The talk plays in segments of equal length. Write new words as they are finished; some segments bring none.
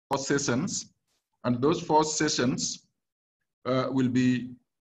sessions, and those 4 sessions will be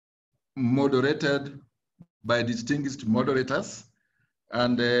moderated by distinguished moderators,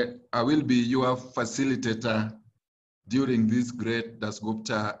 and I will be your facilitator during this great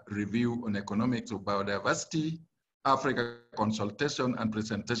Dasgupta review on economics of biodiversity, Africa consultation and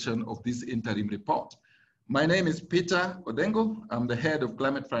presentation of this interim report. My name is Peter Odengo. I'm the head of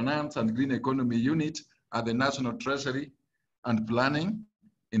Climate Finance and Green Economy Unit at the National Treasury and Planning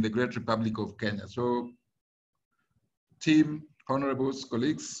in the Great Republic of Kenya. So, team, honorables,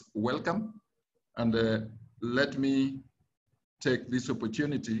 colleagues, welcome. And let me take this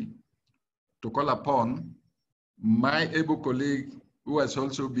opportunity to call upon my able colleague who has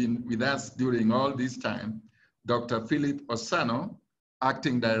also been with us during all this time, Dr. Philip Osano,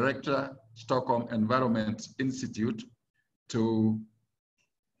 Acting Director, Stockholm Environment Institute, to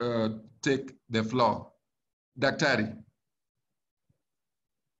take the floor. Daktari.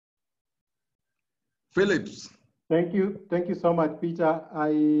 Phillips. Thank you so much, Peter.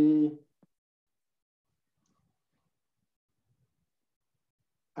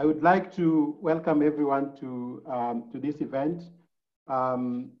 I would like to welcome everyone to this event.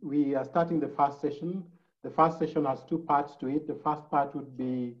 We are starting the first session. The first session has 2 parts to it. The first part would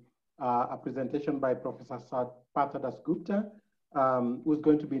be a presentation by Professor Sir Partha Dasgupta, who's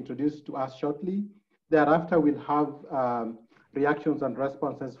going to be introduced to us shortly. Thereafter, we'll have reactions and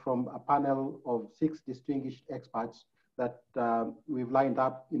responses from a panel of 6 distinguished experts that we've lined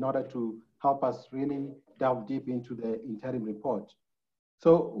up in order to help us really delve deep into the interim report.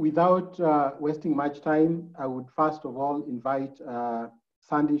 So without wasting much time, I would first of all invite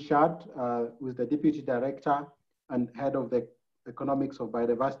Sandy Shard, who is the Deputy Director and Head of the Economics of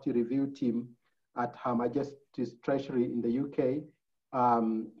Biodiversity Review Team at Her Majesty's Treasury in the UK,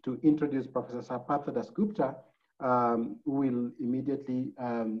 to introduce Professor Sir Partha Dasgupta, who will immediately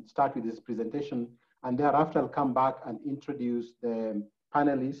start with his presentation. And thereafter, I'll come back and introduce the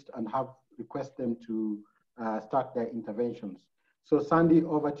panelists and request them to start their interventions. So Sandy,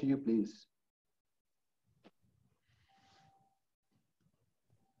 over to you, please.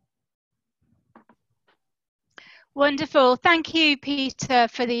 Wonderful. Thank you, Peter,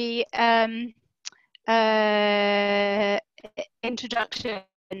 for the introduction.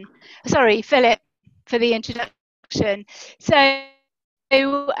 Sorry, Philip, for the introduction. So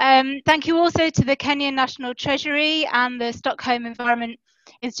thank you also to the Kenyan National Treasury and the Stockholm Environment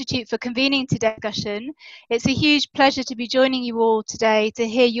Institute for convening today's discussion. It's a huge pleasure to be joining you all today to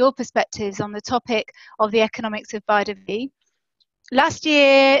hear your perspectives on the topic of the economics of biodiversity. Last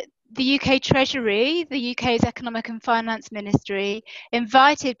year, the UK Treasury, the UK's Economic and Finance Ministry,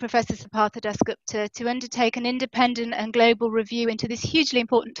 invited Professor Sir Partha Dasgupta to undertake an independent and global review into this hugely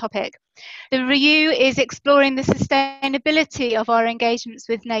important topic. The review is exploring the sustainability of our engagements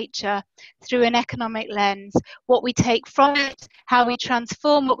with nature through an economic lens, what we take from it, how we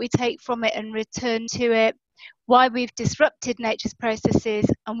transform what we take from it and return to it, why we've disrupted nature's processes,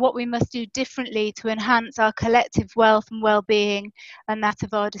 and what we must do differently to enhance our collective wealth and well-being and that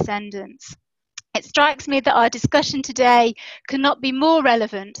of our descendants. It strikes me that our discussion today cannot be more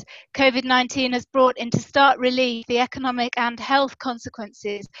relevant. COVID-19 has brought into stark relief the economic and health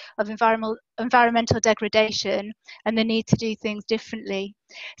consequences of environmental degradation and the need to do things differently.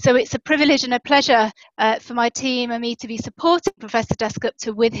 So it's a privilege and a pleasure for my team and me to be supporting Professor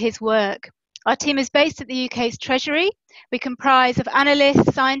Dasgupta with his work. Our team is based at the UK's Treasury. We comprise of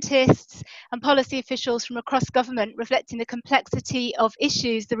analysts, scientists and policy officials from across government, reflecting the complexity of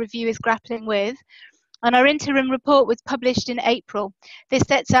issues the review is grappling with. And our interim report was published in April. This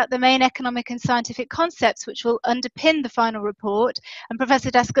sets out the main economic and scientific concepts which will underpin the final report, and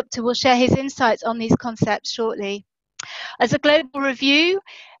Professor Dasgupta will share his insights on these concepts shortly. As a global review,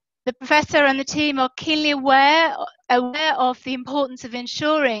 the Professor and the team are keenly aware of the importance of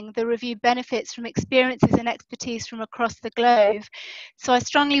ensuring the review benefits from experiences and expertise from across the globe. So I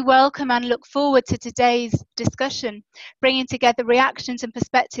strongly welcome and look forward to today's discussion, bringing together reactions and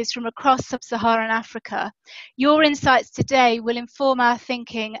perspectives from across sub-Saharan Africa. Your insights today will inform our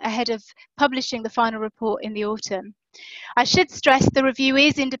thinking ahead of publishing the final report in the autumn. I should stress the review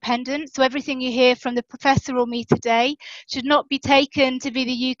is independent, so everything you hear from the Professor or me today should not be taken to be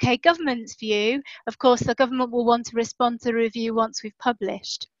the UK government's view. Of course, the government will want to respond to the review once we've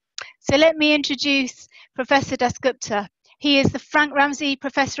published. So let me introduce Professor Dasgupta. He is the Frank Ramsey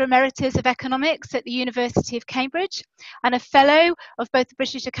Professor Emeritus of Economics at the University of Cambridge and a Fellow of both the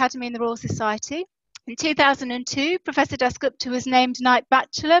British Academy and the Royal Society. In 2002, Professor Dasgupta was named Knight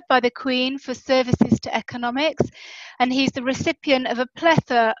Bachelor by the Queen for services to economics, and he's the recipient of a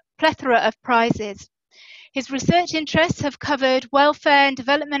plethora of prizes. His research interests have covered welfare and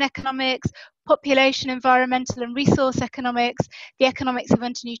development economics, population, environmental and resource economics, the economics of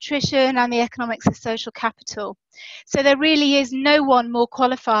undernutrition, and the economics of social capital. So there really is no one more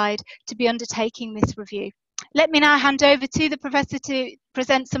qualified to be undertaking this review. Let me now hand over to the professor to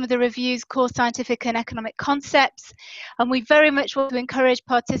present some of the review's core scientific and economic concepts. And we very much want to encourage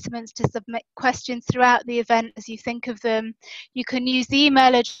participants to submit questions throughout the event as you think of them. You can use the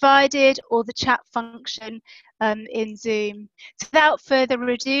email provided or the chat function in Zoom. So without further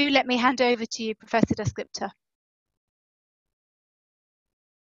ado, let me hand over to you, Professor Dasgupta.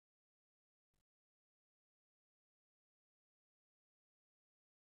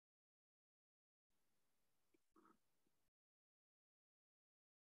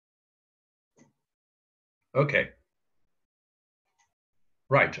 Okay.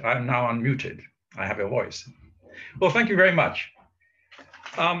 Right, I'm now unmuted. I have a voice. Well, thank you very much.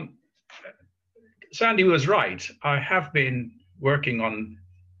 Sandy was right. I have been working on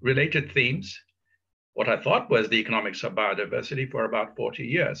related themes, what I thought was the economics of biodiversity, for about 40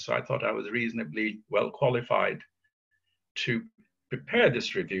 years. So I thought I was reasonably well qualified to prepare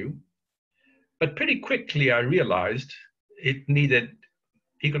this review. But pretty quickly I realized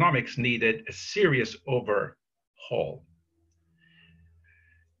economics needed a serious overhaul.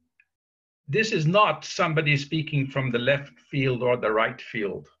 This is not somebody speaking from the left field or the right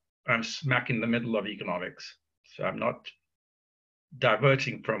field. I'm smack in the middle of economics. So I'm not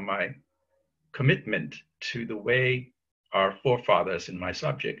diverting from my commitment to the way our forefathers in my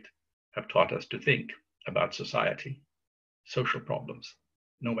subject have taught us to think about society, social problems,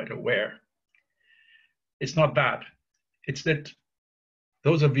 no matter where. It's not that. It's that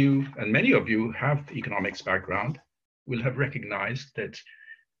those of you, and many of you have economics background, will have recognized that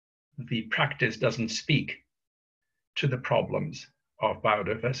the practice doesn't speak to the problems of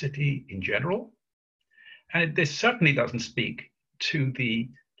biodiversity in general. And this certainly doesn't speak to the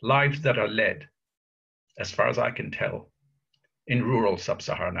lives that are led, as far as I can tell, in rural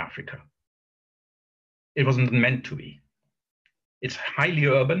sub-Saharan Africa. It wasn't meant to be. It's highly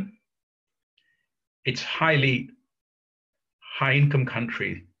urban. It's highly high-income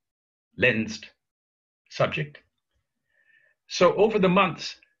country lensed subject. So over the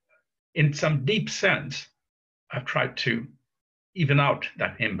months, in some deep sense, I've tried to even out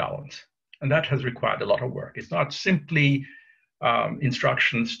that imbalance. And that has required a lot of work. It's not simply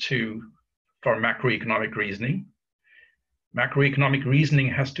instructions for macroeconomic reasoning. Macroeconomic reasoning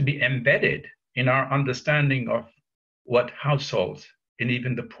has to be embedded in our understanding of what households in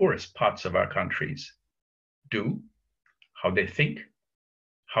even the poorest parts of our countries do, how they think,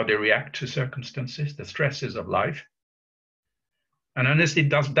 how they react to circumstances, the stresses of life. And unless it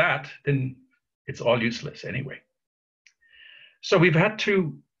does that, then it's all useless anyway. So we've had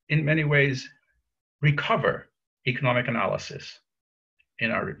to, in many ways, recover economic analysis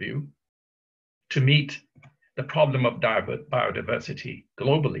in our review to meet the problem of biodiversity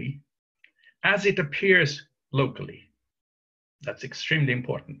globally as it appears locally. That's extremely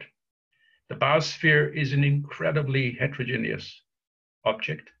important. The biosphere is an incredibly heterogeneous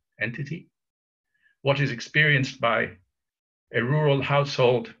object, entity. What is experienced by a rural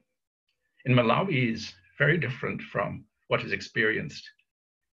household in Malawi is very different from what is experienced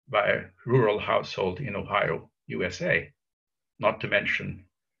by a rural household in Ohio, USA, not to mention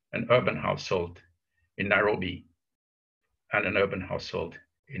an urban household in Nairobi and an urban household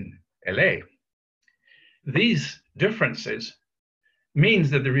in LA. These differences means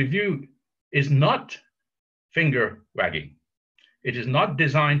that the review is not finger wagging. It is not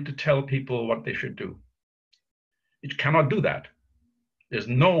designed to tell people what they should do. It cannot do that. There's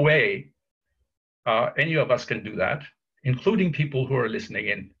no way any of us can do that, including people who are listening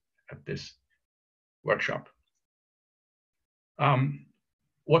in at this workshop.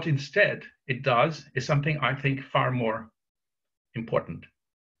 What instead it does is something I think far more important.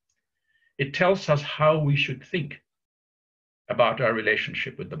 It tells us how we should think about our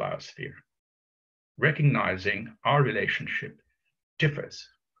relationship with the biosphere, recognizing our relationship differs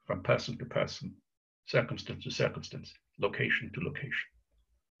from person to person, circumstance to circumstance, location to location.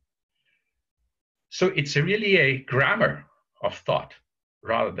 So it's really a grammar of thought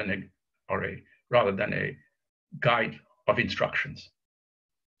rather than a guide of instructions.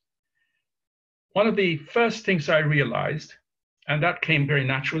 One of the first things I realized, and that came very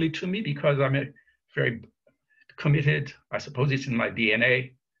naturally to me because I'm a very committed, I suppose it's in my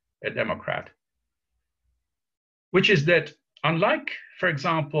DNA, a Democrat, which is that unlike, for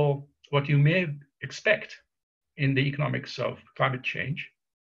example, what you may expect in the economics of climate change,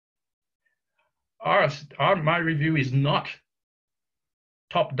 my review is not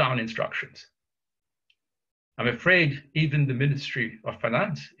top-down instructions. I'm afraid even the Ministry of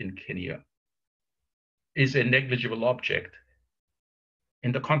Finance in Kenya is a negligible object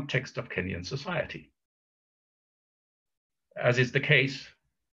in the context of Kenyan society, as is the case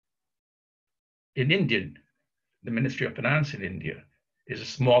in India. The Ministry of Finance in India is a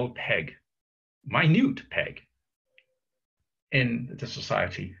small peg, minute peg, in the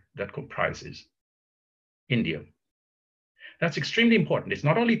society that comprises India. That's extremely important. It's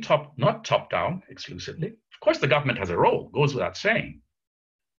not only not top-down exclusively. Of course, the government has a role, goes without saying.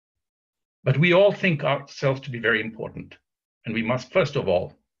 But we all think ourselves to be very important. And we must, first of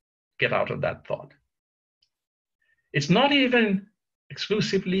all, get out of that thought. It's not even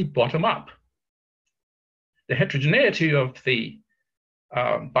exclusively bottom-up. The heterogeneity of the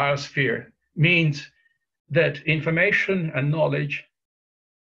biosphere means that information and knowledge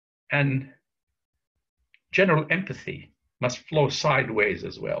and general empathy must flow sideways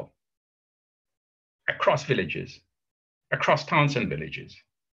as well, across villages, across towns and villages,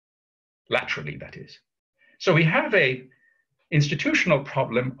 laterally, that is. So we have an institutional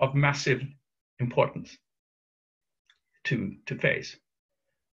problem of massive importance to face,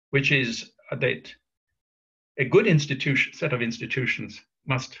 which is that a good set of institutions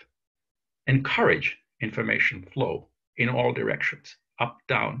must encourage information flow in all directions, up,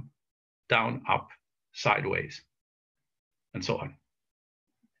 down, down, up, sideways, and so on.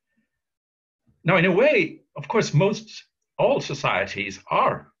 Now, in a way, of course, all societies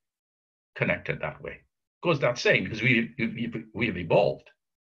are connected that way. It goes without saying, because we have evolved,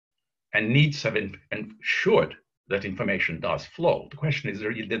 and needs have ensured that information does flow. The question is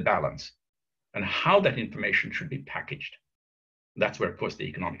really the balance and how that information should be packaged. That's where, of course, the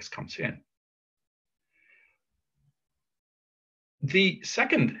economics comes in. The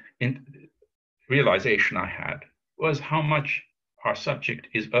second realization I had was how much our subject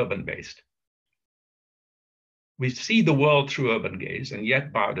is urban-based. We see the world through urban gaze, and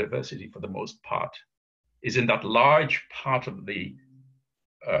yet biodiversity, for the most part, is in that large part of the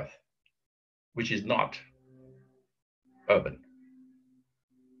earth which is not urban.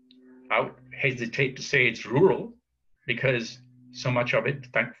 I would hesitate to say it's rural, because so much of it,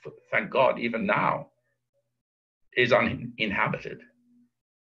 thank God, even now, is uninhabited.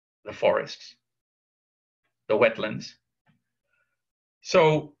 The forests, the wetlands.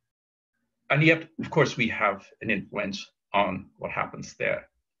 So, and yet, of course, we have an influence on what happens there.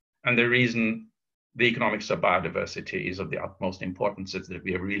 And the reason the economics of biodiversity is of the utmost importance is that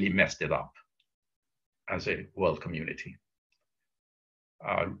we have really messed it up as a world community.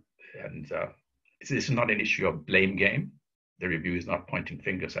 This is not an issue of blame game. The review is not pointing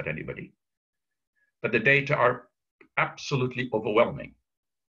fingers at anybody. But the data are absolutely overwhelming.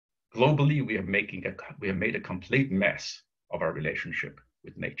 Globally, we have made a complete mess of our relationship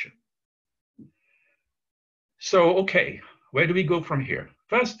with nature. So, okay, where do we go from here?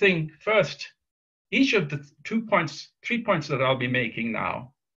 First, each of the 3 points that I'll be making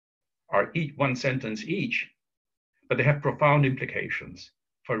now are one sentence each, but they have profound implications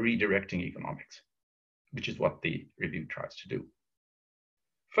for redirecting economics, which is what the review tries to do.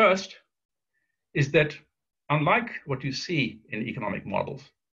 First is that, unlike what you see in economic models,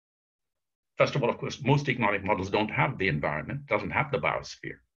 first of all, of course, most economic models don't have the environment, doesn't have the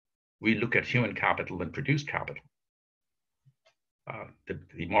biosphere. We look at human capital and produced capital.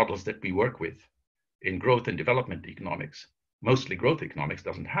 The models that we work with in growth and development economics, mostly growth economics,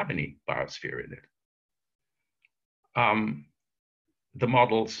 doesn't have any biosphere in it. The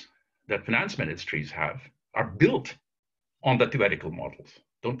models that finance ministries have are built on the theoretical models.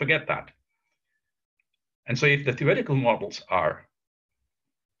 Don't forget that. And so if the theoretical models are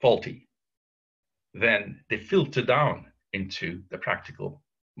faulty, then they filter down into the practical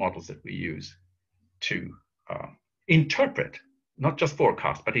models that we use to interpret, not just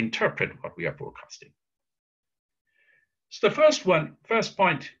forecast, but interpret what we are forecasting. So the first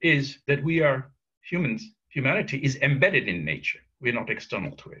point is that we are humans. Humanity is embedded in nature. We're not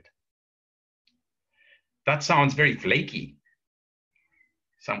external to it. That sounds very flaky.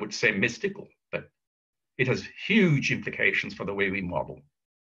 Some would say mystical, but it has huge implications for the way we model.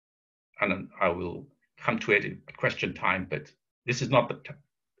 And I will come to it at question time, but this is not the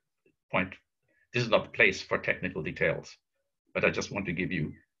point. This is not the place for technical details, but I just want to give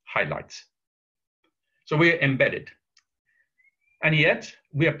you highlights. So we're embedded. And yet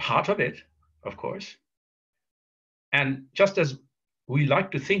we are part of it, of course. And just as we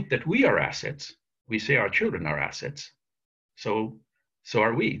like to think that we are assets, we say our children are assets, so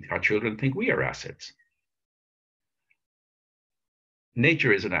are we. Our children think we are assets.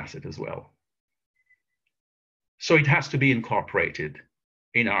 Nature is an asset as well. So it has to be incorporated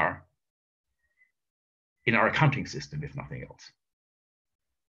in our in our accounting system, if nothing else.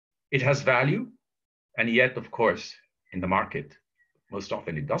 It has value, and yet, of course, in the market, most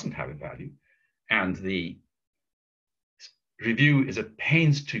often it doesn't have a value. And the review is at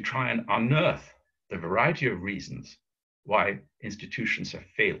pains to try and unearth the variety of reasons why institutions have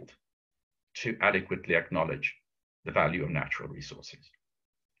failed to adequately acknowledge the value of natural resources,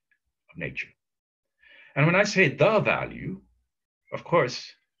 of nature. And when I say the value, of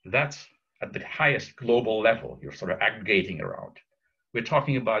course, that's at the highest global level. You're sort of aggregating around. We're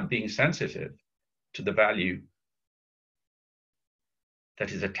talking about being sensitive to the value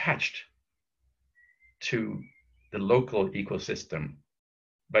that is attached to the local ecosystem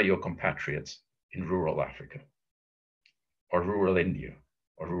by your compatriots in rural Africa, or rural India,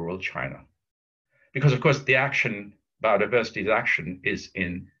 or rural China. Because, of course, the action, biodiversity's action, is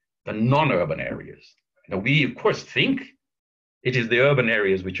in the non-urban areas. Now, we, of course, think it is the urban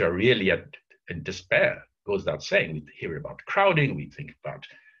areas which are really in despair. Goes without saying. We hear about crowding, we think about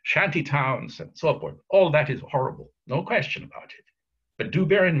shanty towns and so forth. All that is horrible, no question about it. But do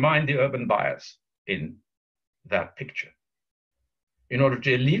bear in mind the urban bias in that picture. In order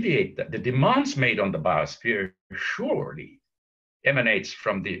to alleviate that, the demands made on the biosphere surely emanates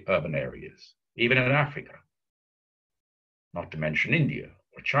from the urban areas, even in Africa, not to mention India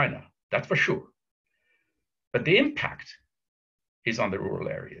or China, that's for sure. But the impact is on the rural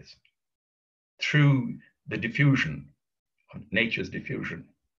areas through the diffusion of nature's diffusion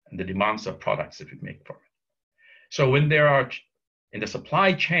and the demands of products that we make from it. So when there are, in the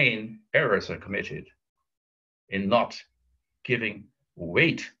supply chain, errors are committed in not giving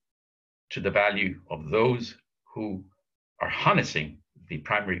weight to the value of those who are harnessing the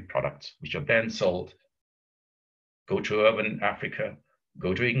primary products, which are then sold, go to urban Africa,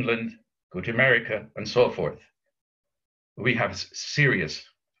 go to England, go to America, and so forth. We have serious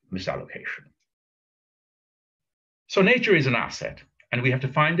misallocation. So nature is an asset, and we have to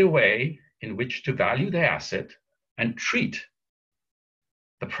find a way in which to value the asset and treat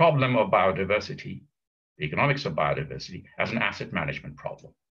the problem of biodiversity, the economics of biodiversity, as an asset management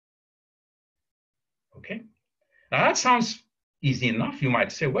problem. Okay? Now that sounds easy enough. You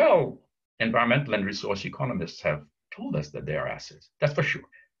might say, well, environmental and resource economists have told us that they are assets. That's for sure.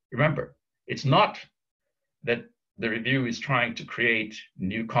 Remember, it's not that the review is trying to create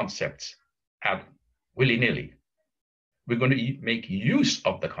new concepts willy-nilly. We're going to make use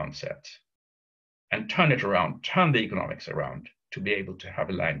of the concepts and turn it around, turn the economics around to be able to have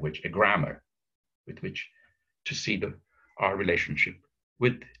a language, a grammar with which to see our relationship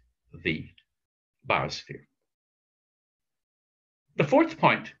with the biosphere. The fourth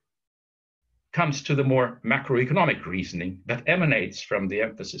point comes to the more macroeconomic reasoning that emanates from the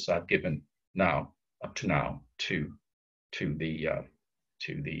emphasis I've given now, up to now, to the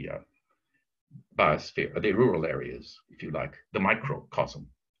biosphere, or the rural areas, if you like, the microcosm,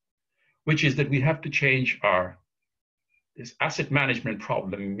 which is that we have to change this asset management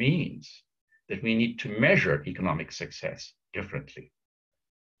problem means that we need to measure economic success differently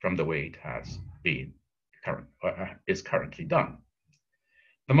from the way it has been is currently done.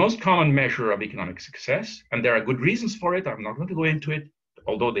 The most common measure of economic success, and there are good reasons for it, I'm not going to go into it,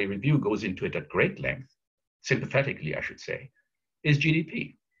 although the review goes into it at great length, sympathetically, I should say, is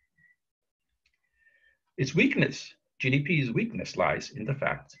GDP. Its weakness, GDP's weakness, lies in the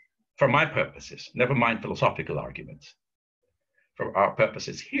fact, for my purposes, never mind philosophical arguments, for our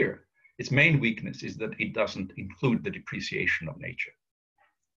purposes here, its main weakness is that it doesn't include the depreciation of nature.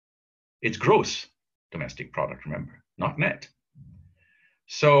 It's gross domestic product, remember, not net.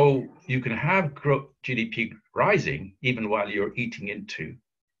 So you can have GDP rising even while you're eating into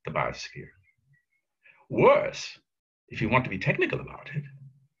the biosphere. Worse, if you want to be technical about it,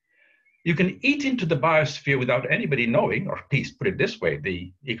 you can eat into the biosphere without anybody knowing, or at least put it this way,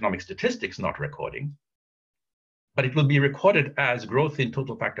 the economic statistics not recording, but it will be recorded as growth in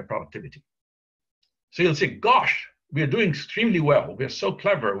total factor productivity. So you'll say, gosh, we are doing extremely well. We are so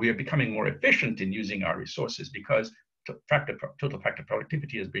clever. We are becoming more efficient in using our resources because total factor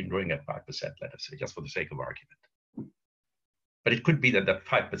productivity has been growing at 5%, let us say, just for the sake of argument. But it could be that that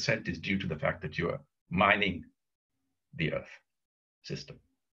 5% is due to the fact that you are mining the Earth system,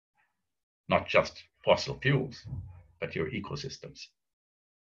 not just fossil fuels, but your ecosystems,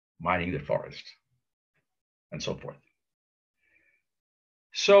 mining the forest, and so forth.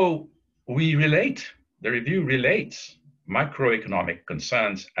 So the review relates microeconomic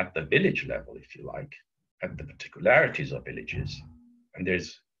concerns at the village level, if you like, at the particularities of villages. And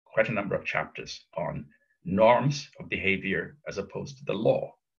there's quite a number of chapters on norms of behavior as opposed to the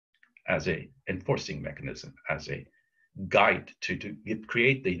law as a enforcing mechanism, as a guide to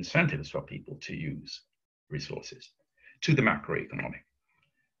create the incentives for people to use resources to the macroeconomic.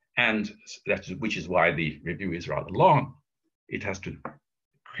 And which is why the review is rather long. It has to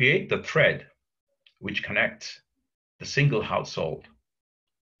create the thread which connects the single household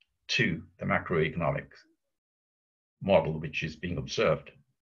to the macroeconomic model which is being observed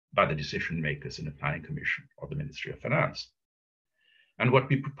by the decision makers in the Planning Commission or the Ministry of Finance. And what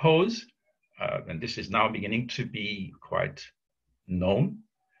we propose, and this is now beginning to be quite known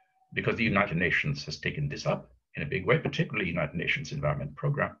because the United Nations has taken this up in a big way, particularly the United Nations Environment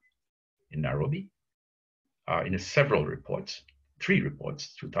Programme in Nairobi, in several reports, 3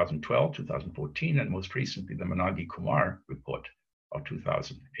 reports, 2012, 2014, and most recently the Managi Kumar report of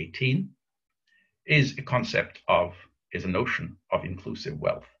 2018, is a notion of inclusive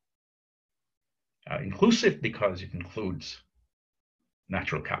wealth. Inclusive because it includes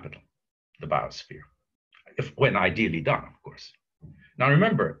natural capital, the biosphere, when ideally done, of course. Now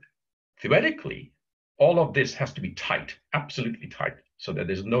remember, theoretically, all of this has to be tight, absolutely tight, so that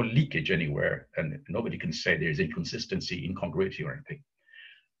there's no leakage anywhere and nobody can say there's inconsistency, incongruity, or anything.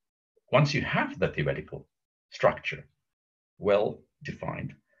 Once you have the theoretical structure well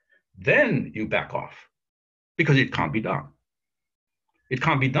defined, then you back off because it can't be done. It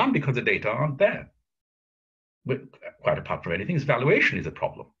can't be done because the data aren't there. But quite apart from anything, valuation is a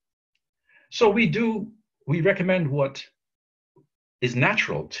problem. So we recommend what is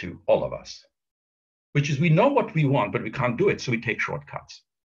natural to all of us, which is we know what we want, but we can't do it, so we take shortcuts.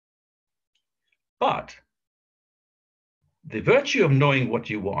 But the virtue of knowing what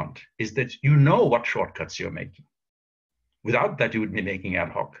you want is that you know what shortcuts you're making. Without that, you would be making ad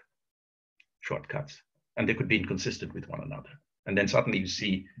hoc shortcuts, and they could be inconsistent with one another. And then suddenly you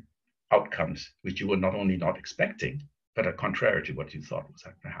see outcomes which you were not only not expecting, but are contrary to what you thought was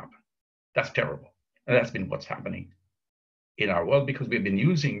going to happen. That's terrible. And that's been what's happening in our world because we've been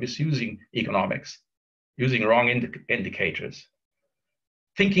misusing economics, using wrong indicators,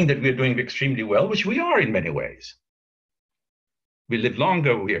 thinking that we're doing extremely well, which we are in many ways. We live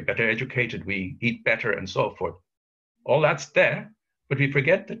longer, we are better educated, we eat better, and so forth. All that's there, but we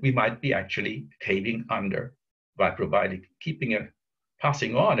forget that we might be actually caving under by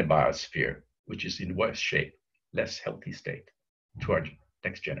passing on a biosphere which is in worse shape, less healthy state to our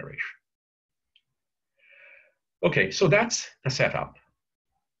next generation. Okay, so that's the setup.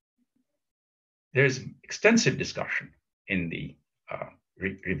 There's extensive discussion in the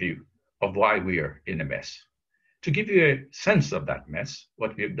review of why we are in a mess. To give you a sense of that mess,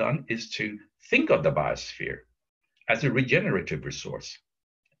 what we have done is to think of the biosphere as a regenerative resource,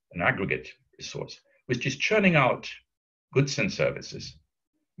 an aggregate resource, which is churning out goods and services,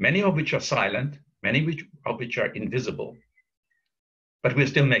 many of which are silent, many of which are invisible, but we're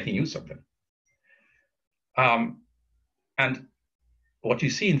still making use of them. And what you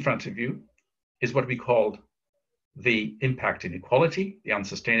see in front of you is what we call the impact inequality, the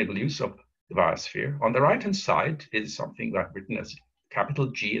unsustainable use of the biosphere. On the right-hand side is something that I've written as capital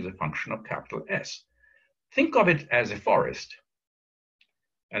G as a function of capital S. Think of it as a forest,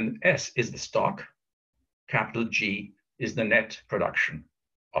 and S is the stock, capital G is the net production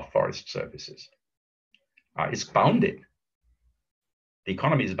of forest services. It's bounded. The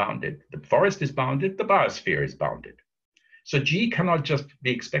economy is bounded, the forest is bounded, the biosphere is bounded. So G cannot just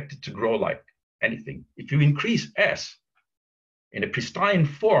be expected to grow like anything. If you increase S in a pristine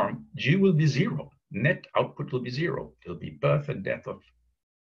form, G will be 0. Net output will be 0. There'll be birth and death of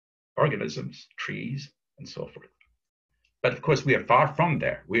organisms, trees, and so forth. But of course, we are far from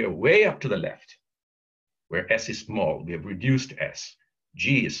there. We are way up to the left, where S is small. We have reduced S.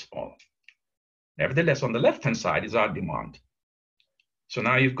 G is small. Nevertheless, on the left-hand side is our demand. So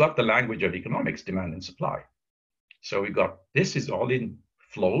now you've got the language of economics, demand and supply. So this is all in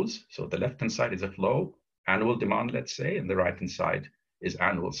flows. So the left-hand side is a flow, annual demand, let's say, and the right-hand side is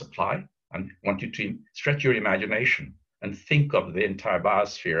annual supply. And I want you to stretch your imagination and think of the entire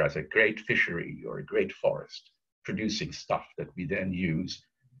biosphere as a great fishery or a great forest, producing stuff that we then use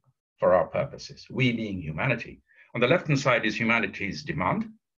for our purposes, we being humanity. On the left-hand side is humanity's demand.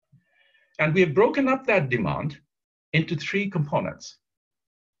 And we have broken up that demand into 3 components,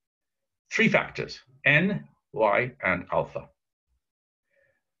 3 factors, N, Y, and alpha.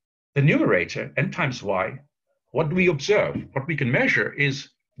 The numerator, N times Y, what do we observe? What we can measure is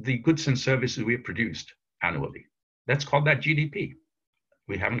the goods and services we have produced annually. Let's call that GDP.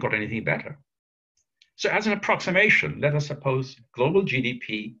 We haven't got anything better. So as an approximation, let us suppose global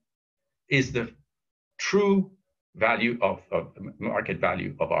GDP is the true value of market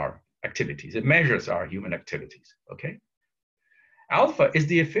value of our activities. It measures our human activities, okay? Alpha is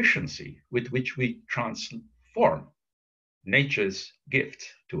the efficiency with which we transform nature's gift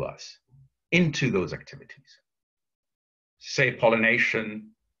to us, into those activities. Say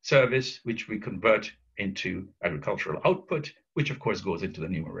pollination service, which we convert into agricultural output, which of course goes into the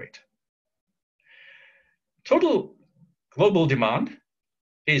numerator. Total global demand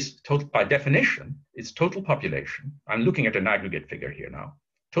is total, by definition, it's total population. I'm looking at an aggregate figure here now.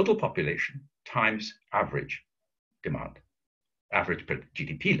 Total population times average demand, average per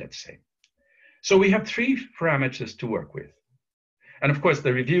GDP, let's say. So we have three parameters to work with. And of course,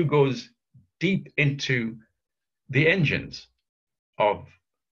 the review goes deep into the engines of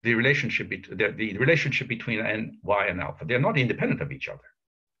the relationship, the relationship between N, Y, and alpha. They're not independent of each other.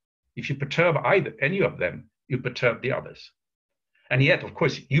 If you perturb any of them, you perturb the others. And yet, of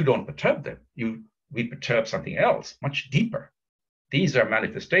course, you don't perturb them. We perturb something else, much deeper. These are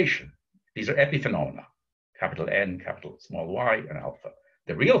manifestation. These are epiphenomena, capital N, capital small y, and alpha.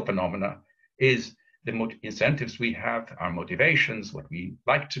 The real phenomena is the incentives we have, our motivations, what we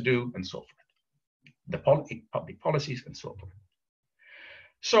like to do, and so forth. The public policies, and so forth.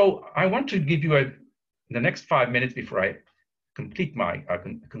 So I want to give you in the next 5 minutes before I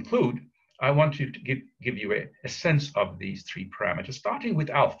conclude, I want to give you a sense of these three parameters, starting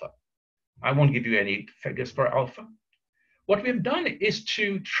with alpha. I won't give you any figures for alpha. What we've done is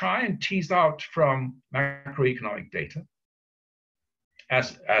to try and tease out from macroeconomic data,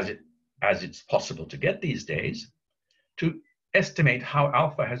 as it's possible to get these days, to estimate how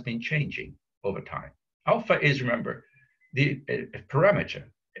alpha has been changing over time. Alpha is, remember, a parameter,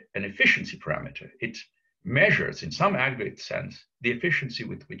 an efficiency parameter. It measures, in some aggregate sense, the efficiency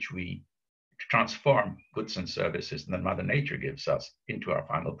with which we transform goods and services that Mother Nature gives us into our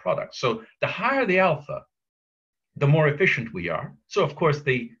final product. So the higher the alpha, the more efficient we are. So of course,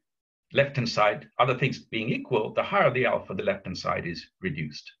 the left-hand side, other things being equal, the higher the alpha, the left-hand side is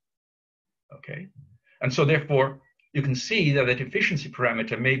reduced. Okay, and so therefore, you can see that that efficiency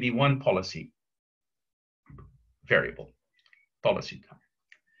parameter may be one policy variable, policy target.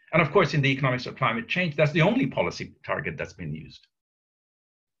 And of course, in the economics of climate change, that's the only policy target that's been used.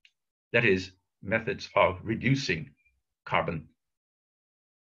 That is, methods of reducing carbon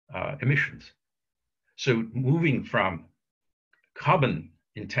emissions. So moving from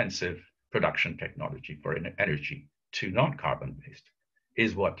carbon-intensive production technology for energy to non-carbon-based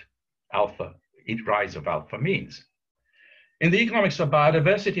is what alpha, rise of alpha means. In the economics of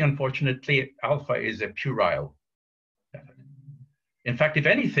biodiversity, unfortunately, alpha is a puerile method. In fact, if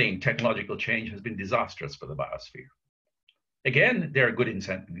anything, technological change has been disastrous for the biosphere. Again, there are good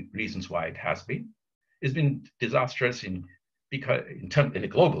reasons why it has been. It's been disastrous in a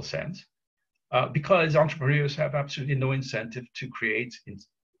global sense, because entrepreneurs have absolutely no incentive to create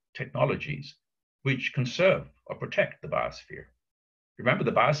technologies which conserve or protect the biosphere. Remember,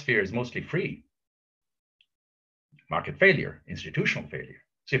 the biosphere is mostly free. Market failure, institutional failure.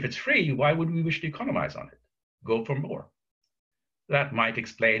 So if it's free, why would we wish to economize on it? Go for more. That might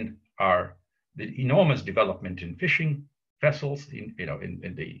explain the enormous development in fishing vessels, in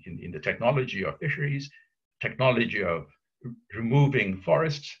the technology of fisheries, technology of removing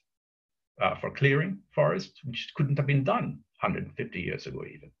forests for clearing forests, which couldn't have been done 150 years ago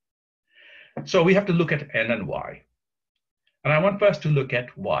even. So we have to look at N and Y. And I want first to look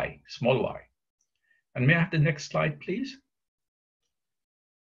at Y, small y. And may I have the next slide, please?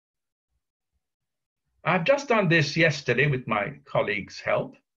 I've just done this yesterday with my colleague's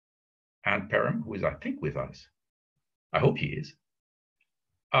help, and Interim, who is, I think, with us. I hope he is.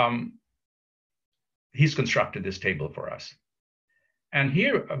 He's constructed this table for us. And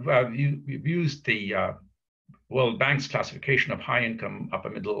here we've used the World Bank's classification of high income, upper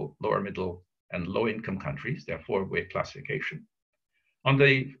middle, lower middle, and low income countries, their four-way classification. On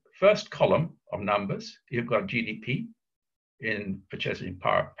the first column of numbers, you've got GDP in purchasing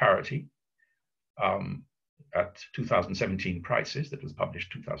power parity at 2017 prices that was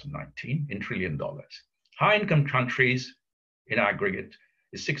published 2019 in $1 trillion. High income countries in aggregate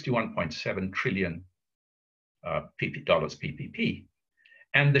is 61.7 trillion dollars PPP.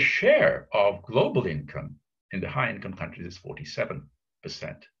 And the share of global income in the high income countries is 47%.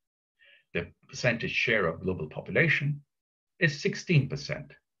 The percentage share of global population is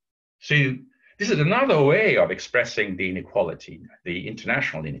 16%. So this is another way of expressing the inequality, the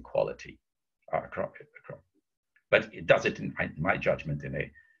international inequality but it does it, in my judgment,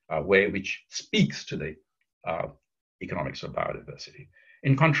 in a way which speaks to the economics of biodiversity.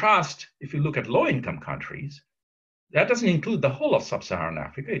 In contrast, if you look at low-income countries, that doesn't include the whole of sub-Saharan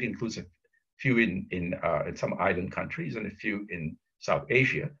Africa. It includes a few in some island countries and a few in South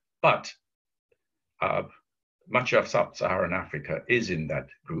Asia, but much of sub-Saharan Africa is in that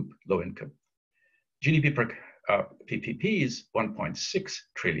group, low income. GDP per PPP is 1.6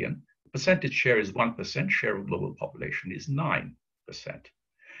 trillion percentage share is 1%, share of global population is 9%.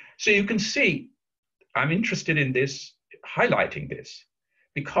 So you can see, I'm interested in this, highlighting this,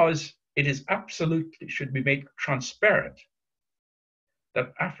 because it is absolutely, should be made transparent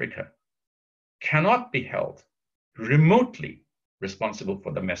that Africa cannot be held remotely responsible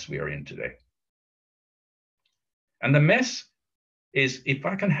for the mess we are in today. And the mess is, if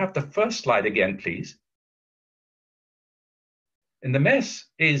I can have the first slide again, please. And the mess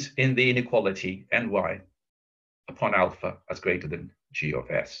is in the inequality ny upon alpha as greater than G of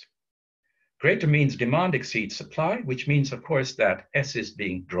S. Greater means demand exceeds supply, which means, of course, that S is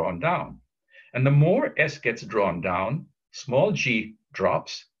being drawn down. And the more S gets drawn down, small g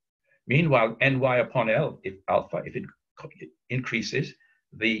drops. Meanwhile, ny upon L, if alpha, if it increases,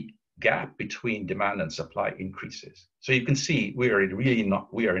 the gap between demand and supply increases. So you can see we are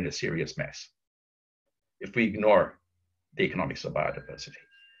in a serious mess if we ignore the economics of biodiversity.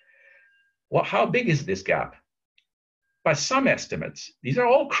 Well, how big is this gap? By some estimates, these are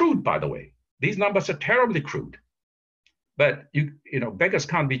all crude, by the way. These numbers are terribly crude, but you know, beggars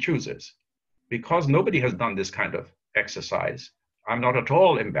can't be choosers. Because nobody has done this kind of exercise, I'm not at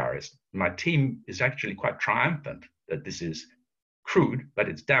all embarrassed. My team is actually quite triumphant that this is crude, but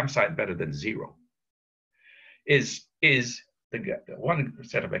it's damn sight better than zero. Is the one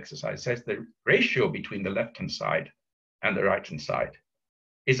set of exercise says the ratio between the left-hand side and the right-hand side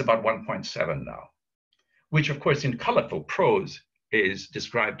is about 1.7 now, which of course in colorful prose is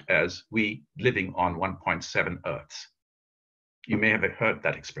described as we living on 1.7 Earths. You may have heard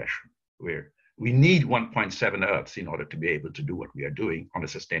that expression, where we need 1.7 Earths in order to be able to do what we are doing on a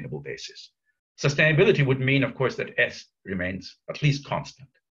sustainable basis. Sustainability would mean, of course, that S remains at least constant,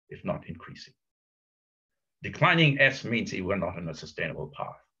 if not increasing. Declining S means we're not on a sustainable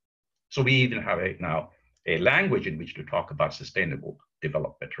path. So we even have now a language in which to talk about sustainable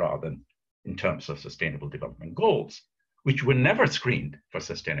development rather than in terms of sustainable development goals, which were never screened for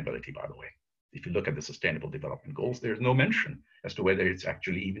sustainability, by the way. If you look at the sustainable development goals, there's no mention as to whether it's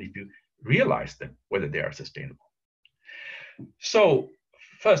actually, even if you realize them, whether they are sustainable. So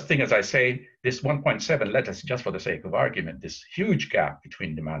first thing, as I say, this 1.7, let us, just for the sake of argument, this huge gap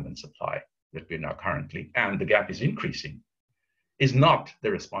between demand and supply that we're now currently, and the gap is increasing, is not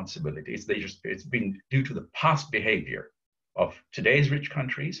the responsibility. It's been due to the past behavior of today's rich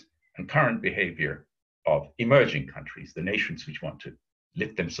countries and current behavior of emerging countries, the nations which want to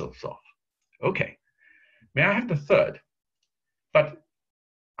lift themselves off. Okay, may I have the third? But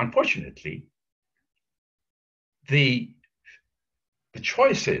unfortunately, the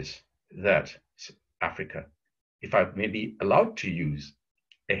choices that Africa, if I may be allowed to use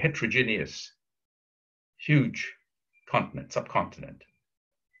a heterogeneous, huge continent, subcontinent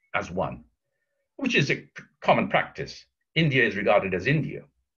as one, which is a common practice. India is regarded as India,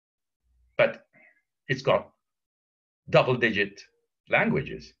 but it's got double-digit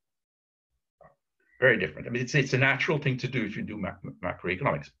languages. Very different. I mean, it's a natural thing to do if you do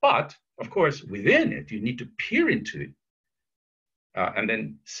macroeconomics. But of course, within it, you need to peer into it and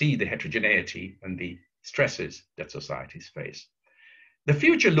then see the heterogeneity and the stresses that societies face. The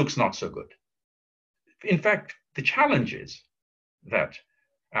future looks not so good. In fact, the challenges that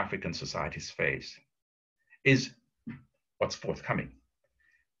African societies face is what's forthcoming.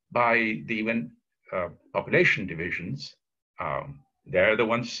 By the UN population divisions, they're the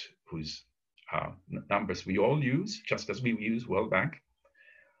ones whose numbers we all use, just as we use World Bank.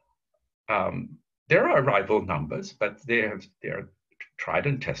 There are rival numbers, but they are tried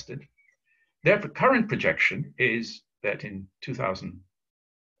and tested. Their current projection is that in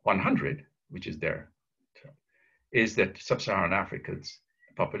 2100, which is that sub-Saharan Africa's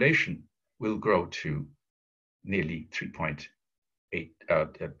population will grow to nearly 3.8.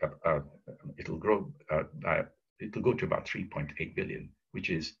 It'll go to about 3.8 billion, which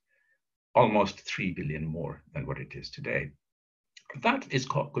is almost 3 billion more than what it is today. That is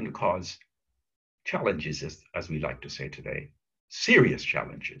going to cause challenges, as we like to say today, serious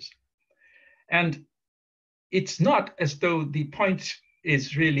challenges. And it's not as though the point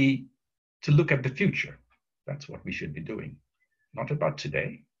is really to look at the future. That's what we should be doing. Not about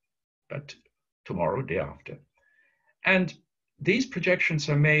today, but tomorrow, day after. And these projections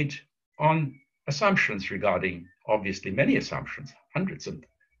are made on assumptions regarding, obviously, many assumptions, hundreds of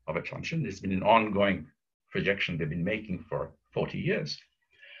assumptions. It's been an ongoing projection they've been making for 40 years.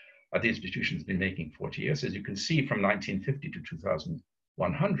 The institution's been making 40 years. As you can see, from 1950 to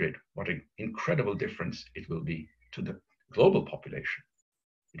 2100, what an incredible difference it will be to the global population.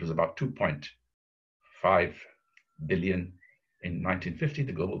 It was about 2.5 billion in 1950,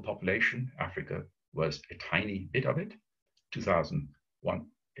 the global population. Africa was a tiny bit of it. 2001,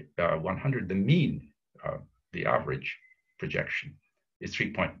 100, the mean, the average projection is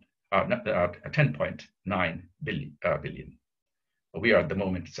 10.9 billion. We are at the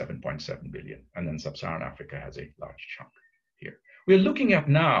moment 7.7 billion, and then Sub-Saharan Africa has a large chunk here. We're looking at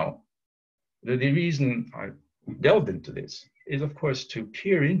now, the reason I delved into this is, of course, to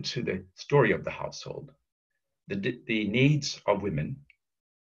peer into the story of the household, the needs of women,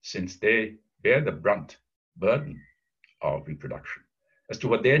 since they bear the burden of reproduction, as to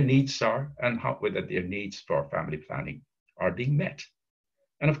what their needs are and whether their needs for family planning are being met.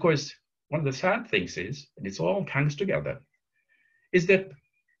 And of course, one of the sad things is, and it's all hangs together, is that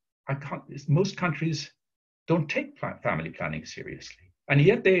most countries don't take family planning seriously. And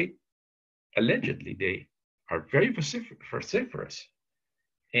yet allegedly, they are very vociferous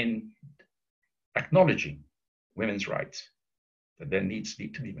in acknowledging women's rights, that their needs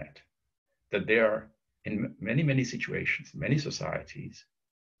need to be met, that they are in many, many situations, many societies,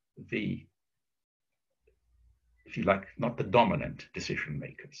 if you like, not the dominant decision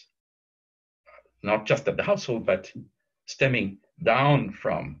makers, not just at the household, but stemming down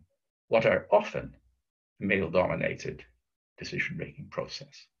from what are often male-dominated decision-making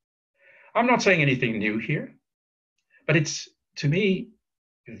process. I'm not saying anything new here, but it's, to me,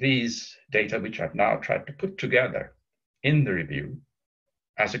 these data which I've now tried to put together in the review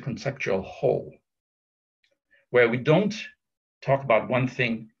as a conceptual whole, where we don't talk about one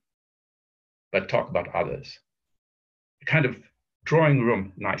thing, but talk about others. A kind of drawing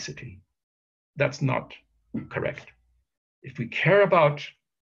room nicety. That's not correct. If we care about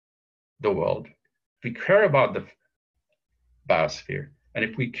the world, if we care about the biosphere, and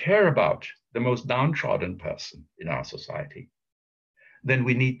if we care about the most downtrodden person in our society, then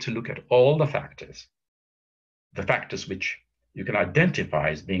we need to look at all the factors which you can identify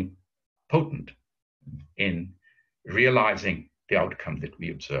as being potent in realizing the outcome that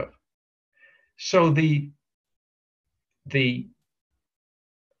we observe. So the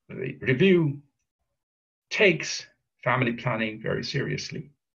review takes family planning very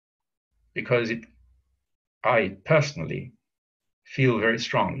seriously, because I personally feel very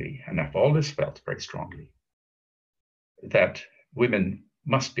strongly, and I've always felt very strongly, that women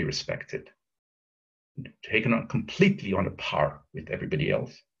must be respected, taken on completely on a par with everybody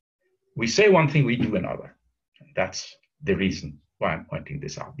else. We say one thing, we do another. That's the reason why I'm pointing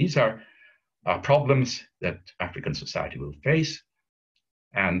this out. These are problems that African society will face,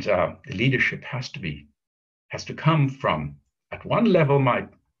 and the leadership has to come from, at one level, my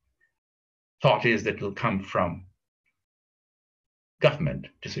thought is that it will come from government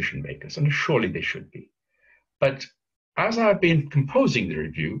decision makers, and surely they should be. But as I've been composing the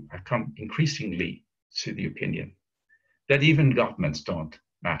review, I've come increasingly to the opinion that even governments don't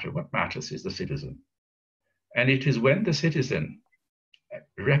matter. What matters is the citizen. And it is when the citizen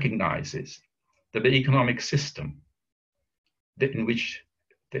recognizes that the economic system in which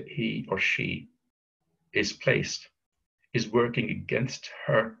that he or she is placed is working against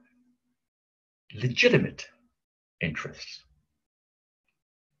her legitimate interests,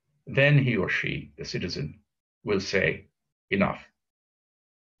 then he or she, the citizen, will say, enough.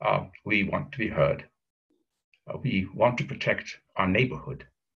 We want to be heard. We want to protect our neighborhood,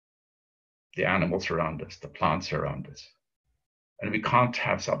 the animals around us, the plants around us. And we can't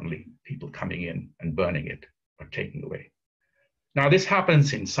have suddenly people coming in and burning it or taking away. Now, this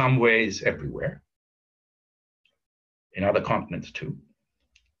happens in some ways everywhere, in other continents too,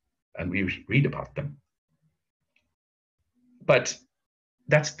 and we read about them. But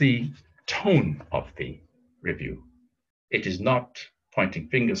that's the tone of the review. It is not pointing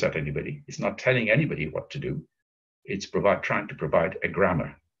fingers at anybody. It's not telling anybody what to do. It's trying to provide a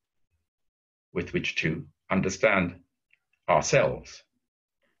grammar with which to understand ourselves,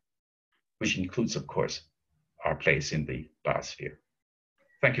 which includes, of course, our place in the biosphere.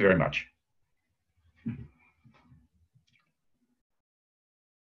 Thank you very much.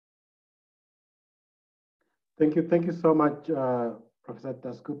 Thank you. Thank you so much, Professor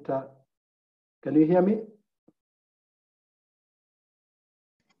Dasgupta. Can you hear me?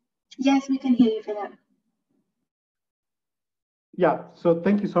 Yes, we can hear you, Philip. Yeah, so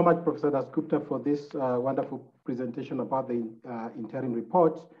thank you so much, Professor Dasgupta, for this wonderful presentation about the interim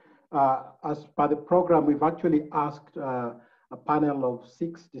report. As per the program, we've actually asked a panel of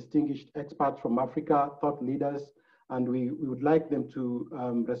 6 distinguished experts from Africa, thought leaders, and we would like them to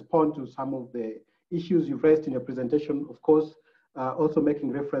respond to some of the issues you've raised in your presentation, of course, also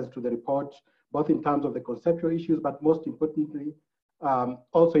making reference to the report, both in terms of the conceptual issues, but most importantly,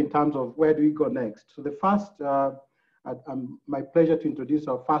 also in terms of where do we go next. So the first, my pleasure to introduce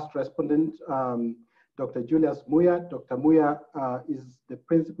our first respondent, Dr. Julius Muya. Dr. Muya is the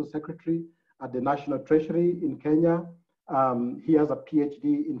Principal Secretary at the National Treasury in Kenya. He has a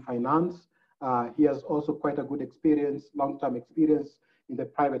PhD in finance. He has also quite a good experience, long-term experience in the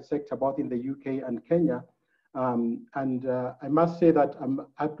private sector, both in the UK and Kenya. I must say that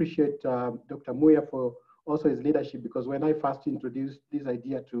I appreciate Dr. Muya for also his leadership, because when I first introduced this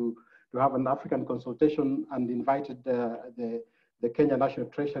idea to have an African consultation and invited the Kenya National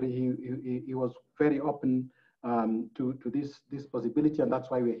Treasury, he was very open to this possibility, and that's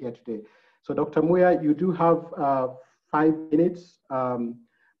why we're here today. So Dr. Muya, you do have 5 minutes.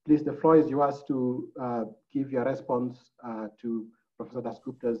 Please, the floor is yours to give your response to Professor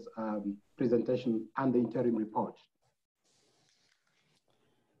Dasgupta's presentation and the interim report.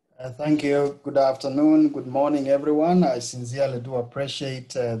 Thank you. Good afternoon. Good morning, everyone. I sincerely do appreciate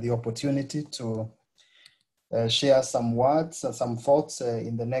the opportunity to share some words and some thoughts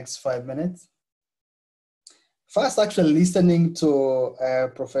in the next 5 minutes. First, actually listening to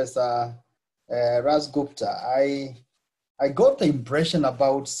Professor Dasgupta, I got the impression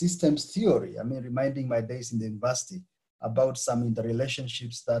about systems theory. I mean, reminding my days in the university about some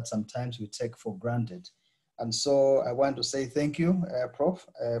interrelationships that sometimes we take for granted. And so I want to say thank you, Prof,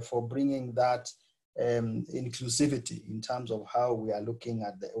 for bringing that inclusivity in terms of how we are looking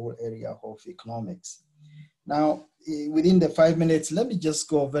at the whole area of economics. Now, within the 5 minutes, let me just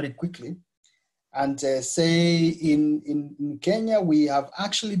go very quickly and say in Kenya, we have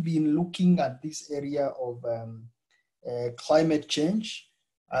actually been looking at this area of climate change,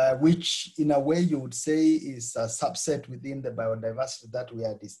 which in a way you would say is a subset within the biodiversity that we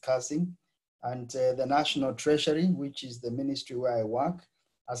are discussing. And the National Treasury, which is the ministry where I work,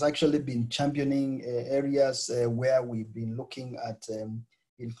 has actually been championing areas where we've been looking at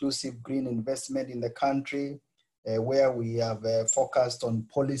inclusive green investment in the country, where we have focused on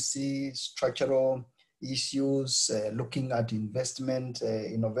policy, structural issues, looking at investment,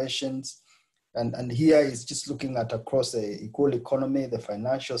 innovations. And here is just looking at across the equal economy, the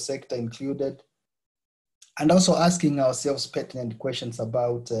financial sector included, and also asking ourselves pertinent questions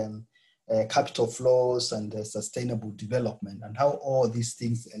about capital flows and sustainable development and how all these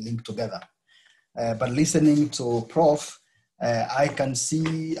things link together. But listening to Prof, I can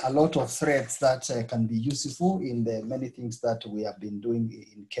see a lot of threads that can be useful in the many things that we have been doing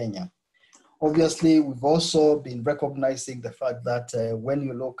in Kenya. Obviously, we've also been recognizing the fact that when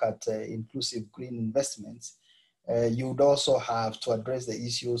you look at inclusive green investments, you would also have to address the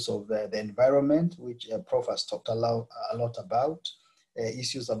issues of the environment, which Prof has talked a lot about,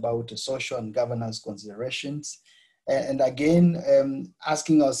 issues about social and governance considerations. And again,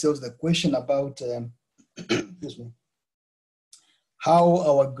 asking ourselves the question about excuse me, how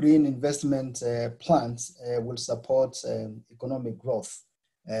our green investment plans will support economic growth.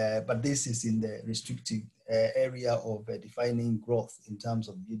 But this is in the restrictive area of defining growth in terms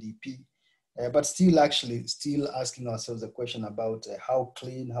of GDP. But still asking ourselves the question about how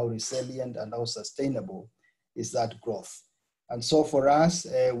clean, how resilient, and how sustainable is that growth. And so for us,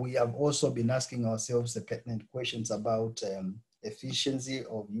 we have also been asking ourselves the pertinent questions about efficiency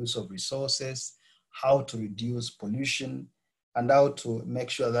of use of resources, how to reduce pollution, and how to make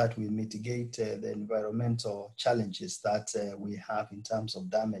sure that we mitigate the environmental challenges that we have in terms of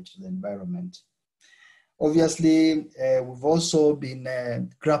damage to the environment. Obviously, we've also been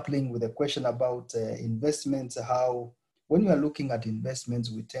grappling with the question about investments, how when we are looking at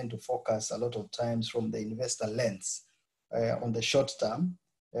investments, we tend to focus a lot of times from the investor lens on the short term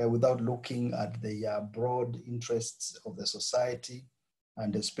without looking at the broad interests of the society,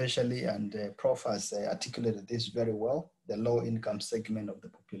 and especially, and Prof has articulated this very well, the low income segment of the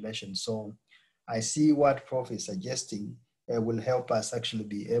population. So I see what Prof is suggesting will help us actually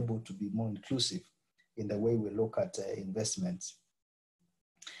be able to be more inclusive in the way we look at investments.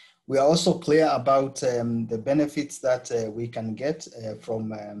 We are also clear about the benefits that we can get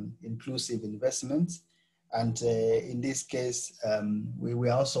from inclusive investments. And in this case, we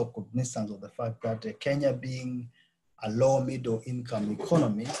were also cognizant of the fact that Kenya being a low middle income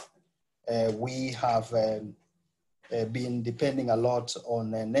economy, we have been depending a lot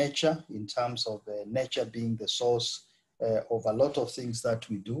on nature in terms of nature being the source of a lot of things that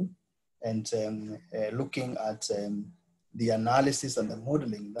we do. And looking at the analysis and the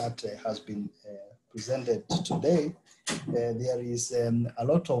modeling that has been presented today, there is a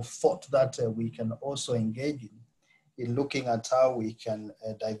lot of thought that we can also engage in looking at how we can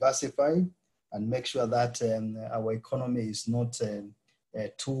diversify and make sure that our economy is not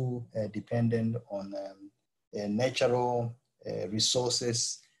too dependent on natural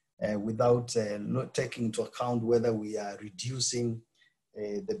resources without not taking into account whether we are reducing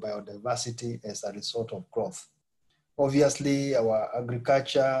the biodiversity as a result of growth. Obviously, our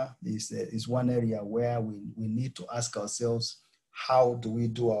agriculture is one area where we need to ask ourselves, how do we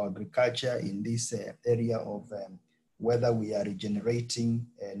do our agriculture in this area of whether we are regenerating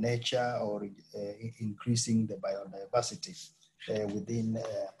nature or increasing the biodiversity within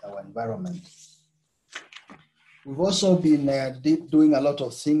our environment. We've also been doing a lot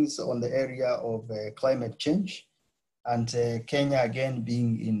of things on the area of climate change, and Kenya, again,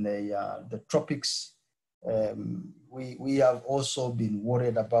 being in the tropics, we have also been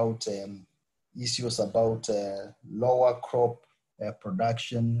worried about issues about lower crop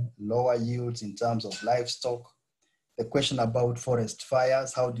production, lower yields in terms of livestock, the question about forest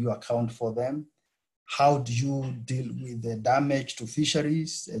fires, how do you account for them? How do you deal with the damage to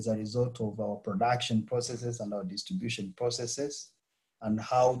fisheries as a result of our production processes and our distribution processes? And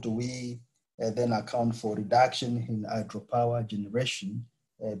how do we then account for reduction in hydropower generation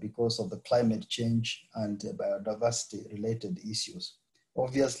because of the climate change and biodiversity related issues?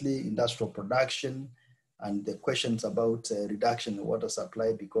 Obviously, industrial production and the questions about reduction in water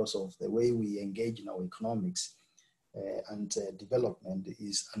supply because of the way we engage in our economics and development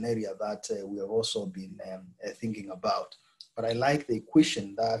is an area that we have also been thinking about. But I like the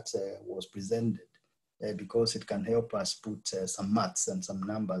equation that was presented because it can help us put some maths and some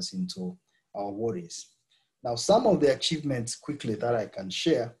numbers into our worries. Now, some of the achievements quickly that I can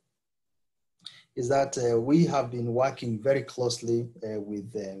share is that we have been working very closely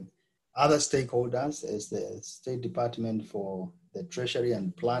with other stakeholders as the State Department for the Treasury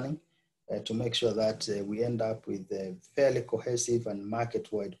and Planning to make sure that we end up with fairly cohesive and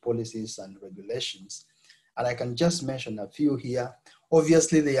market-wide policies and regulations. And I can just mention a few here.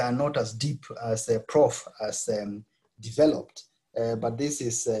 Obviously, they are not as deep as Prof has developed, but this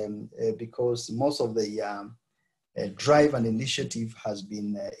is because most of the drive and initiative has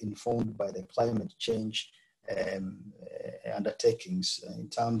been informed by the climate change undertakings in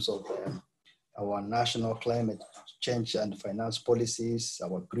terms of our national climate change and finance policies,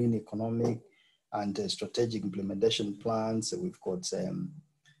 our green economic and strategic implementation plans. We've got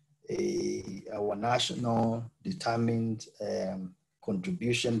our national determined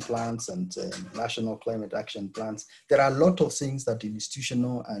contribution plans and national climate action plans. There are a lot of things that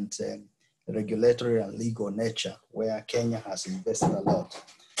institutional and regulatory and legal nature where Kenya has invested a lot.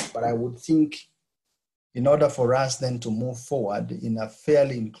 But I would think in order for us then to move forward in a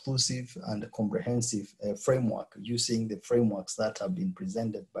fairly inclusive and comprehensive framework, using the frameworks that have been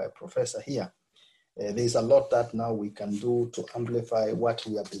presented by Professor here, there's a lot that now we can do to amplify what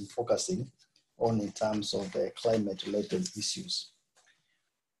we have been focusing on in terms of climate-related issues.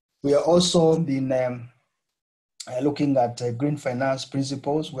 We are also been looking at green finance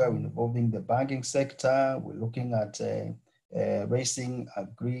principles where we're involving the banking sector. We're looking at raising a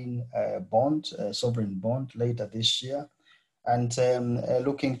green bond, sovereign bond later this year, and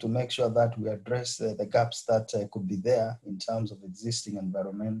looking to make sure that we address the gaps that could be there in terms of existing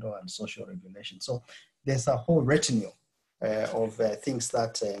environmental and social regulation. So there's a whole retinue of things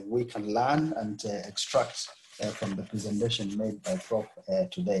that we can learn and extract from the presentation made by Prof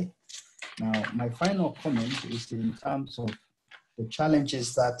today. Now, my final comment is in terms of the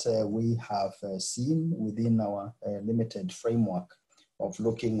challenges that we have seen within our limited framework of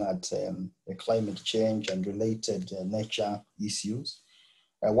looking at the climate change and related nature issues.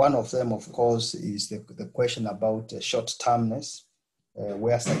 One of them, of course, is the question about short-termness,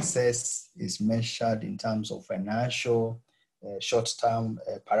 where success is measured in terms of financial short-term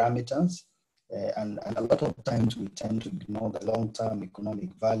parameters. And a lot of times we tend to ignore the long-term economic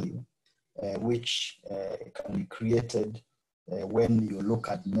value, which can be created when you look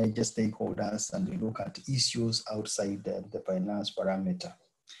at major stakeholders and you look at issues outside the finance parameter.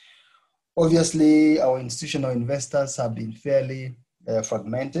 Obviously, our institutional investors have been fairly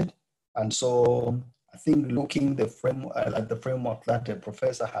fragmented. And so I think looking at the framework that the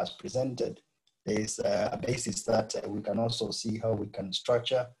professor has presented is a basis that we can also see how we can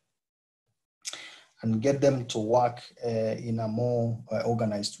structure and get them to work in a more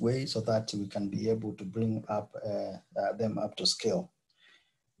organized way so that we can be able to bring up them up to scale.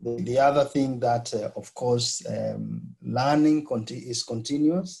 The other thing that, of course, learning is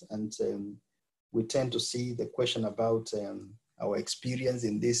continuous, and we tend to see the question about our experience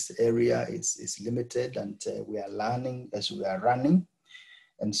in this area is limited, and we are learning as we are running.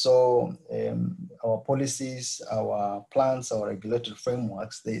 And so our policies, our plans, our regulatory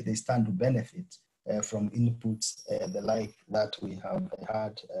frameworks, they stand to benefit from inputs the like that we have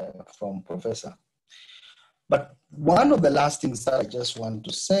had from Professor. But one of the last things that I just want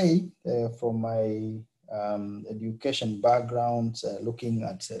to say from my education background, looking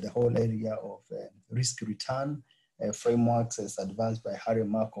at the whole area of risk return frameworks as advanced by Harry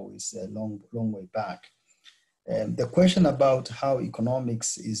Markov is a long way back. The question about how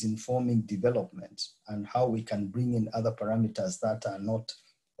economics is informing development and how we can bring in other parameters that are not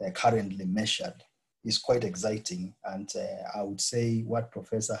currently measured is quite exciting. And I would say what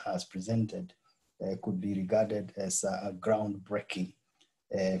Professor has presented could be regarded as a groundbreaking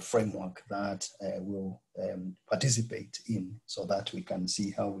framework that will participate in, so that we can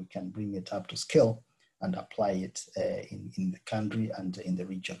see how we can bring it up to scale and apply it in the country and in the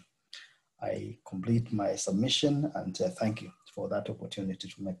region. I complete my submission, and thank you for that opportunity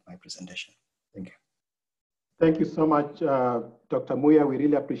to make my presentation. Thank you. Thank you so much, Dr. Muya. We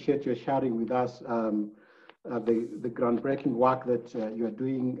really appreciate your sharing with us the groundbreaking work that you are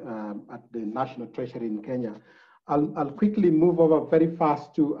doing at the National Treasury in Kenya. I'll quickly move over very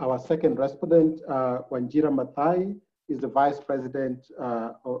fast to our second respondent, Wanjira Maathai, is the Vice President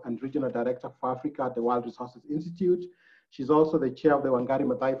and Regional Director for Africa at the World Resources Institute. She's also the chair of the Wangari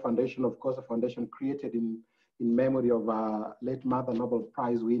Maathai Foundation, of course, a foundation created in memory of late Mother Nobel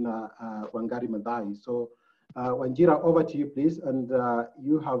Prize winner, Wangari Maathai. So Wanjira, over to you, please, and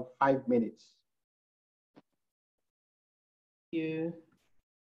you have 5 minutes.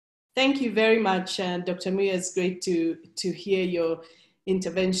 Thank you very much, Dr. Muya. It's great to hear your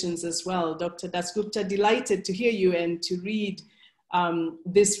interventions as well. Dr. Dasgupta, delighted to hear you and to read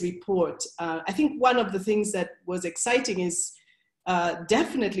this report. I think one of the things that was exciting is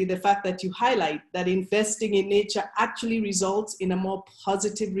definitely the fact that you highlight that investing in nature actually results in a more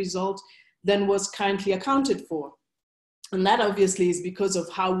positive result than was currently accounted for. And that obviously is because of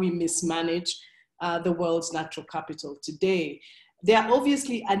how we mismanage the world's natural capital today. There are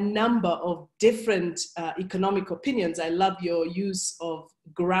obviously a number of different economic opinions. I love your use of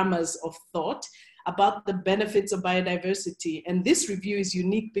grammars of thought about the benefits of biodiversity. And this review is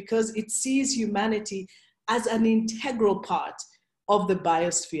unique because it sees humanity as an integral part of the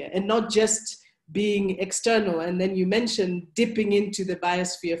biosphere and not just being external. And then you mentioned dipping into the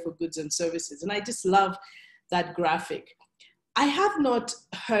biosphere for goods and services. And I just love that graphic. I have not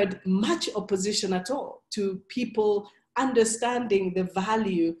heard much opposition at all to people understanding the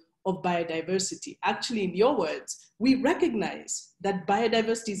value of biodiversity. Actually, in your words, we recognize that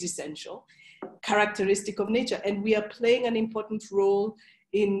biodiversity is essential, characteristic of nature, and we are playing an important role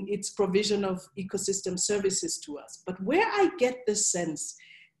in its provision of ecosystem services to us. But where I get the sense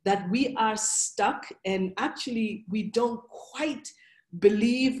that we are stuck and actually we don't quite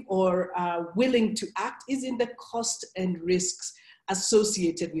believe or are willing to act is in the cost and risks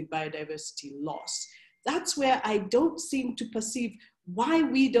associated with biodiversity loss. That's where I don't seem to perceive why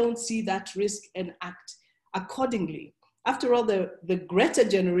we don't see that risk and act accordingly. After all, the Greta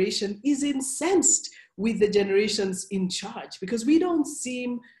generation is incensed with the generations in charge because we don't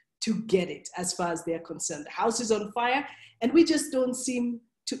seem to get it as far as they're concerned. The house is on fire and we just don't seem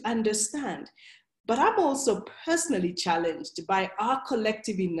to understand. But I'm also personally challenged by our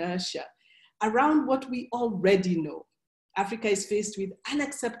collective inertia around what we already know. Africa is faced with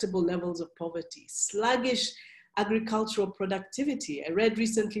unacceptable levels of poverty, sluggish agricultural productivity. I read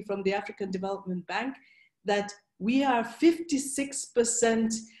recently from the African Development Bank that we are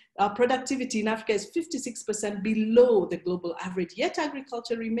 56%, our productivity in Africa is 56% below the global average, yet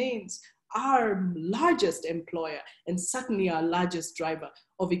agriculture remains our largest employer and certainly our largest driver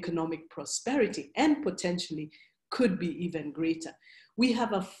of economic prosperity and potentially could be even greater. We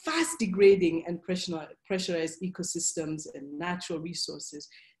have a fast degrading and pressurized ecosystems and natural resources,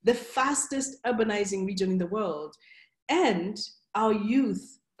 the fastest urbanizing region in the world, and our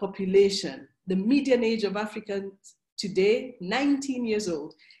youth population, the median age of Africans today, 19 years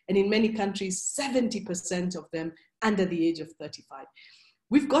old, and in many countries, 70% of them under the age of 35.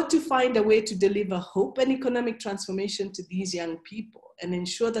 We've got to find a way to deliver hope and economic transformation to these young people and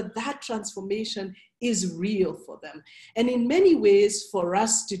ensure that that transformation is real for them. And in many ways for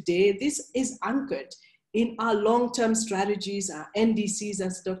us today, this is anchored in our long-term strategies, our NDCs,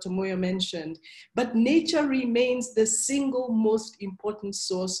 as Dr. Moyo mentioned, but nature remains the single most important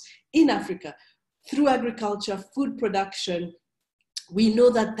source in Africa. Through agriculture, food production, we know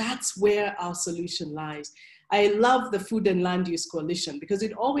that that's where our solution lies. I love the Food and Land Use Coalition because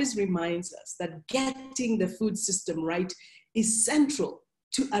it always reminds us that getting the food system right is central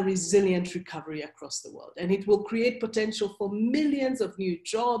to a resilient recovery across the world. And it will create potential for millions of new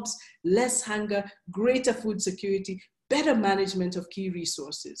jobs, less hunger, greater food security, better management of key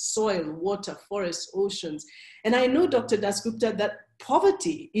resources, soil, water, forests, oceans. And I know, Dr. Dasgupta, that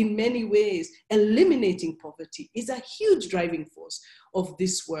poverty, in many ways, eliminating poverty is a huge driving force of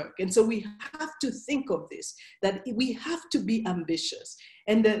this work. And so we have to think of this, that we have to be ambitious.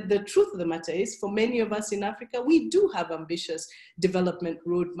 And the truth of the matter is, for many of us in Africa, we do have ambitious development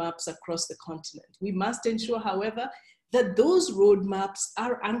roadmaps across the continent. We must ensure, however, that those roadmaps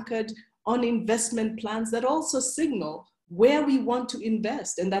are anchored on investment plans that also signal where we want to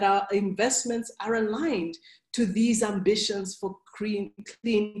invest, and that our investments are aligned to these ambitions for clean,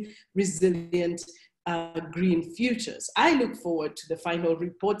 resilient, green futures. I look forward to the final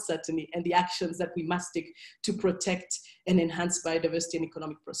report, certainly, and the actions that we must take to protect and enhance biodiversity and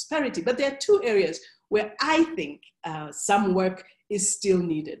economic prosperity. But there are two areas where I think some work is still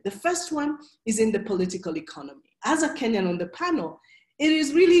needed. The first one is in the political economy. As a Kenyan on the panel, it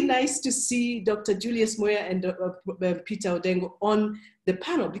is really nice to see Dr. Julius Moya and Peter Odengo on the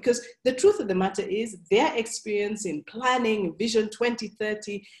panel, because the truth of the matter is their experience in planning Vision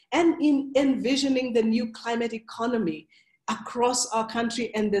 2030 and in envisioning the new climate economy across our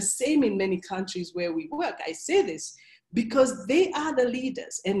country, and the same in many countries where we work. I say this because they are the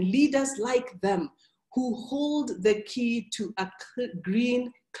leaders, and leaders like them who hold the key to a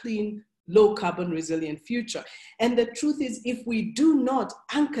green, clean, low carbon resilient future. And the truth is, if we do not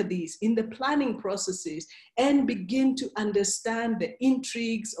anchor these in the planning processes and begin to understand the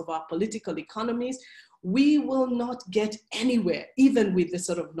intrigues of our political economies, we will not get anywhere, even with the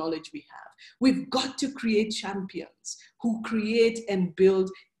sort of knowledge we have. We've got to create champions who create and build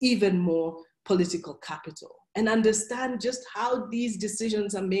even more political capital, and understand just how these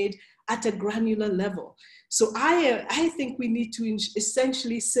decisions are made at a granular level. So I think we need to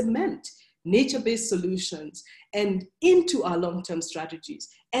essentially cement nature-based solutions and into our long-term strategies,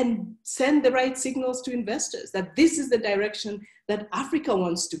 and send the right signals to investors that this is the direction that Africa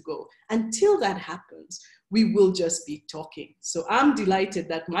wants to go. Until that happens, we will just be talking. So I'm delighted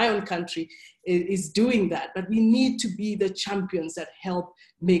that my own country is doing that, but we need to be the champions that help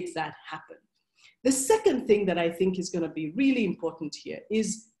make that happen. The second thing that I think is going to be really important here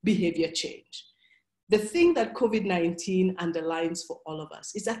is behavior change. The thing that COVID-19 underlines for all of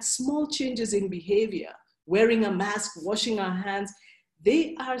us is that small changes in behavior, wearing a mask, washing our hands,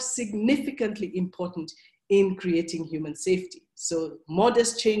 they are significantly important in creating human safety. So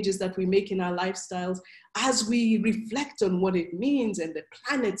modest changes that we make in our lifestyles, as we reflect on what it means and the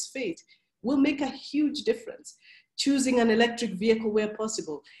planet's fate, will make a huge difference. Choosing an electric vehicle where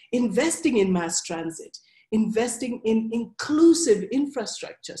possible, investing in mass transit, investing in inclusive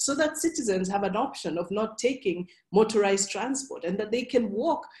infrastructure so that citizens have an option of not taking motorized transport, and that they can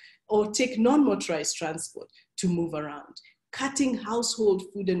walk or take non-motorized transport to move around. Cutting household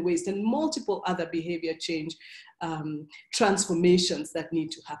food and waste, and multiple other behavior change transformations that need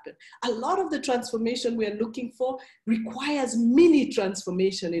to happen. A lot of the transformation we're looking for requires mini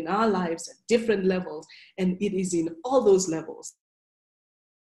transformation in our lives at different levels, and it is in all those levels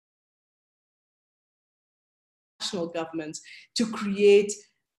national governments to create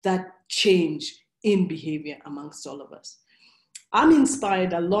that change in behavior amongst all of us. I'm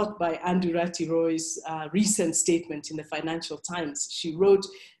inspired a lot by Andurati Roy's recent statement in the Financial Times. She wrote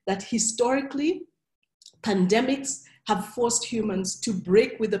that historically, pandemics have forced humans to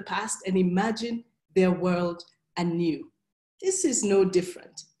break with the past and imagine their world anew. This is no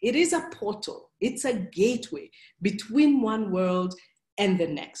different. It is a portal. It's a gateway between one world and the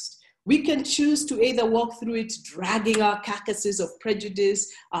next. We can choose to either walk through it dragging our carcasses of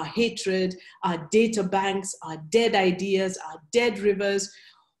prejudice, our hatred, our data banks, our dead ideas, our dead rivers,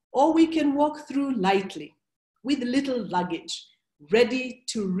 or we can walk through lightly with little luggage, ready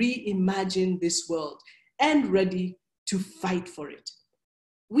to reimagine this world and ready to fight for it.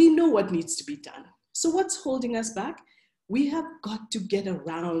 We know what needs to be done. So what's holding us back? We have got to get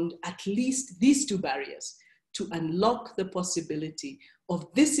around at least these two barriers to unlock the possibility of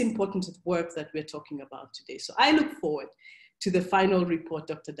this important work that we're talking about today. So I look forward to the final report,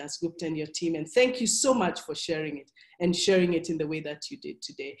 Dr. Dasgupta and your team, and thank you so much for sharing it, and sharing it in the way that you did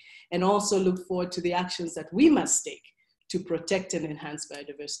today. And also look forward to the actions that we must take to protect and enhance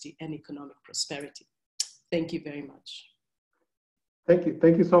biodiversity and economic prosperity. Thank you very much.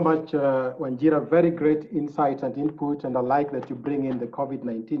 Thank you so much, Wanjira. Very great insight and input, and I like that you bring in the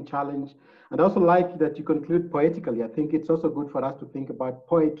COVID-19 challenge, and also like that you conclude poetically. I think it's also good for us to think about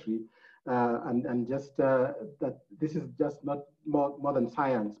poetry, and just that this is just not more than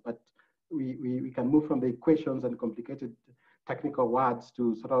science, but we can move from the equations and complicated technical words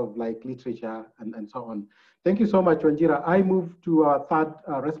to sort of like literature and so on. Thank you so much, Wanjira. I move to our third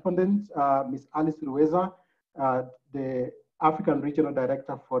respondent, Ms. Alice Rueza, the African Regional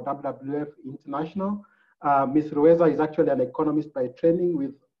Director for WWF International. Ms. Rueza is actually an economist by training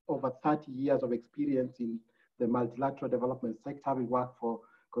with over 30 years of experience in the multilateral development sector, having worked for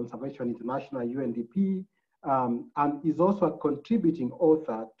Conservation International, UNDP, and is also a contributing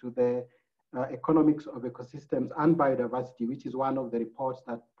author to the Economics of Ecosystems and Biodiversity, which is one of the reports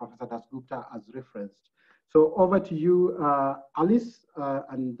that Professor Dasgupta has referenced. So over to you, Alice,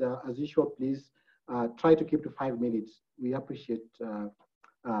 and as usual, please try to keep to 5 minutes. We appreciate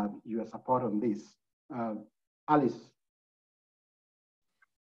your support on this. Alice.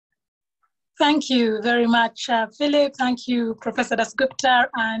 Thank you very much, Philip. Thank you, Professor Dasgupta,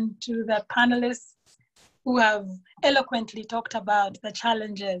 and to the panelists who have eloquently talked about the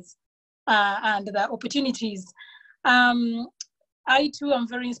challenges and the opportunities. I too am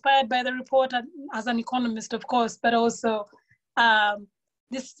very inspired by the report as an economist, of course, but also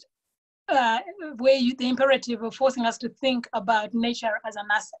this the imperative of forcing us to think about nature as an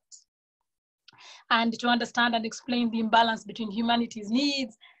asset and to understand and explain the imbalance between humanity's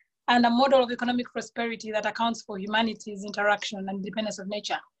needs and a model of economic prosperity that accounts for humanity's interaction and independence of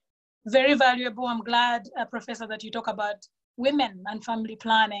nature. Very valuable. I'm glad, Professor, that you talk about women and family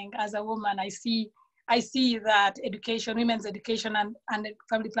planning. As a woman, I see that education, women's education and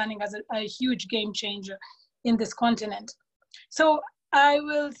family planning as a huge game changer in this continent. So I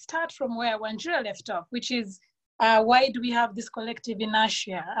will start from where Wanjira left off, which is why do we have this collective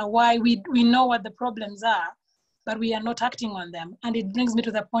inertia? Why we know what the problems are, but we are not acting on them. And it brings me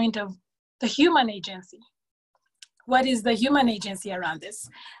to the point of the human agency. What is the human agency around this?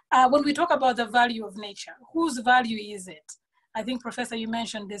 When we talk about the value of nature, whose value is it? I think, Professor, you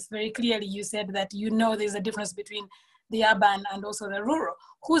mentioned this very clearly. You said that there's a difference between the urban and also the rural.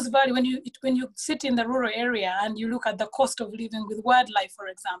 Whose value, when you sit in the rural area and you look at the cost of living with wildlife, for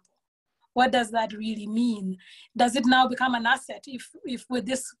example, what does that really mean? Does it now become an asset? If with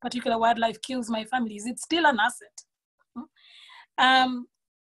this particular wildlife kills my family, is it still an asset?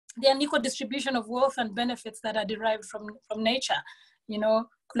 The unequal distribution of wealth and benefits that are derived from nature,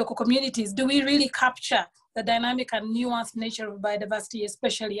 local communities, do we really capture the dynamic and nuanced nature of biodiversity,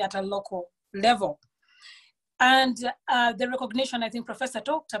 especially at a local level? And the recognition, I think Professor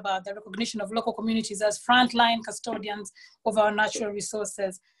talked about, the recognition of local communities as frontline custodians of our natural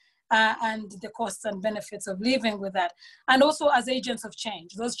resources and the costs and benefits of living with that. And also as agents of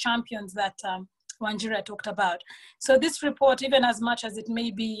change, those champions that Wanjira talked about. So this report, even as much as it may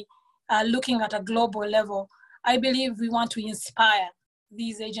be looking at a global level, I believe we want to inspire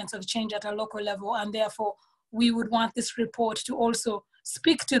these agents of change at a local level, and therefore we would want this report to also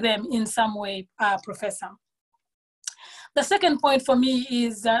speak to them in some way, Professor. The second point for me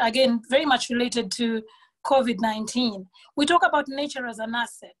is, again, very much related to COVID-19. We talk about nature as an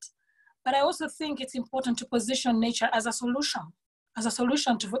asset, but I also think it's important to position nature as a solution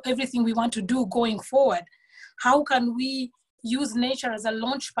to everything we want to do going forward. How can we use nature as a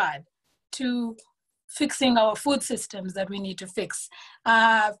launchpad to fixing our food systems that we need to fix,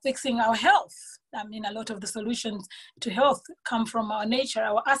 fixing our health? I mean, a lot of the solutions to health come from our nature,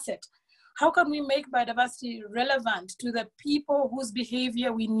 our asset. How can we make biodiversity relevant to the people whose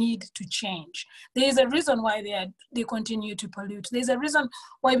behavior we need to change? There is a reason why they continue to pollute. There's a reason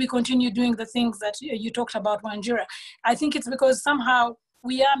why we continue doing the things that you talked about, Wanjira. I think it's because somehow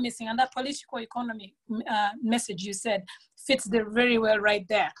we are missing, and that political economy message you said fits there very well right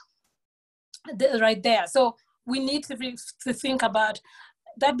there. So we need to think about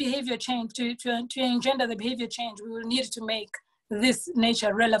that behavior change. To engender the behavior change, we will need to make this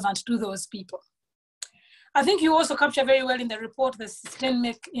nature relevant to those people. I think you also capture very well in the report the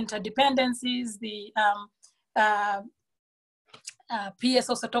systemic interdependencies. The PS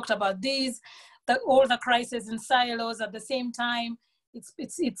also talked about these, all the crises in silos at the same time.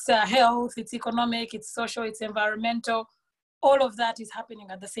 It's health, it's economic, it's social, it's environmental. All of that is happening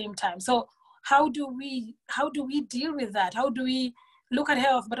at the same time. So how do we deal with that? How do we look at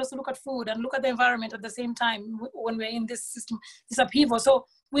health, but also look at food and look at the environment at the same time when we're in this system, this upheaval? So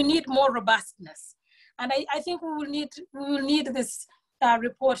we need more robustness. And I think we will need this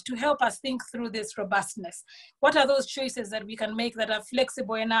report to help us think through this robustness. What are those choices that we can make that are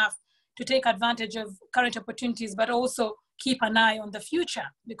flexible enough to take advantage of current opportunities, but also keep an eye on the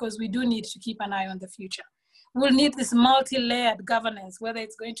future, because we do need to keep an eye on the future. We'll need this multi-layered governance, whether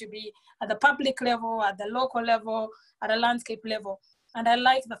it's going to be at the public level, at the local level, at a landscape level. And I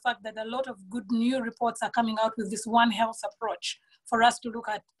like the fact that a lot of good new reports are coming out with this One Health approach for us to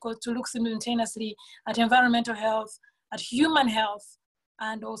look simultaneously at environmental health, at human health,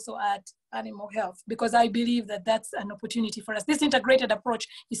 and also at animal health, because I believe that that's an opportunity for us. This integrated approach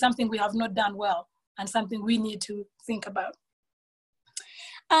is something we have not done well and something we need to think about.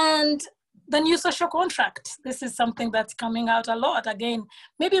 And the new social contract. This is something that's coming out a lot, again,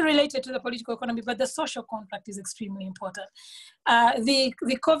 maybe related to the political economy, but the social contract is extremely important. The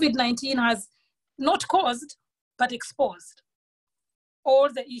COVID-19 has not caused, but exposed all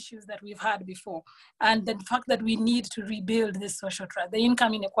the issues that we've had before. And the fact that we need to rebuild this social trust. The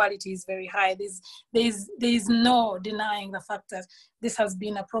income inequality is very high. There's no denying the fact that this has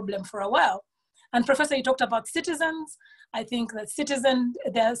been a problem for a while. And Professor, you talked about citizens. I think that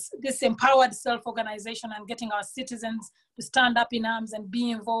there's this empowered self-organization and getting our citizens to stand up in arms and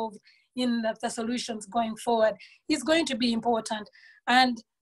be involved in the solutions going forward is going to be important. And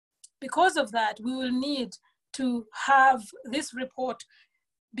because of that, we will need to have this report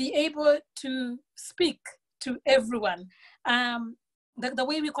be able to speak to everyone. The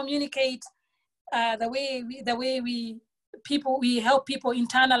way we communicate, the way we help people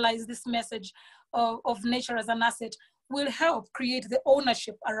internalize this message of nature as an asset will help create the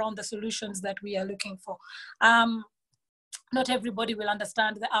ownership around the solutions that we are looking for. Not everybody will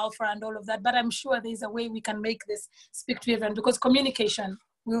understand the alpha and all of that, but I'm sure there's a way we can make this speak to everyone, because communication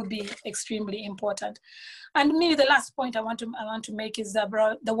will be extremely important. And maybe the last point I want to make is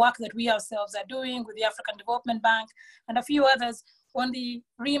about the work that we ourselves are doing with the African Development Bank and a few others on the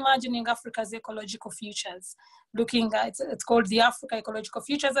reimagining Africa's ecological futures. Looking at, it's called the Africa Ecological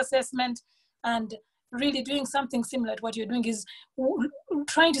Futures Assessment, and really doing something similar to what you're doing is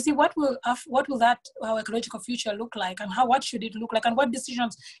trying to see what will that our ecological future look like, and what should it look like, and what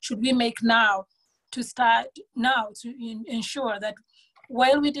decisions should we make now to ensure that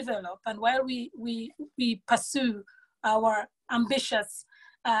while we develop and while we pursue our ambitious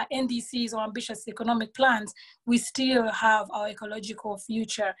NDCs or ambitious economic plans, we still have our ecological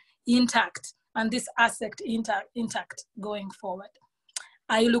future intact and this asset intact going forward.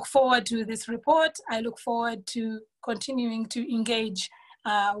 I look forward to this report. I look forward to continuing to engage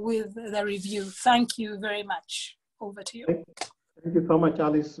with the review. Thank you very much. Over to you. Thank you so much,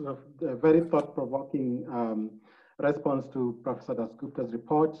 Alice. A very thought-provoking response to Professor Dasgupta's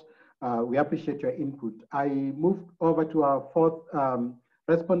report. We appreciate your input. I move over to our fourth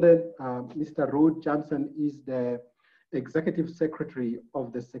respondent. Mr. Ruud Janssen is the Executive Secretary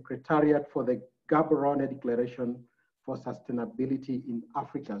of the Secretariat for the Gaborone Declaration for Sustainability in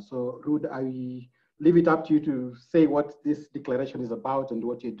Africa. So Ruud, I leave it up to you to say what this declaration is about and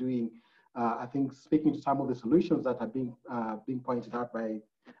what you're doing. I think speaking to some of the solutions that are being pointed out by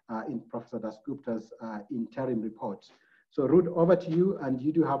in Professor Dasgupta's interim report. So Ruud, over to you, and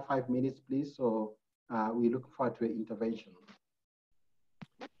you do have 5 minutes, please. So we look forward to your intervention.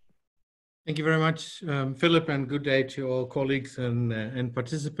 Thank you very much, Philip, and good day to all colleagues and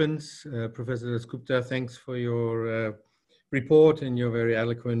participants. Professor Dasgupta, thanks for your report and your very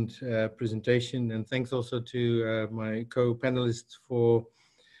eloquent presentation, and thanks also to my co-panelists for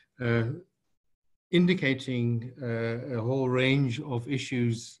indicating a whole range of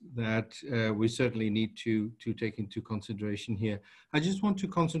issues that we certainly need to take into consideration here. I just want to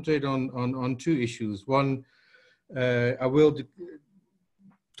concentrate on 2 issues. One, I will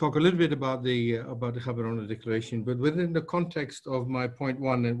talk a little bit about the Gaborone Declaration, but within the context of my point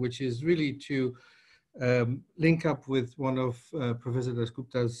 1, which is really to link up with one of Professor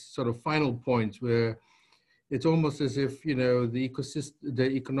Dasgupta's sort of final points, where it's almost as if, you know, the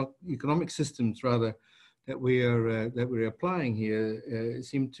economic systems rather that we're applying here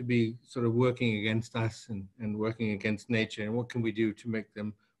seem to be sort of working against us and working against nature. And what can we do to make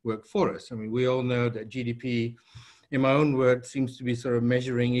them work for us? I mean, we all know that GDP, in my own word, seems to be sort of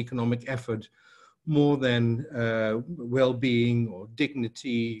measuring economic effort more than well-being or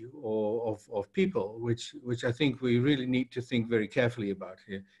dignity or of people, which I think we really need to think very carefully about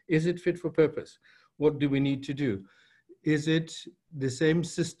here. Is it fit for purpose? What do we need to do? Is it the same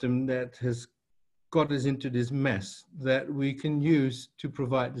system that has got us into this mess that we can use to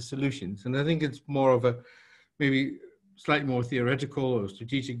provide the solutions? And I think it's more of a maybe slightly more theoretical or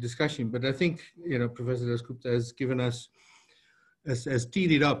strategic discussion, but I think, you know, Professor Dasgupta has given us, has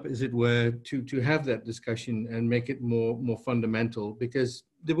teed it up, as it were, to have that discussion and make it more fundamental, because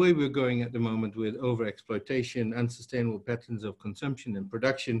the way we're going at the moment with overexploitation, unsustainable patterns of consumption and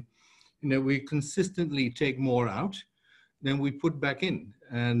production, you know, we consistently take more out than we put back in.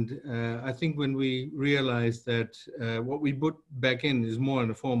 And I think when we realize that what we put back in is more in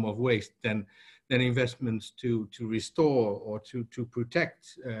the form of waste than investments to restore or to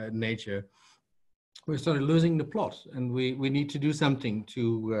protect nature, we started losing the plot, and we need to do something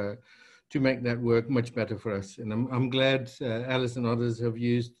to make that work much better for us. And I'm glad Alice and others have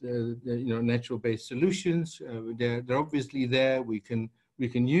used natural-based solutions. They're obviously there. We can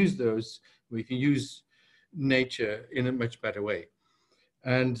use those. We can use nature in a much better way.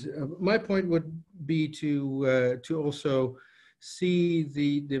 And my point would be to also see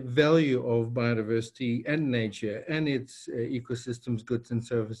the value of biodiversity and nature and its ecosystems, goods and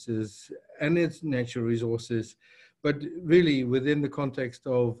services, and its natural resources. But really within the context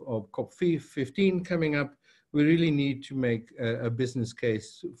of COP15 coming up, we really need to make a business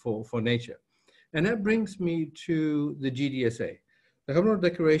case for nature. And that brings me to the GDSA. The Governor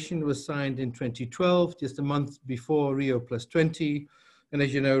Declaration was signed in 2012, just a month before Rio+20. And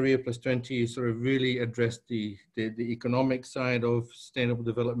as you know, Rio+20 sort of really addressed the economic side of sustainable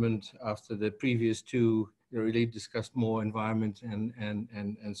development after the previous two really discussed more environment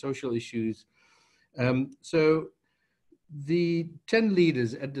and social issues. So the 10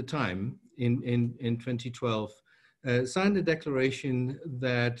 leaders at the time in 2012 signed a declaration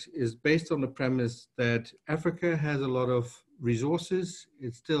that is based on the premise that Africa has a lot of resources,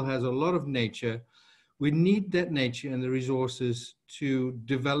 it still has a lot of nature. We need that nature and the resources to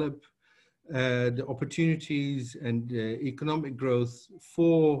develop the opportunities and economic growth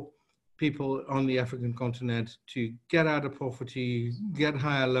for people on the African continent to get out of poverty, get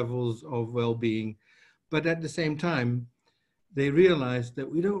higher levels of well-being. But at the same time, they realize that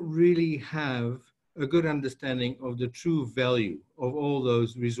we don't really have a good understanding of the true value of all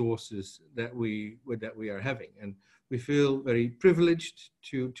those resources that we are having. And we feel very privileged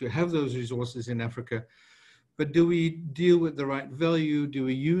to have those resources in Africa, but do we deal with the right value? Do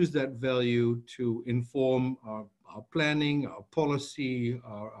we use that value to inform our planning, our policy,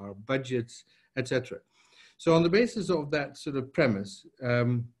 our budgets, etc.? So on the basis of that sort of premise,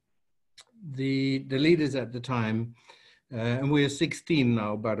 the leaders at the time, and we are 16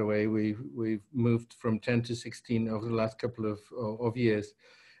 now, by the way, we've moved from 10 to 16 over the last couple of years.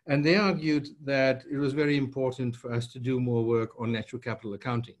 And they argued that it was very important for us to do more work on natural capital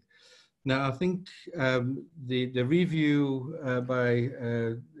accounting. Now, I think the review by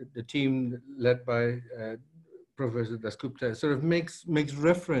the team led by Professor Dasgupta sort of makes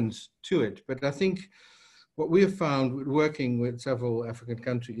reference to it. But I think what we have found working with several African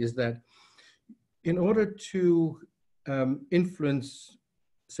countries is that in order to influence,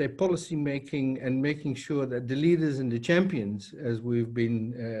 say, policy making and making sure that the leaders and the champions, as we've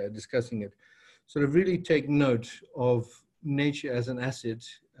been discussing it, sort of really take note of nature as an asset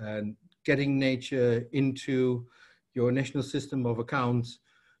and getting nature into your national system of accounts,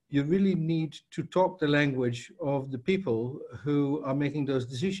 you really need to talk the language of the people who are making those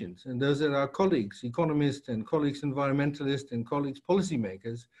decisions. And those are our colleagues, economists and colleagues environmentalists and colleagues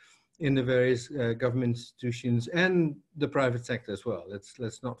policymakers in the various government institutions and the private sector as well.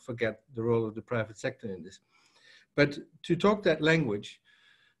 Let's not forget the role of the private sector in this. But to talk that language,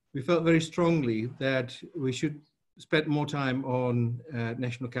 we felt very strongly that we should spend more time on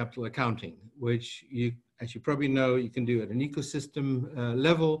national capital accounting, which you, as you probably know, you can do at an ecosystem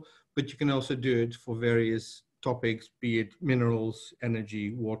level, but you can also do it for various topics, be it minerals,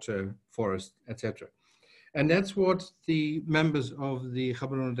 energy, water, forest, etc. And that's what the members of the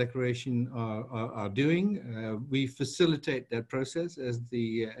Gaborone Declaration are doing. We facilitate that process as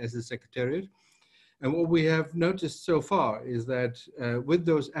the Secretariat. And what we have noticed so far is that with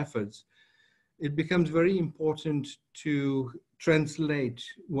those efforts, it becomes very important to translate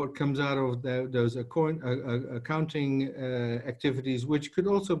what comes out of those accounting activities, which could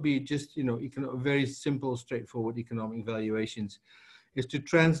also be just, very simple, straightforward economic valuations, is to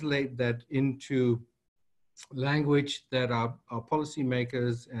translate that into language that our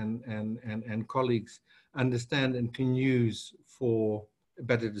policymakers and colleagues understand and can use for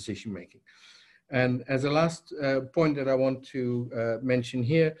better decision making. And as a last point that I want to mention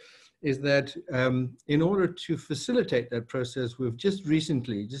here is that in order to facilitate that process, we've just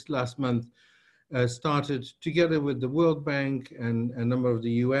recently, just last month, started together with the World Bank and a number of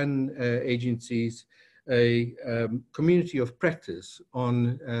the UN agencies, a community of practice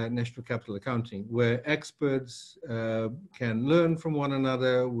on national capital accounting, where experts can learn from one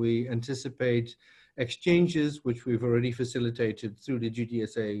another. We anticipate exchanges, which we've already facilitated through the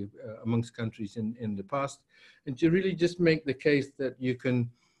GDSA amongst countries in the past, and to really just make the case that you can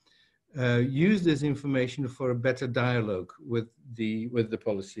use this information for a better dialogue with the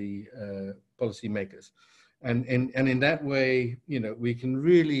policy makers. And in that way, we can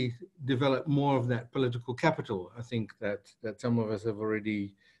really develop more of that political capital, I think, that some of us have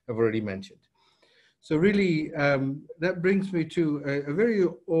already mentioned. So really, that brings me to a very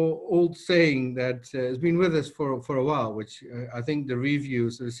old saying that has been with us for a while, which I think the review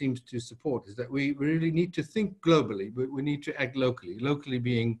sort of seems to support, is that we really need to think globally, but we need to act locally. Locally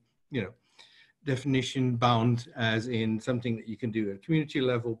being, definition bound, as in something that you can do at community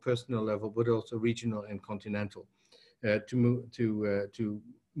level, personal level, but also regional and continental. to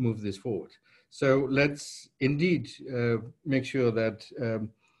move this forward. So let's indeed make sure that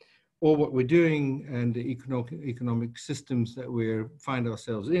all what we're doing and the economic systems that we find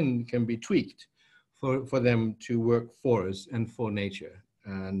ourselves in can be tweaked for them to work for us and for nature.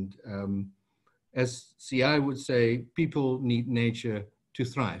 And as CI would say, people need nature to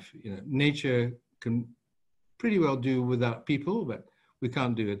thrive. You know, nature can pretty well do without people, but we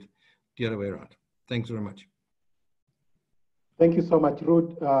can't do it the other way around. Thanks very much. Thank you so much,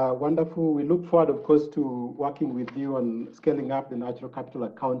 Ruth. Wonderful. We look forward, of course, to working with you on scaling up the natural capital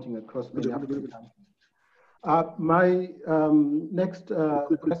accounting across many African countries. My next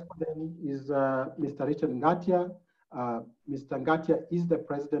correspondent is Mr. Richard Ngatia. Mr. Ngatia is the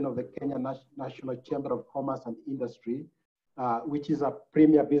president of the Kenya National Chamber of Commerce and Industry, which is a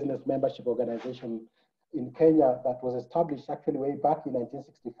premier business membership organization in Kenya that was established actually way back in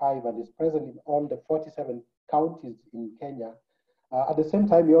 1965 and is present in all the 47 counties in Kenya. At the same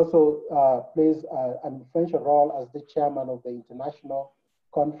time, he also plays an influential role as the chairman of the International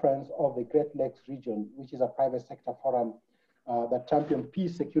Conference of the Great Lakes region, which is a private sector forum that champions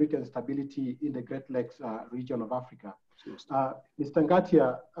peace, security, and stability in the Great Lakes region of Africa. Mr.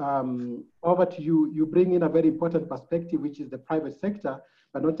 Ngatia, over to you. You bring in a very important perspective, which is the private sector,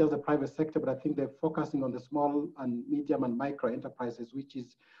 but not just the private sector, but I think they're focusing on the small and medium and micro enterprises, which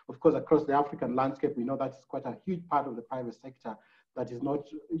is, of course, across the African landscape. We know that's quite a huge part of the private sector that is not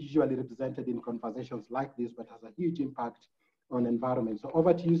usually represented in conversations like this, but has a huge impact on environment. So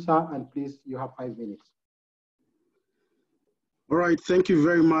over to you, sir, and please, you have 5 minutes. All right, thank you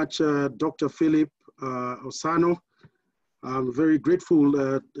very much, Dr. Philip Osano. I'm very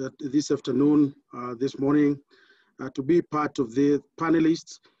grateful this afternoon, this morning, to be part of the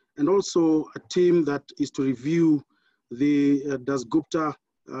panelists and also a team that is to review the Dasgupta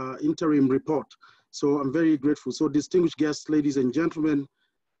interim report. So I'm very grateful. So distinguished guests, ladies and gentlemen,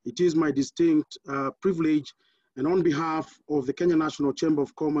 it is my distinct privilege and on behalf of the Kenya National Chamber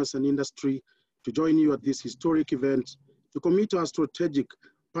of Commerce and Industry to join you at this historic event to commit our strategic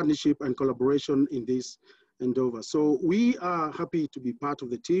partnership and collaboration in this endeavor. So we are happy to be part of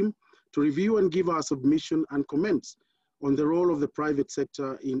the team to review and give our submission and comments on the role of the private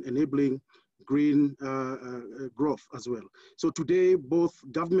sector in enabling green growth as well. So today, both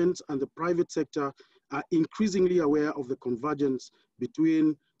governments and the private sector are increasingly aware of the convergence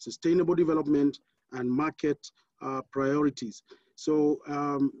between sustainable development and market priorities. So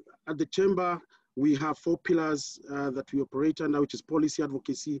at the Chamber, we have 4 pillars that we operate under, which is policy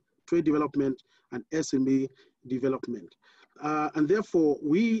advocacy, trade development, and SME development. And therefore,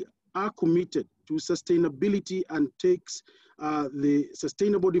 we are committed to sustainability and takes the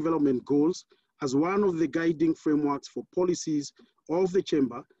Sustainable Development Goals as one of the guiding frameworks for policies of the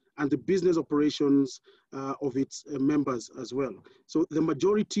Chamber and the business operations of its members as well. So the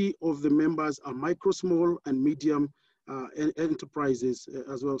majority of the members are micro, small, and medium enterprises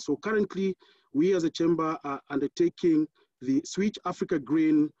as well. So currently, we as a Chamber are undertaking the Switch Africa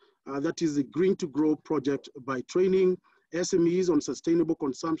Green, that is the Green to Grow project by training SMEs on sustainable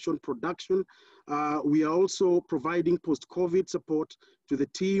consumption production. We are also providing post-COVID support to the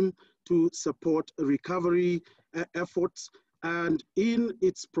team to support recovery efforts. And in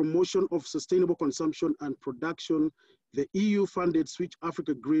its promotion of sustainable consumption and production, the EU-funded Switch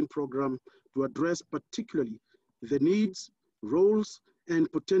Africa Green program to address particularly the needs, roles, and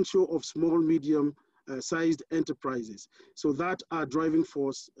potential of small, medium sized enterprises. So that are driving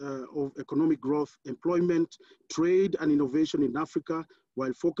force of economic growth, employment, trade, and innovation in Africa,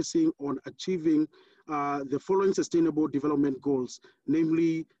 while focusing on achieving the following sustainable development goals,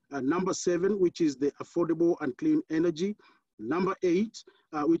 namely number 7, which is the affordable and clean energy, number 8,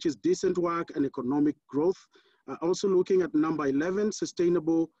 which is decent work and economic growth, also looking at number 11,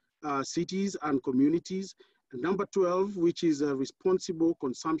 sustainable cities and communities, number 12, which is responsible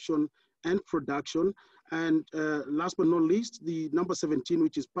consumption and production, and last but not least, the number 17,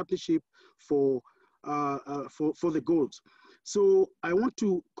 which is partnership for the goals. So I want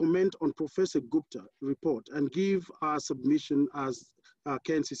to comment on Professor Gupta report and give our submission as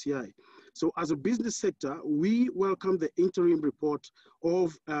KNCCI. So as a business sector, we welcome the interim report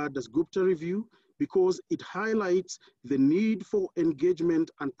of Dasgupta review because it highlights the need for engagement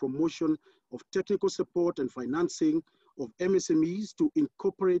and promotion of technical support and financing of MSMEs to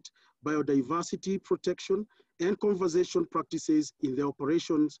incorporate biodiversity protection and conservation practices in their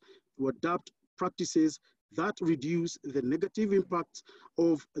operations to adapt practices that reduce the negative impacts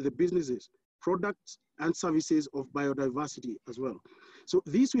of the businesses, products, and services of biodiversity as well. So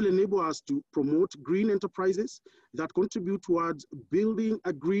this will enable us to promote green enterprises that contribute towards building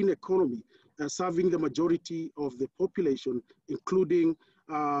a green economy serving the majority of the population, including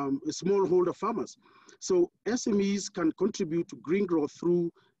smallholder farmers. So SMEs can contribute to green growth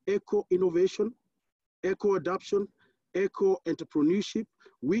through eco-innovation, eco-adoption, eco-entrepreneurship,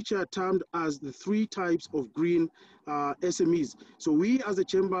 which are termed as the 3 types of green SMEs. So we as a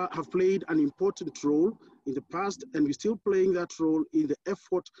chamber have played an important role in the past, and we're still playing that role in the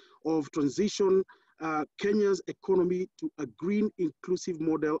effort of transition Kenya's economy to a green inclusive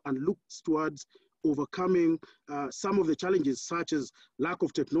model, and looks towards overcoming some of the challenges such as lack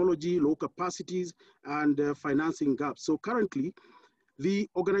of technology, low capacities, and financing gaps. So currently, the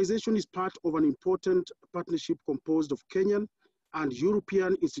organization is part of an important partnership composed of Kenyan and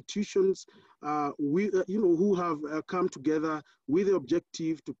European institutions who have come together with the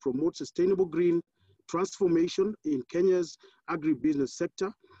objective to promote sustainable green transformation in Kenya's agribusiness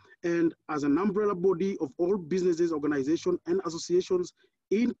sector. And as an umbrella body of all businesses, organizations, and associations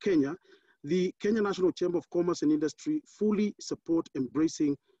in Kenya, the Kenya National Chamber of Commerce and Industry fully support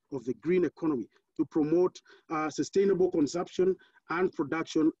embracing of the green economy to promote sustainable consumption and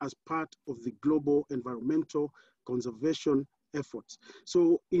production as part of the global environmental conservation efforts.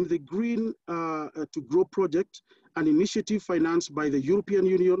 So in the Green to Grow project, an initiative financed by the European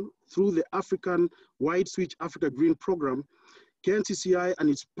Union through the African Wide Switch Africa Green Program, KNCCI and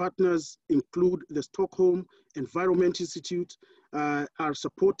its partners include the Stockholm Environment Institute, are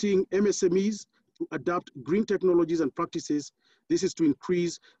supporting MSMEs to adopt green technologies and practices. This is to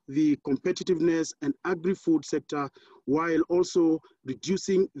increase the competitiveness and agri-food sector while also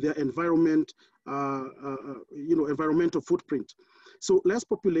reducing their environmental footprint. So less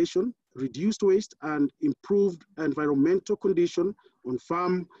population, reduced waste, and improved environmental condition on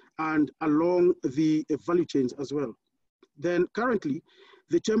farm and along the value chains as well. Then currently,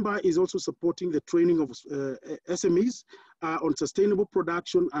 the Chamber is also supporting the training of SMEs on sustainable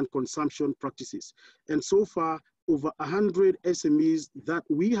production and consumption practices. And so far, over 100 SMEs that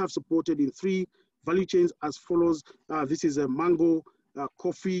we have supported in 3 value chains as follows. This is a mango,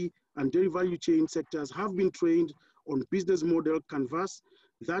 coffee, and dairy value chain sectors have been trained on business model canvas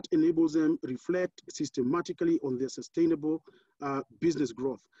that enables them reflect systematically on their sustainable business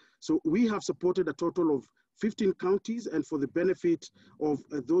growth. So we have supported a total of 15 counties, and for the benefit of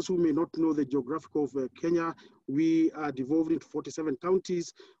those who may not know the geographic of Kenya, we are devolved into 47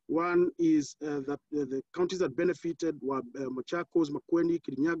 counties. One is that the counties that benefited were Machakos, Makueni,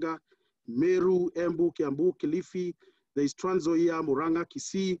 Kirinyaga, Meru, Embu, Kiambu, Kilifi. There is Trans Nzoia, Murang'a,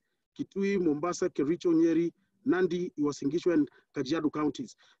 Kisii, Kitui, Mombasa, Kericho, Nyeri, Nandi, Uasin Gishu, and Kajiado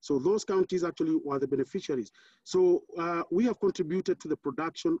counties. So those counties actually were the beneficiaries. So we have contributed to the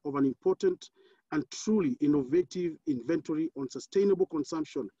production of an important and truly innovative inventory on sustainable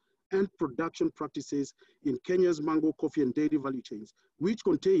consumption and production practices in Kenya's mango, coffee, and dairy value chains, which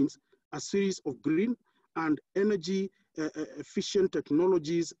contains a series of green and energy efficient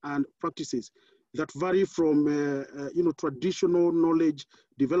technologies and practices that vary from traditional knowledge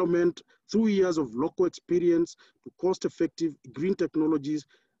development through years of local experience to cost-effective green technologies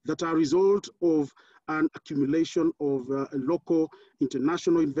that are a result of an accumulation of local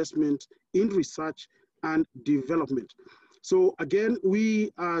international investment in research and development. So again,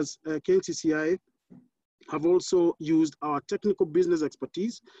 we as KNCCI have also used our technical business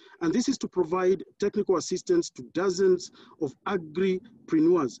expertise, and this is to provide technical assistance to dozens of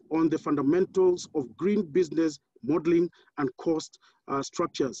agripreneurs on the fundamentals of green business modeling and cost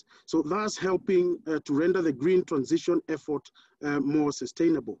structures. So thus helping to render the green transition effort more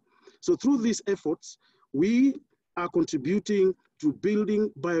sustainable. So through these efforts, we are contributing to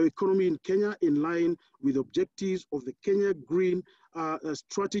building bioeconomy in Kenya in line with objectives of the Kenya Green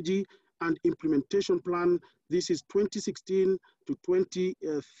Strategy and Implementation Plan. This is 2016 to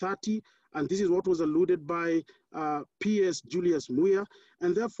 2030, and this is what was alluded by PS Julius Muya.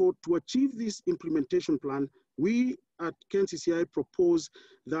 And therefore, to achieve this implementation plan, we at KNCCI propose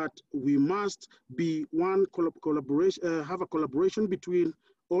that we must be have a collaboration between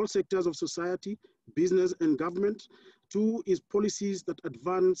all sectors of society, business, and government. 2 is policies that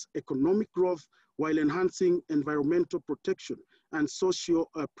advance economic growth while enhancing environmental protection and social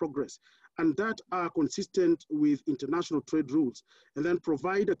progress, and that are consistent with international trade rules, and then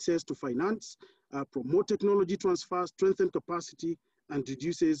provide access to finance, promote technology transfer, strengthen capacity, and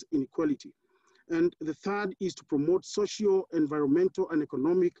reduces inequality. And the 3rd is to promote socio, environmental, and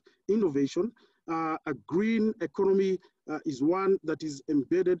economic innovation. A green economy is one that is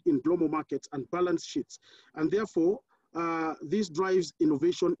embedded in global markets and balance sheets. And therefore, this drives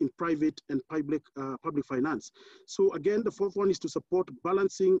innovation in private and public finance. So again, the 4th one is to support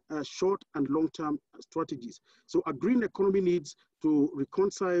balancing short and long-term strategies. So a green economy needs to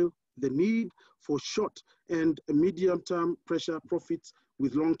reconcile the need for short and medium-term pressure profits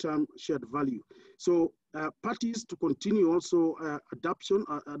with long-term shared value. So parties to continue also adaptation,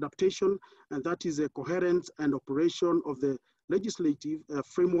 and that is a coherence and operation of the legislative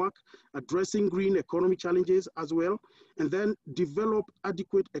framework, addressing green economy challenges as well, and then develop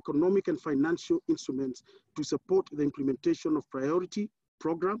adequate economic and financial instruments to support the implementation of priority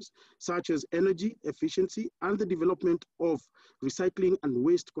programs such as energy efficiency and the development of recycling and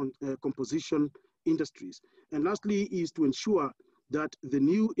waste composition industries. And lastly is to ensure that the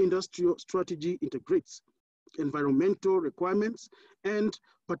new industrial strategy integrates environmental requirements and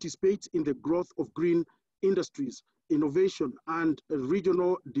participates in the growth of green industries, innovation, and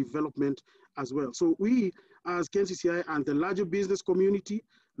regional development as well. So we, as KNCCI and the larger business community,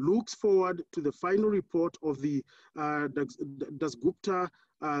 looks forward to the final report of the Dasgupta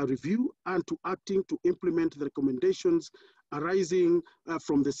review and to acting to implement the recommendations arising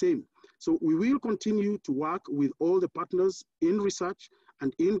from the same. So we will continue to work with all the partners in research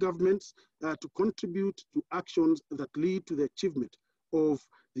and in governments to contribute to actions that lead to the achievement of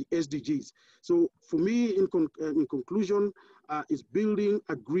the SDGs. So for me, in conclusion, is building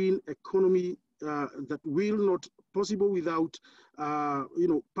a green economy that will not possible without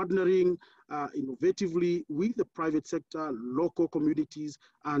partnering innovatively with the private sector, local communities,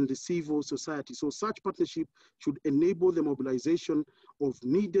 and the civil society. So such partnership should enable the mobilization of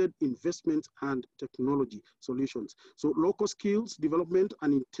needed investment and technology solutions. So local skills development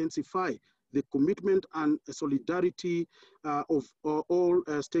and intensify the commitment and solidarity of all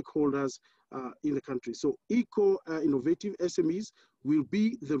stakeholders in the country. So eco-innovative SMEs will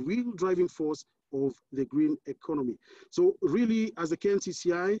be the real driving force of the green economy. So really, as a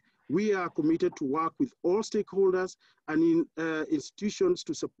KNCCI, we are committed to work with all stakeholders and institutions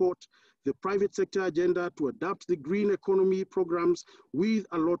to support the private sector agenda to adapt the green economy programs with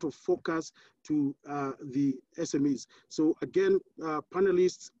a lot of focus to the SMEs. So again,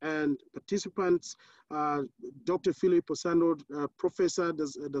 panelists and participants, Dr. Philip Osano, Professor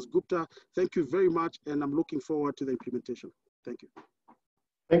Dasgupta, thank you very much, and I'm looking forward to the implementation. Thank you.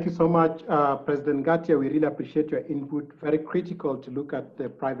 Thank you so much, President Ngatia. We really appreciate your input. Very critical to look at the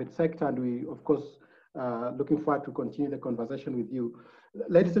private sector, and we, of course, looking forward to continue the conversation with you.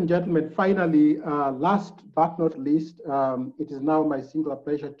 Ladies and gentlemen, finally, last but not least, it is now my singular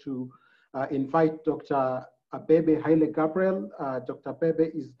pleasure to invite Dr. Abebe Haile Gabriel. Dr.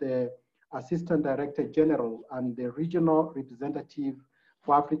 Abebe is the Assistant Director General and the Regional Representative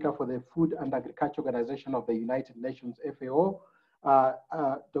for Africa for the Food and Agriculture Organization of the United Nations, FAO.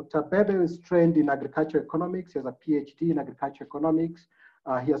 Dr. Bebe is trained in agricultural economics. He has a PhD in agricultural economics.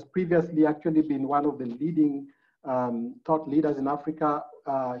 He has previously actually been one of the leading thought leaders in Africa.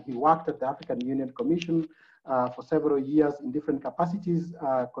 He worked at the African Union Commission for several years in different capacities,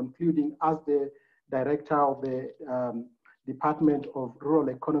 concluding as the director of the Department of Rural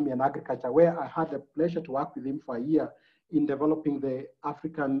Economy and Agriculture, where I had the pleasure to work with him for a year in developing the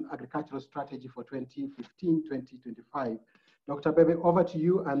African Agricultural Strategy for 2015-2025. Dr. Bebe, over to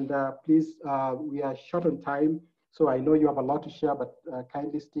you, and please, we are short on time, so I know you have a lot to share, but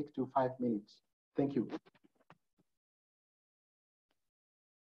kindly stick to 5 minutes. Thank you.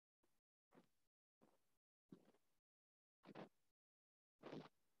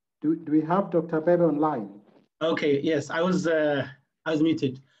 Do we have Dr. Bebe online? Okay, yes, I was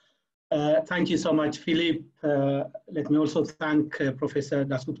muted. Thank you so much, Philip. Let me also thank Professor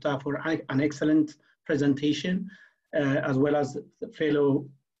Dasgupta for an excellent presentation, as well as the fellow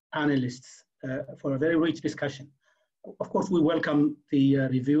panelists for a very rich discussion. Of course, we welcome the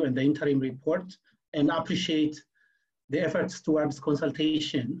review and the interim report and appreciate the efforts towards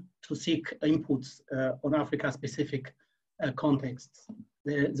consultation to seek inputs on Africa-specific contexts.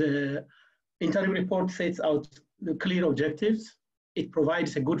 The interim report sets out the clear objectives. It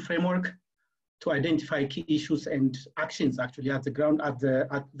provides a good framework to identify key issues and actions actually at the ground at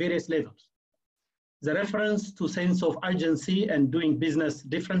various levels. The reference to sense of urgency and doing business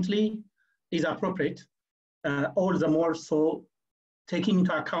differently is appropriate, all the more so taking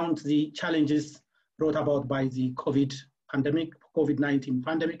into account the challenges brought about by the COVID-19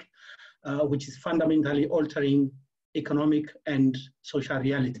 pandemic, which is fundamentally altering economic and social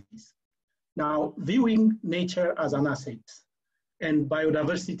realities. Now, viewing nature as an asset and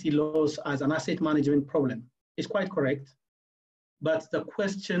biodiversity loss as an asset management problem is quite correct, but the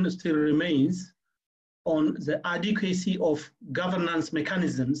question still remains on the adequacy of governance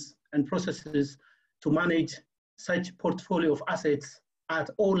mechanisms and processes to manage such portfolio of assets at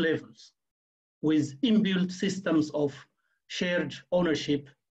all levels with inbuilt systems of shared ownership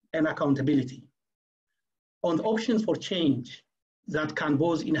and accountability. On the options for change, that can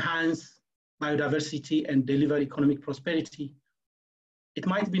both enhance biodiversity and deliver economic prosperity, it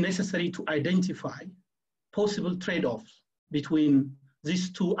might be necessary to identify possible trade-offs between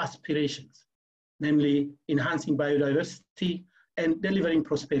these two aspirations, namely enhancing biodiversity and delivering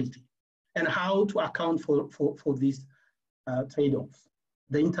prosperity, and how to account for these trade-offs.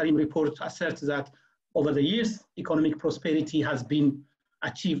 The interim report asserts that over the years, economic prosperity has been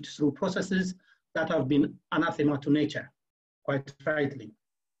achieved through processes that have been anathema to nature, quite rightly.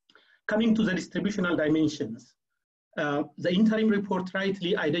 Coming to the distributional dimensions, the interim report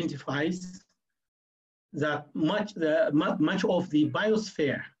rightly identifies that much of the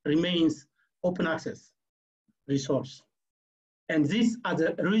biosphere remains open access resource. And this as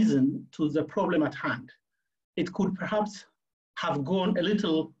a reason to the problem at hand. It could perhaps have gone a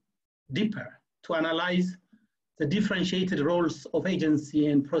little deeper to analyze the differentiated roles of agency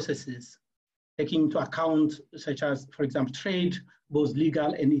and processes, taking into account such as, for example, trade, both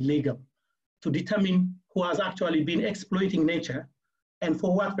legal and illegal, to determine who has actually been exploiting nature and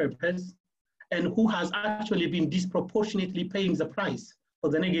for what purpose, and who has actually been disproportionately paying the price for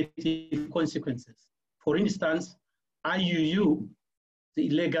the negative consequences. For instance, IUU, the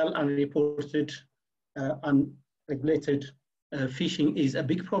illegal, unreported, unregulated fishing is a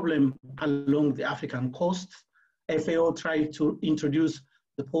big problem along the African coast. FAO tried to introduce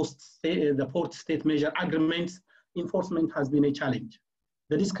the port state measure agreements. Enforcement has been a challenge.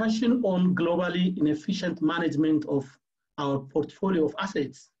 The discussion on globally inefficient management of our portfolio of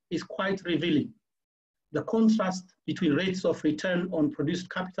assets is quite revealing. The contrast between rates of return on produced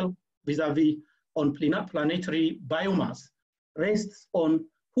capital vis-a-vis on planetary biomass rests on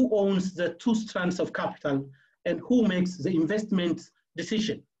who owns the two strands of capital and who makes the investment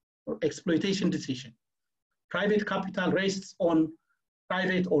decision or exploitation decision. Private capital rests on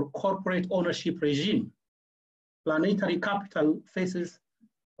private or corporate ownership regime. Planetary capital faces,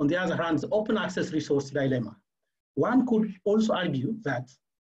 on the other hand, the open access resource dilemma. One could also argue that,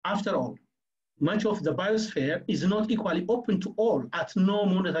 after all, much of the biosphere is not equally open to all at no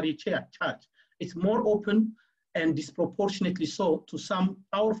monetary charge. It's more open and disproportionately so to some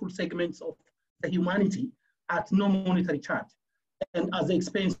powerful segments of the humanity at no monetary charge, and at the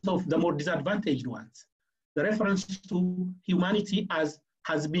expense of the more disadvantaged ones. The reference to humanity as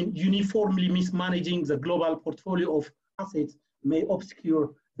has been uniformly mismanaging the global portfolio of assets may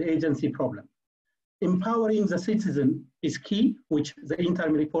obscure the agency problem. Empowering the citizen is key, which the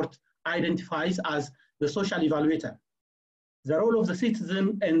interim report identifies as the social evaluator. The role of the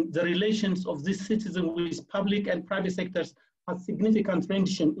citizen and the relations of this citizen with public and private sectors has significant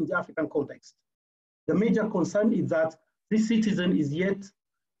rendition in the African context. The major concern is that this citizen is yet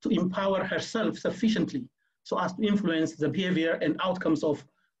to empower herself sufficiently so as to influence the behavior and outcomes of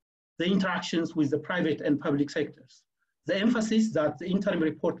the interactions with the private and public sectors. The emphasis that the interim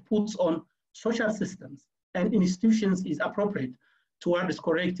report puts on social systems and institutions is appropriate towards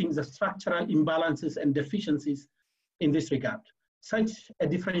correcting the structural imbalances and deficiencies in this regard. Such a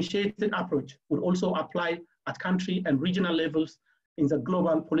differentiated approach would also apply at country and regional levels in the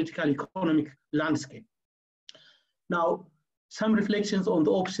global political economic landscape. Now, some reflections on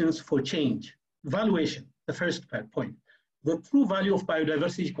the options for change. Valuation, the first point. The true value of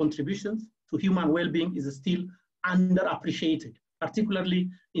biodiversity contributions to human well-being is still underappreciated, particularly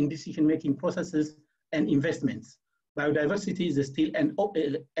in decision-making processes and investments. Biodiversity is still and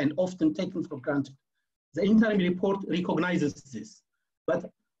often taken for granted. The interim report recognizes this,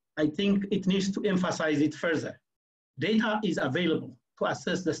 but I think it needs to emphasize it further. Data is available to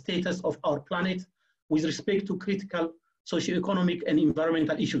assess the status of our planet with respect to critical socioeconomic and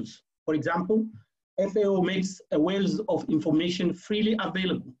environmental issues. For example, FAO makes a wealth of information freely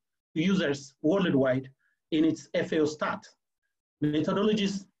available to users worldwide in its FAO stat.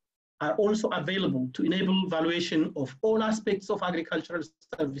 Methodologies are also available to enable valuation of all aspects of agricultural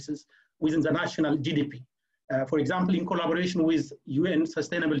services within the national GDP. For example, in collaboration with UN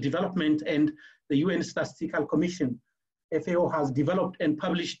Sustainable Development and the UN Statistical Commission, FAO has developed and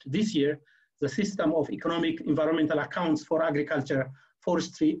published this year the system of economic environmental accounts for agriculture,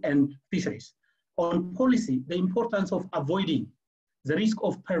 forestry, and fisheries. On policy, the importance of avoiding the risk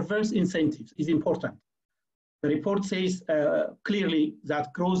of perverse incentives is important. The report says clearly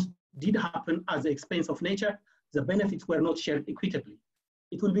that growth did happen at the expense of nature. The benefits were not shared equitably.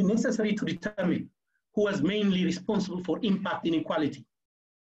 It will be necessary to determine who was mainly responsible for impact inequality.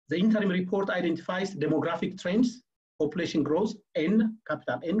 The interim report identifies demographic trends, population growth, N,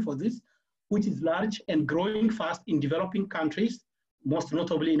 capital N for this, which is large and growing fast in developing countries, most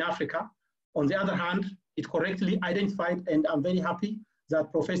notably in Africa. On the other hand, it correctly identified, and I'm very happy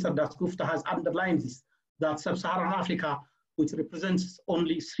that Professor Dasgupta has underlined this, that sub-Saharan Africa which represents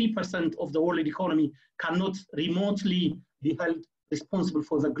only 3% of the world economy, cannot remotely be held responsible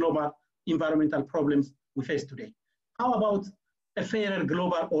for the global environmental problems we face today. How about a fairer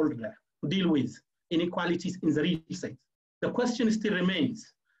global order to deal with inequalities in the real estate? The question still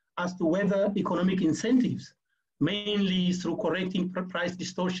remains as to whether economic incentives, mainly through correcting price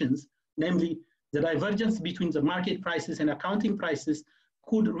distortions, namely the divergence between the market prices and accounting prices,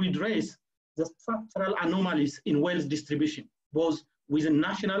 could redress the structural anomalies in wealth distribution, both within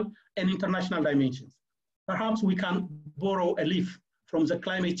national and international dimensions. Perhaps we can borrow a leaf from the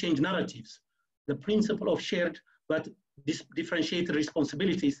climate change narratives, the principle of shared but differentiated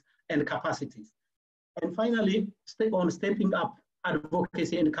responsibilities and capacities. And finally, on stepping up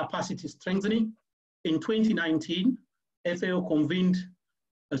advocacy and capacity strengthening, in 2019, FAO convened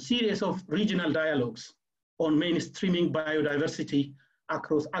a series of regional dialogues on mainstreaming biodiversity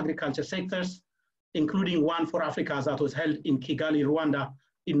across agriculture sectors, including one for Africa that was held in Kigali, Rwanda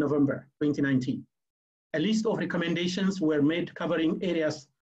in November 2019. A list of recommendations were made covering areas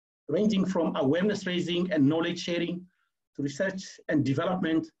ranging from awareness raising and knowledge sharing to research and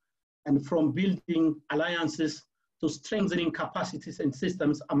development, and from building alliances to strengthening capacities and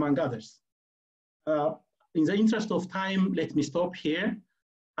systems, among others. In the interest of time, let me stop here.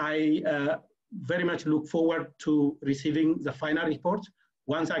 I very much look forward to receiving the final report.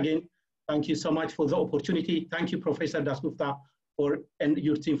 Once again, thank you so much for the opportunity. Thank you, Professor Dasgupta, and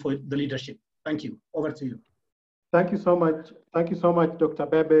your team for the leadership. Thank you. Over to you. Thank you so much. Thank you so much, Dr.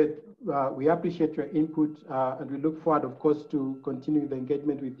 Bebe. We appreciate your input and we look forward, of course, to continuing the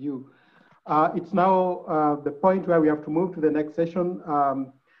engagement with you. It's now the point where we have to move to the next session.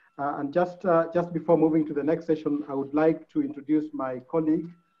 And just before moving to the next session, I would like to introduce my colleague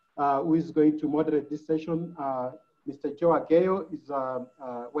who is going to moderate this session. Mr. Joe Ageyo is a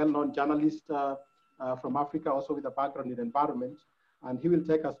well-known journalist from Africa, also with a background in environment. And he will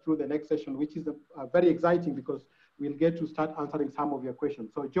take us through the next session, which is very exciting because we'll get to start answering some of your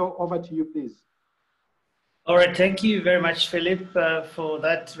questions. So Joe, over to you, please. All right, thank you very much, Philip, for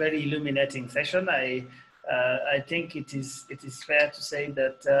that very illuminating session. I think it is fair to say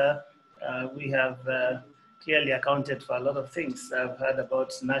that we have clearly accounted for a lot of things. I've heard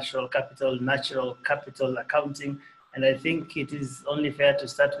about natural capital accounting, and I think it is only fair to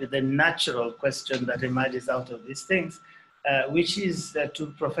start with the natural question that emerges out of these things, which is to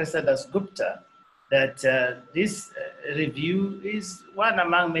Professor Dasgupta, that this review is one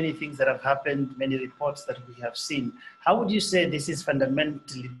among many things that have happened, many reports that we have seen. How would you say this is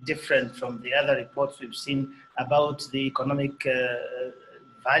fundamentally different from the other reports we've seen about the economic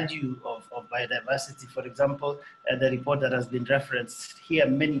value of biodiversity? For example, the report that has been referenced here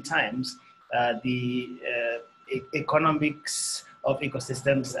many times, the economics of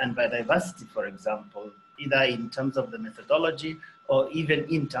ecosystems and biodiversity, for example, either in terms of the methodology or even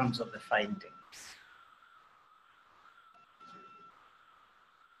in terms of the findings.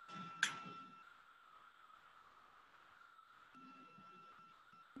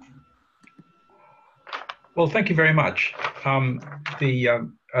 Well, thank you very much. I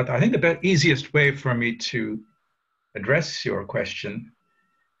think the easiest way for me to address your question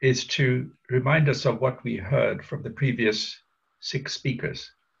is to remind us of what we heard from the previous 6 speakers,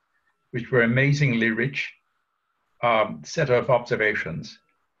 which were amazingly rich set of observations,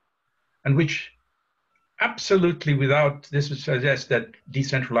 and which absolutely without this would suggest that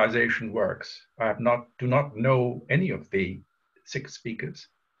decentralization works. I do not know any of the 6 speakers,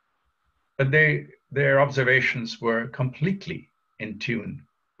 but their observations were completely in tune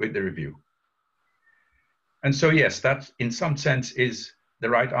with the review. And so yes, that in some sense is the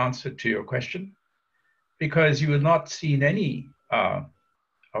right answer to your question, because you will not see in any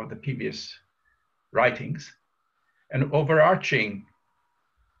of the previous writings an overarching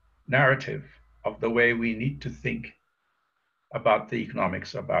narrative of the way we need to think about the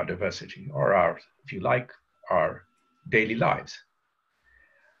economics of biodiversity, or our, if you like, our daily lives.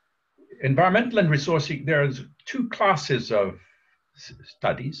 Environmental and resource, there's 2 classes of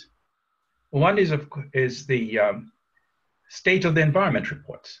studies. One is the state of the environment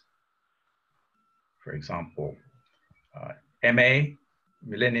reports. For example, MA,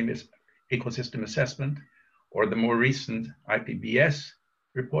 Millennium Ecosystem Assessment, or the more recent IPBES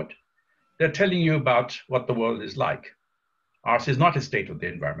report. They're telling you about what the world is like. Ours is not a state of the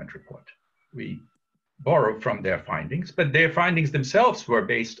environment report. We borrow from their findings, but their findings themselves were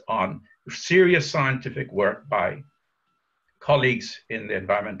based on serious scientific work by colleagues in the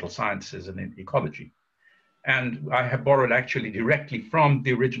environmental sciences and in ecology. And I have borrowed actually directly from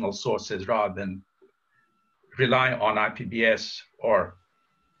the original sources rather than rely on IPBES or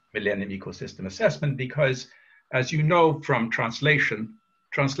Millennium Ecosystem Assessment, because As you know from translation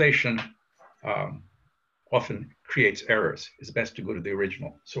often creates errors. It's best to go to the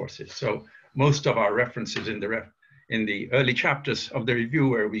original sources. So most of our references in the early chapters of the review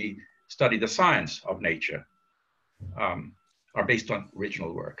where we study the science of nature are based on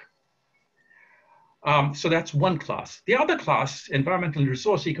original work. So that's one class. The other class, environmental and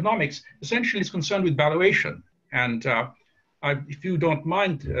resource economics, essentially is concerned with valuation. And if you don't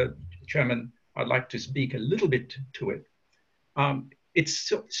mind, Chairman, I'd like to speak a little bit to it.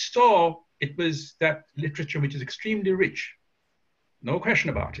 It was that literature which is extremely rich, no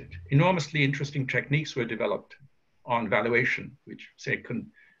question about it. Enormously interesting techniques were developed on valuation, which say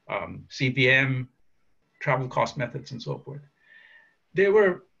CVM, travel cost methods, and so forth. They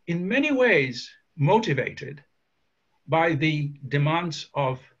were in many ways motivated by the demands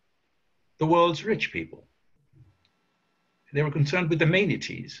of the world's rich people. They were concerned with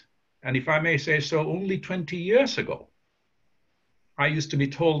amenities. And if I may say so, only 20 years ago, I used to be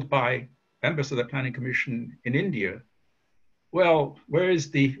told by members of the Planning Commission in India, well, where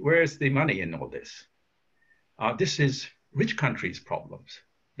is the money in all this? This is rich countries' problems.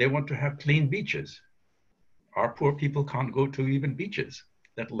 They want to have clean beaches. Our poor people can't go to even beaches,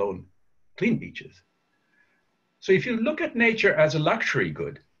 let alone clean beaches. So if you look at nature as a luxury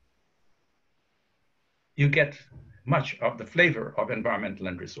good, you get much of the flavor of environmental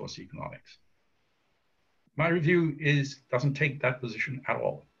and resource economics. My review doesn't take that position at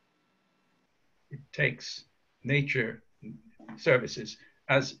all. It takes nature services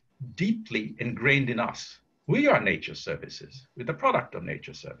as deeply ingrained in us. We are nature services. We're the product of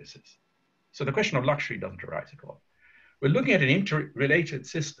nature services. So the question of luxury doesn't arise at all. We're looking at an interrelated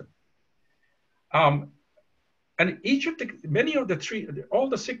system. And all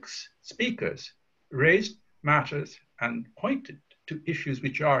the six speakers raised matters and pointed to issues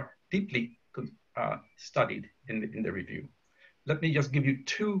which are deeply studied in the review. Let me just give you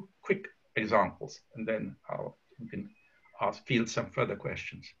two quick examples, and then you can field some further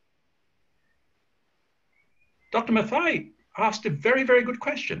questions. Dr. Mathai asked a very, very good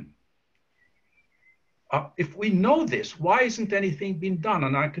question. If we know this, why isn't anything being done?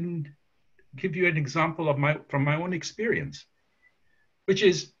 And I can give you an example from my own experience, which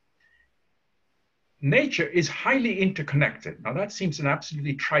is nature is highly interconnected. Now that seems an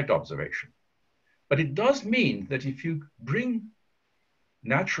absolutely trite observation, but it does mean that if you bring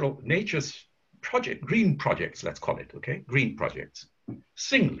nature's green projects, let's call it, okay? Green projects,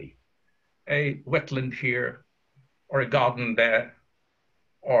 singly, a wetland here, or a garden there,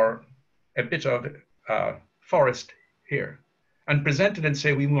 or a bit of forest here, and present it and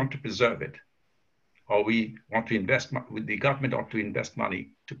say, we want to preserve it, or we want to invest, the government ought to invest money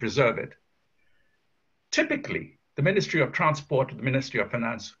to preserve it. Typically, the Ministry of Transport or the Ministry of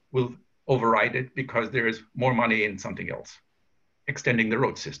Finance will override it because there is more money in something else, extending the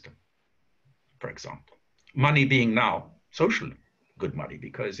road system, for example. Money being now social good money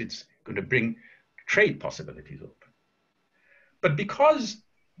because it's going to bring trade possibilities open. But because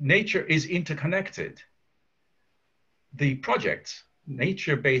nature is interconnected, the projects,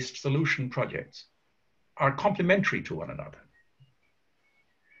 nature-based solution projects, are complementary to one another.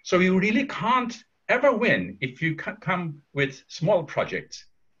 So you really can't ever win if you come with small projects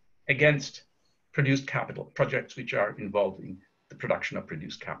against produced capital, projects which are involved in the production of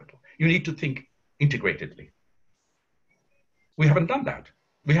produced capital. You need to think integratedly. We haven't done that.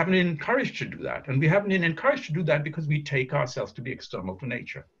 We haven't been encouraged to do that. And we haven't been encouraged to do that because we take ourselves to be external to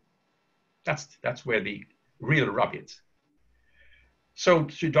nature. That's where the real rub is. So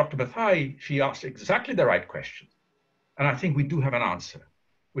to Dr. Mathai, she asked exactly the right question. And I think we do have an answer,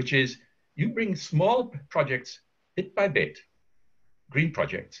 which is you bring small projects bit by bit, green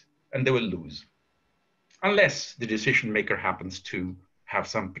projects, and they will lose. Unless the decision maker happens to have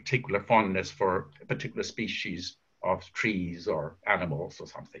some particular fondness for a particular species of trees or animals or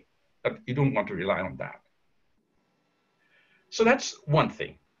something. But you don't want to rely on that. So that's one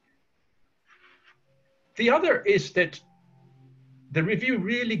thing. The other is that the review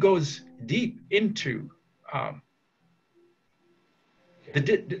really goes deep into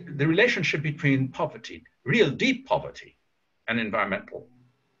the relationship between poverty, real deep poverty, and environmental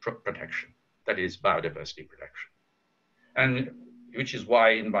protection, that is biodiversity protection. And which is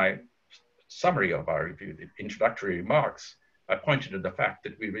why in my summary of our review, the introductory remarks, I pointed to the fact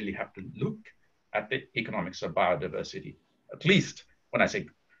that we really have to look at the economics of biodiversity, at least when I say,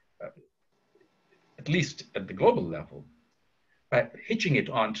 at least at the global level, by hitching it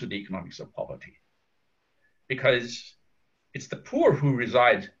onto the economics of poverty. Because it's the poor who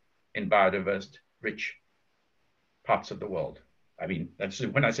reside in biodiverse, rich parts of the world. I mean, that's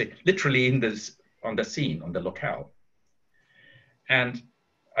when I say literally in this on the scene, on the locale. And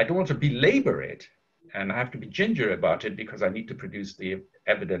I don't want to belabor it, and I have to be ginger about it because I need to produce the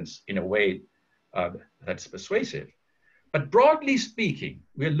evidence in a way that's persuasive. But broadly speaking,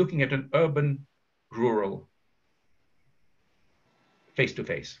 we're looking at an urban-rural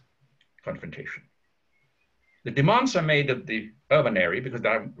face-to-face confrontation. The demands are made of the urban area because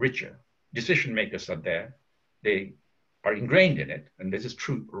they're richer. Decision makers are there. They are ingrained in it, and this is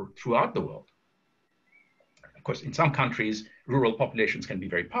true throughout the world. Of course, in some countries, rural populations can be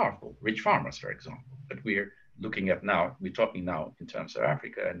very powerful, rich farmers, for example. But we're looking at now, we're talking now in terms of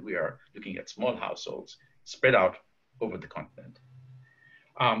Africa, and we are looking at small households spread out over the continent,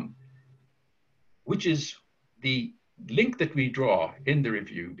 which is the link that we draw in the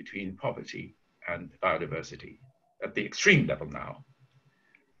review between poverty and biodiversity at the extreme level now,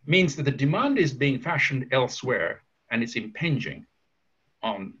 means that the demand is being fashioned elsewhere and it's impinging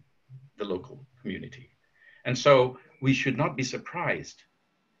on the local community. And so we should not be surprised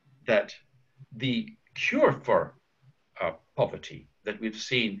that the cure for poverty that we've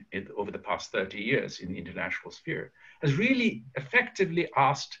seen over the past 30 years in the international sphere has really effectively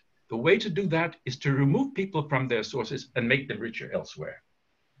asked the way to do that is to remove people from their sources and make them richer elsewhere.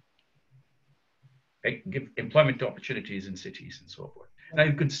 Give employment opportunities in cities and so forth. Now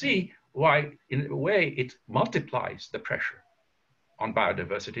you can see why, in a way, it multiplies the pressure on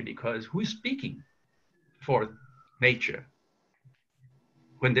biodiversity, because who's speaking for nature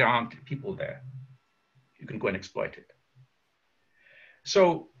when there aren't people there? You can go and exploit it.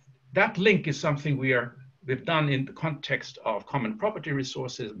 So that link is something we've done in the context of common property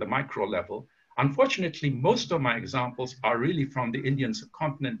resources at the micro level. Unfortunately, most of my examples are really from the Indian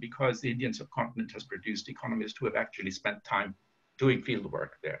subcontinent, because the Indian subcontinent has produced economists who have actually spent time doing field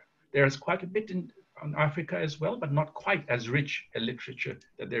work there. There's quite a bit in Africa as well, but not quite as rich a literature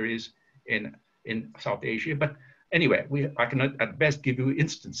that there is in South Asia. But anyway, I can at best give you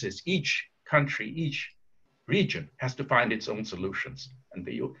instances. Each country, each region has to find its own solutions, and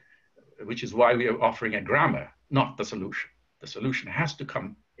which is why we are offering a grammar, not the solution. The solution has to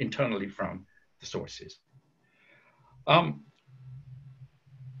come internally from the sources. The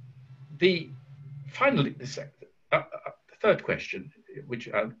third question, which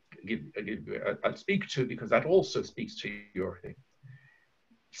I'll speak to, because that also speaks to your thing.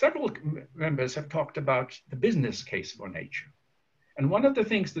 Several members have talked about the business case for nature. And one of the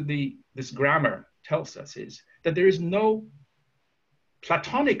things that this grammar tells us is that there is no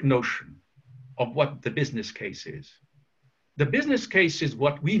Platonic notion of what the business case is. The business case is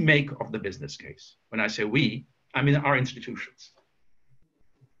what we make of the business case. When I say we, I mean our institutions.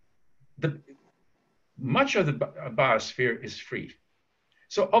 Much of the biosphere is free.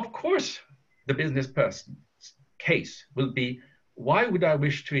 So of course, the business person's case will be, why would I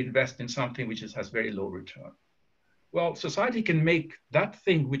wish to invest in something which has very low return? Well, society can make that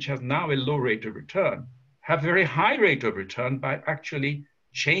thing which has now a low rate of return have a very high rate of return by actually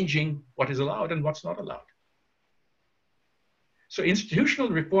changing what is allowed and what's not allowed. So institutional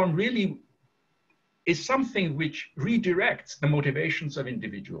reform really is something which redirects the motivations of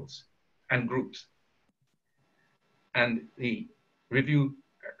individuals and groups. And the review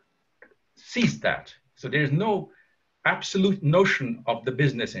sees that. So there's no absolute notion of the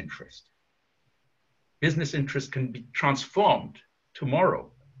business interest. Business interest can be transformed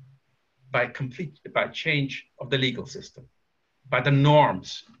tomorrow by change of the legal system, by the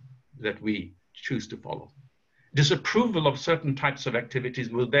norms that we choose to follow. Disapproval of certain types of activities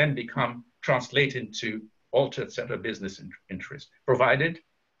will then translate into altered set of business interest, provided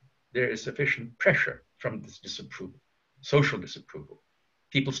there is sufficient pressure from this disapproval, social disapproval.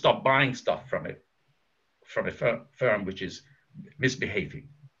 People stop buying stuff from a firm which is misbehaving.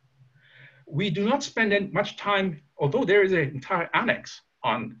 We do not spend much time, although there is an entire annex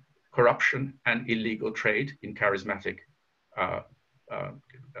on corruption and illegal trade in charismatic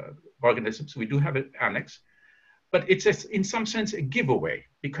organisms. We do have an annex, but it's in some sense a giveaway,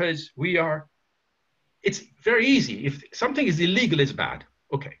 because it's very easy. If something is illegal, it's bad,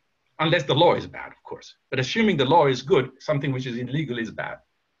 okay. Unless the law is bad, of course. But assuming the law is good, something which is illegal is bad.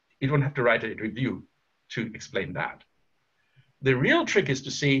 You don't have to write a review to explain that. The real trick is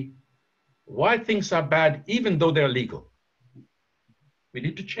to see why things are bad, even though they're legal. We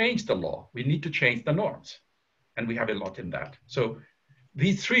need to change the law. We need to change the norms. And we have a lot in that. So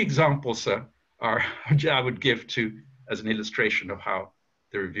these three examples I would give as an illustration of how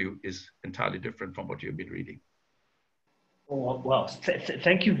the review is entirely different from what you've been reading. Oh, well,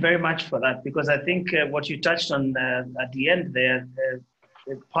 thank you very much for that, because I think what you touched on at the end there,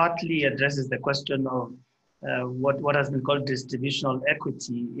 it partly addresses the question of what has been called distributional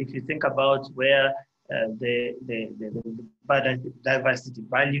equity. If you think about where the biodiversity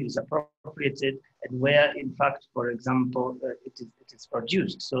value is appropriated and where, in fact, for example, it is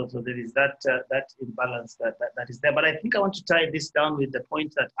produced. So there is that imbalance that is there. But I think I want to tie this down with the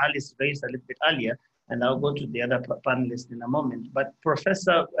point that Alice raised a little bit earlier, and I'll go to the other panelists in a moment. But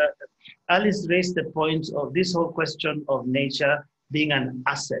Professor Alice raised the point of this whole question of nature being an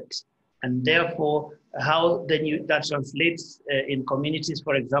asset, and therefore how then that translates in communities,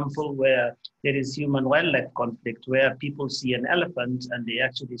 for example, where there is human-wildlife conflict, where people see an elephant and they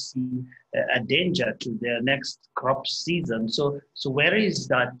actually see a danger to their next crop season. So where is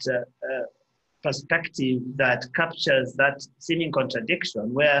that perspective that captures that seeming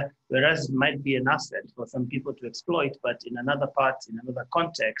contradiction, whereas it might be an asset for some people to exploit, but in another part, in another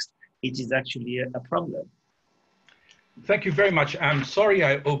context, it is actually a problem? Thank you very much. I'm sorry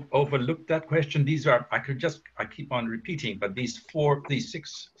I overlooked that question. These are, I keep on repeating, but these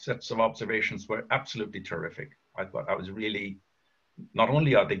 6 sets of observations were absolutely terrific. I thought I was really, not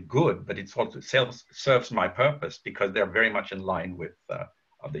only are they good, but it also serves my purpose because they're very much in line with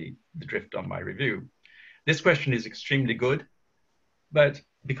the drift on my review. This question is extremely good, but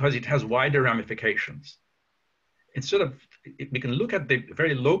because it has wider ramifications. Instead of, we can look at the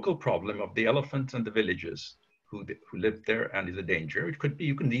very local problem of the elephant and the villages who live there and is a danger. It could be,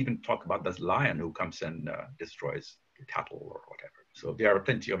 you can even talk about this lion who comes and destroys cattle or whatever. So there are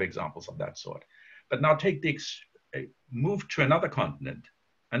plenty of examples of that sort. But now take move to another continent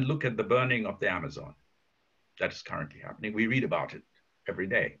and look at the burning of the Amazon that is currently happening. We read about it every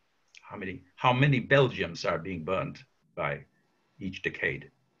day. How many Belgiums are being burned by each decade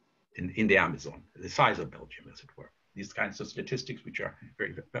in the Amazon, the size of Belgium, as it were. These kinds of statistics, which are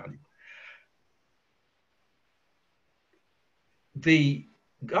very valuable. The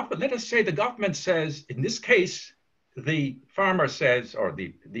government, let us say the government says, in this case, the farmer says, or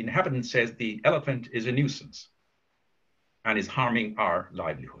the inhabitant says, the elephant is a nuisance and is harming our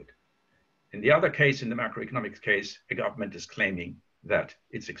livelihood. In the other case, in the macroeconomics case, the government is claiming that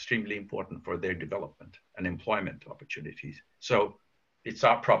it's extremely important for their development and employment opportunities. So it's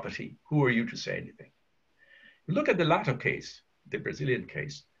our property. Who are you to say anything? Look at the latter case, the Brazilian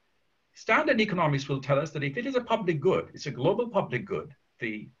case. Standard economics will tell us that if it is a public good, it's a global public good,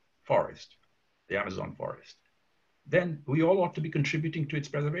 the forest, the Amazon forest, then we all ought to be contributing to its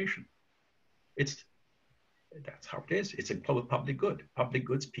preservation. That's how it is. It's a global public good. Public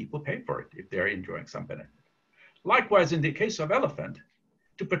goods, people pay for it if they're enjoying some benefit. Likewise, in the case of elephant,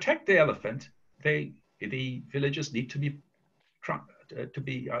 to protect the elephant, the villagers need to be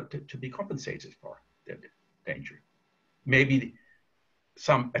compensated for their danger. Maybe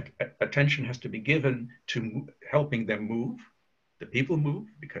some attention has to be given to helping them move, the people move,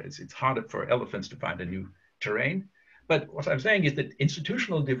 because it's harder for elephants to find a new terrain. But what I'm saying is that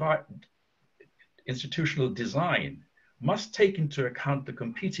institutional design must take into account the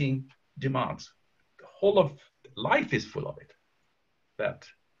competing demands. The whole of life is full of it, that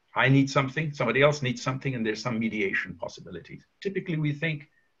I need something, somebody else needs something, and there's some mediation possibilities. Typically, we think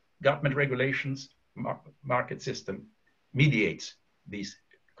government regulations, market system mediates these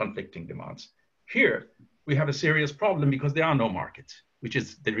conflicting demands. Here, we have a serious problem because there are no markets, which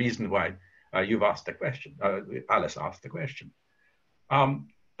is the reason why you've asked the question, Alice asked the question.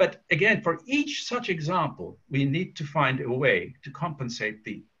 But again, for each such example, we need to find a way to compensate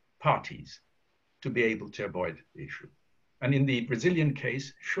the parties to be able to avoid the issue. And in the Brazilian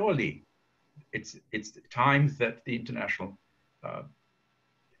case, surely it's time that the international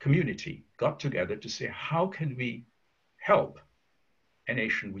community got together to say, how can we help a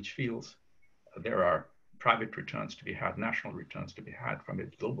nation which feels there are private returns to be had, national returns to be had from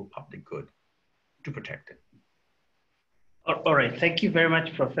its global public good, to protect it. All right, thank you very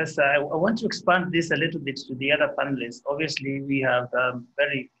much, Professor. I want to expand this a little bit to the other panelists. Obviously, we have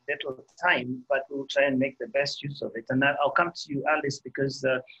very little time, but we'll try and make the best use of it. And I'll come to you, Alice, because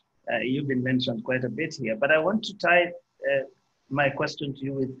you've been mentioned quite a bit here. But I want to tie my question to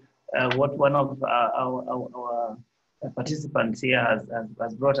you with what one of our participants here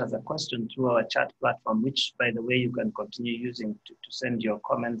has brought as a question through our chat platform, which, by the way, you can continue using to send your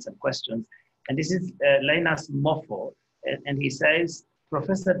comments and questions. And this is Linus Mofo. And he says,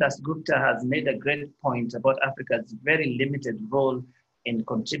 Professor Dasgupta has made a great point about Africa's very limited role in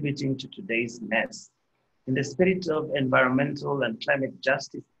contributing to today's mess. In the spirit of environmental and climate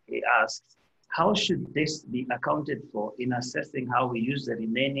justice, he asks, how should this be accounted for in assessing how we use the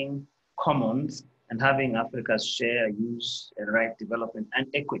remaining commons and having Africa's share, use, and right development and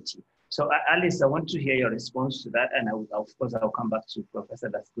equity? So Alice, I want to hear your response to that, and of course I'll come back to Professor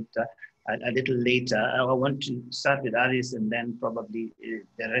Dasgupta a little later. I want to start with Alice and then probably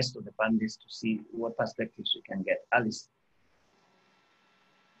the rest of the panelists to see what perspectives we can get. Alice.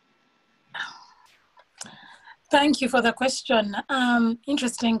 Thank you for the question.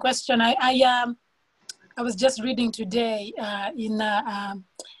 Interesting question. I was just reading today in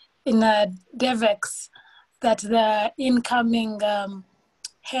DevEx that the incoming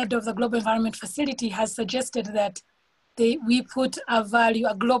head of the Global Environment Facility has suggested that we put a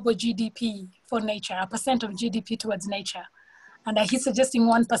global GDP for nature, a % of GDP towards nature. And he's suggesting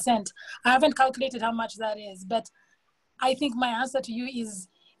 1%. I haven't calculated how much that is, but I think my answer to you is,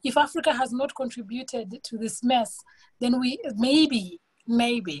 if Africa has not contributed to this mess, then maybe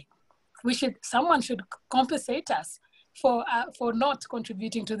someone should compensate us for not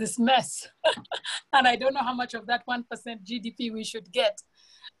contributing to this mess. And I don't know how much of that 1% GDP we should get.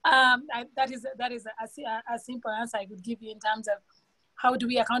 That is a simple answer I could give you in terms of how do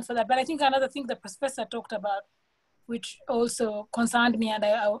we account for that. But I think another thing the professor talked about, which also concerned me, and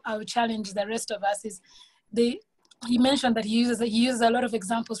I will challenge the rest of us, is he mentioned that he uses a lot of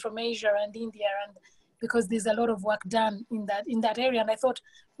examples from Asia and India, and because there's a lot of work done in that area. And I thought,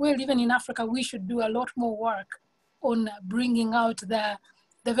 well, even in Africa, we should do a lot more work on bringing out the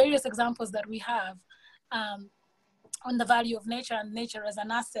various examples that we have on the value of nature and nature as an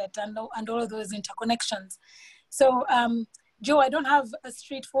asset and all of those interconnections. So, Joe, I don't have a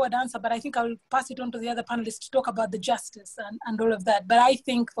straightforward answer, but I think I'll pass it on to the other panelists to talk about the justice and all of that. But I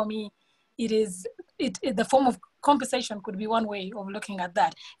think for me, the form of compensation could be one way of looking at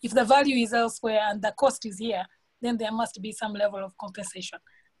that. If the value is elsewhere and the cost is here, then there must be some level of compensation.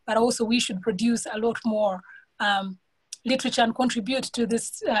 But also we should produce a lot more literature and contribute to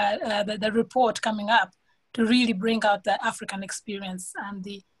this, the report coming up, to really bring out the African experience and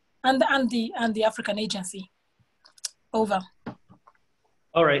the African agency. Over.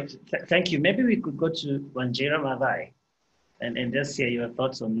 All right, thank you. Maybe we could go to Wanjira Maathai and just hear your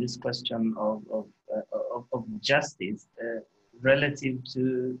thoughts on this question of justice relative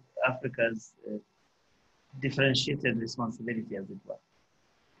to Africa's differentiated responsibility, as it were.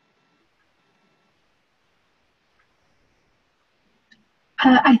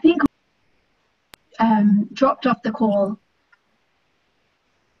 I think dropped off the call.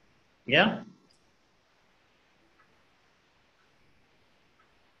 Yeah.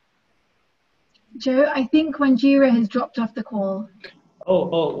 Joe, I think Wanjira has dropped off the call.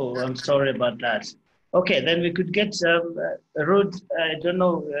 Oh, I'm sorry about that. Okay, then we could get Ruth. I don't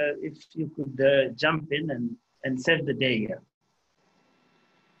know if you could jump in and save the day here.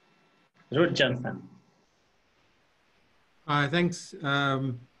 Ruth Johnson. Hi, thanks,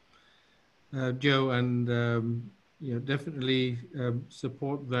 Joe, and definitely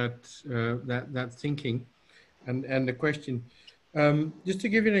support that thinking and the question. Just to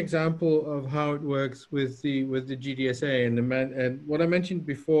give you an example of how it works with the GDSA and what I mentioned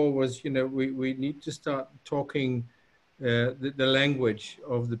before was, we need to start talking the language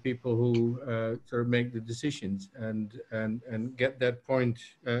of the people who sort of make the decisions and get that point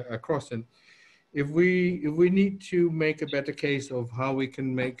across. And if we need to make a better case of how we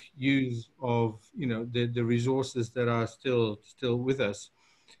can make use of the resources that are still with us,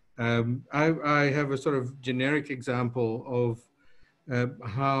 I have a sort of generic example of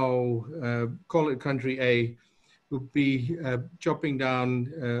how, call it country A, would be chopping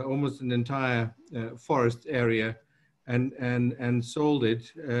down almost an entire forest area and sold it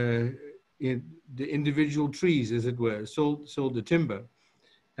in the individual trees, as it were, sold the timber.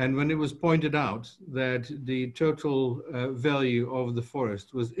 And when it was pointed out that the total value of the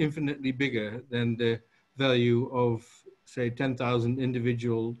forest was infinitely bigger than the value of, say, 10,000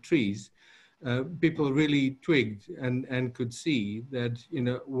 individual trees, people really twigged and could see that,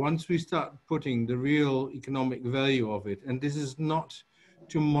 once we start putting the real economic value of it, and this is not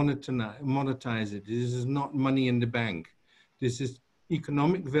to monetize it, this is not money in the bank, this is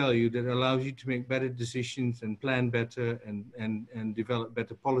economic value that allows you to make better decisions and plan better and develop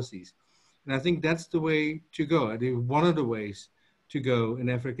better policies. And I think that's the way to go. I think one of the ways to go in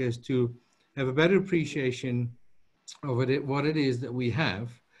Africa is to have a better appreciation of what it is that we have,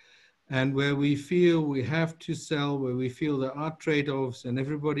 and where we feel we have to sell, where we feel there are trade-offs, and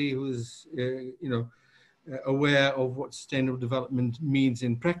everybody who's aware of what sustainable development means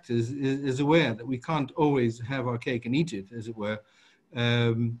in practice is aware that we can't always have our cake and eat it, as it were,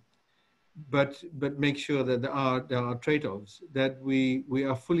 but make sure that there are trade-offs, that we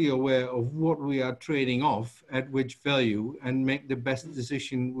are fully aware of what we are trading off at which value, and make the best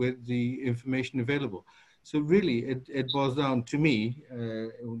decision with the information available. So really, it boils down to me,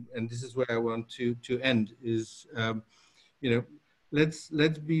 and this is where I want to end, is,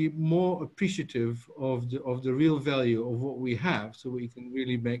 let's be more appreciative of the real value of what we have, so we can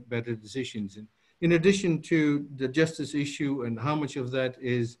really make better decisions. And in addition to the justice issue and how much of that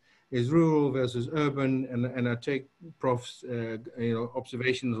is rural versus urban, and I take Prof's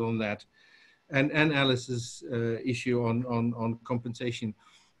observations on that, and Alice's issue on compensation.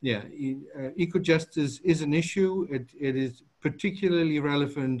 Yeah, eco-justice is an issue. It is particularly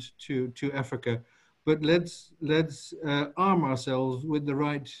relevant to Africa, but let's arm ourselves with the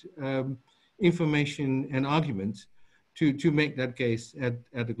right information and arguments to make that case at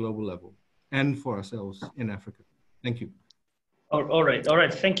a global level and for ourselves in Africa. Thank you. All right.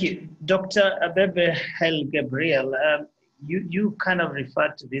 Thank you. Dr. Abebe Hel Gabriel, you kind of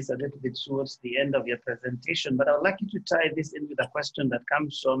referred to this a little bit towards the end of your presentation, but I would like you to tie this in with a question that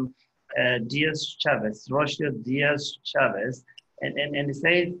comes from Diaz Chavez, Rocio Diaz Chavez, and he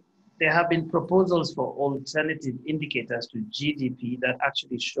says there have been proposals for alternative indicators to GDP that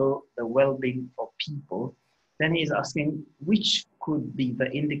actually show the well-being for people. Then he's asking which could be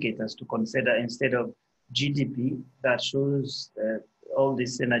the indicators to consider instead of GDP that shows all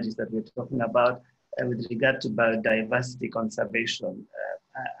these synergies that we're talking about with regard to biodiversity conservation.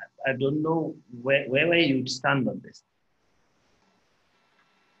 I don't know where you'd stand on this.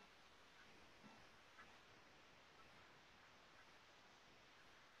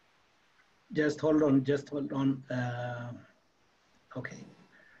 Just hold on. Okay.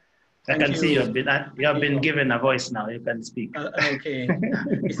 I can see you have been given a voice now. You can speak. Okay.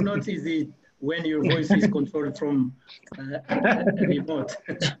 It's not easy when your voice is controlled from a remote.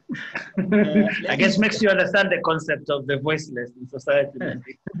 I guess makes you understand the concept of the voiceless in society.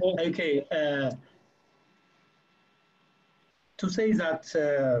 Okay. To say that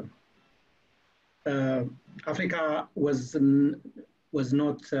Africa was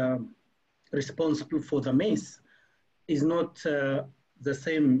not responsible for the mess is not the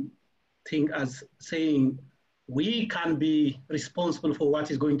same thing as saying we can be responsible for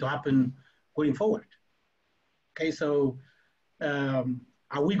what is going to happen going forward. Okay, so are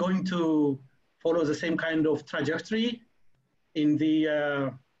we going to follow the same kind of trajectory in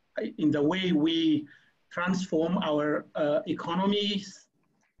the way we transform our economies,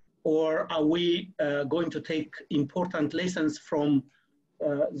 or are we going to take important lessons from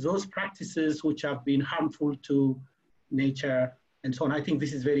those practices which have been harmful to nature and so on? I think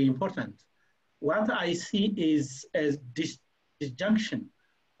this is very important. What I see is as disjunction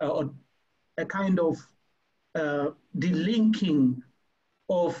or a kind of delinking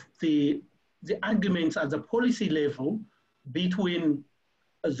of the arguments at the policy level between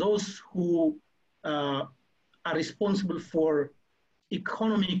those who are responsible for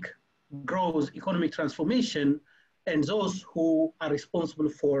economic growth, economic transformation, and those who are responsible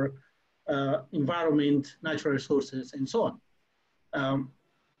for environment, natural resources, and so on.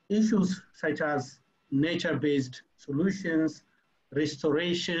 Issues such as nature-based solutions,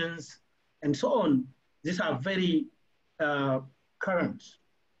 restorations, and so on, these are very current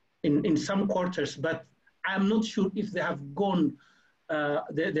in some quarters, but I'm not sure if they have gone,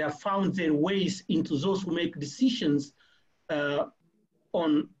 they have found their ways into those who make decisions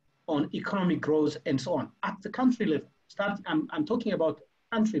on economic growth and so on at the country level. I'm talking about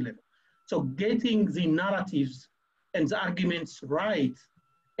country level. So getting the narratives and the arguments right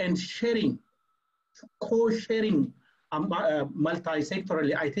and sharing, co-sharing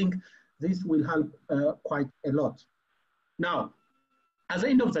multi-sectorally, I think this will help quite a lot. Now, at the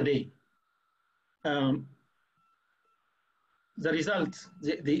end of the day, the results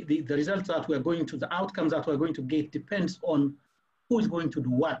that we're going to, the outcomes that we're going to get depends on who is going to do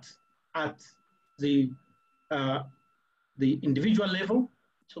what at the individual level,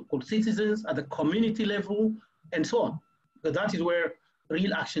 so-called citizens, at the community level, and so on. Because that is where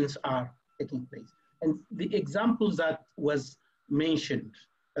real actions are taking place. And the examples that was mentioned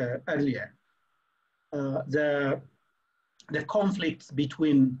earlier, the conflicts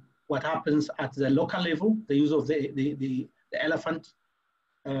between what happens at the local level, the use of the elephant,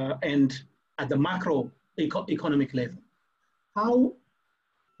 and at the macro economic level. How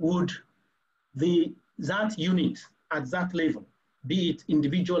would that unit at that level, be it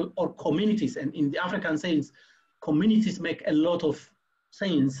individual or communities, and in the African sense, communities make a lot of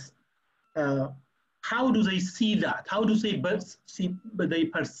sense. How do they see that? How do they perceive it? Do they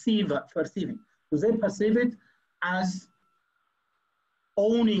perceive it as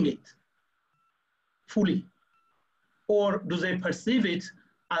owning it fully? Or do they perceive it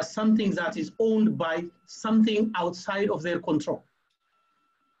as something that is owned by something outside of their control?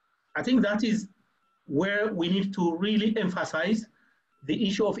 I think that is where we need to really emphasize the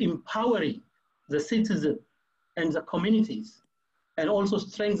issue of empowering the citizen and the communities, and also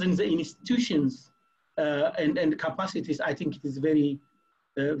strengthen the institutions and capacities. I think it is very,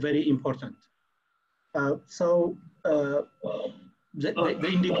 very important. The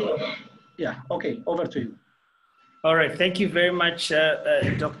indicator, yeah, okay, over to you. All right, thank you very much,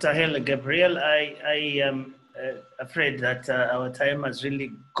 Dr. Helle Gabriel. I am afraid that our time has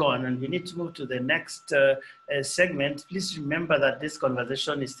really gone and we need to move to the next segment. Please remember that this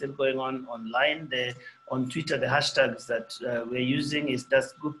conversation is still going on online. On Twitter, the hashtags that we're using is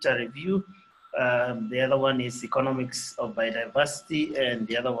Dasgupta Review. The other one is Economics of Biodiversity, and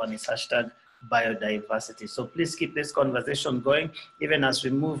the other one is hashtag Biodiversity. So please keep this conversation going, even as we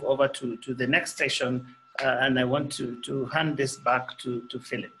move over to the next session. And I want to hand this back to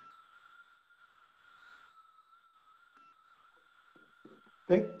Philip.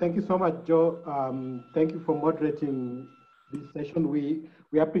 Thank you so much, Joe. Thank you for moderating this session.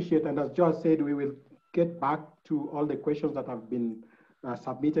 We appreciate, and as Joe said, we will get back to all the questions that have been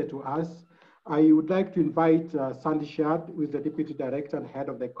submitted to us. I would like to invite Sandy Shad, who is the Deputy Director and Head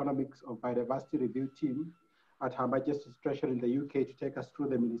of the Economics of Biodiversity Review Team at Her Majesty's Treasury in the UK, to take us through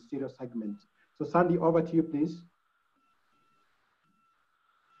the ministerial segment. So Sandy, over to you, please.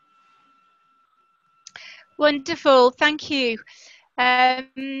 Wonderful, thank you.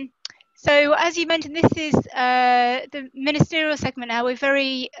 So as you mentioned, this is the ministerial segment now. We're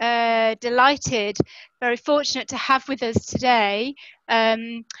very delighted, very fortunate to have with us today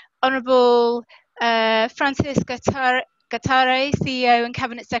Honourable Francis Gatare, CEO and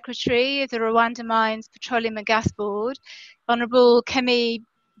Cabinet Secretary of the Rwanda Mines Petroleum and Gas Board, Honourable Kemi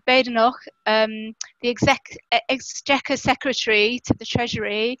Badenoch, the Exchequer Secretary to the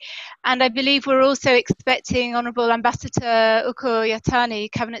Treasury, and I believe we're also expecting Honourable Ambassador Uko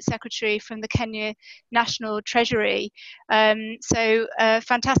Yatani, Cabinet Secretary from the Kenya National Treasury. So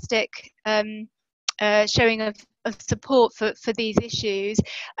fantastic showing of support for these issues.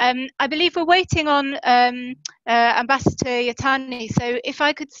 I believe we're waiting on Ambassador Yatani, so if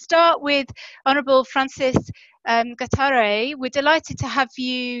I could start with Honourable Francis Gatare, we're delighted to have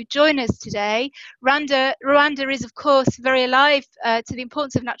you join us today. Rwanda is, of course, very alive to the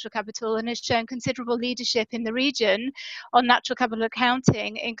importance of natural capital and has shown considerable leadership in the region on natural capital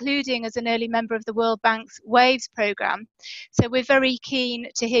accounting, including as an early member of the World Bank's WAVES programme. So we're very keen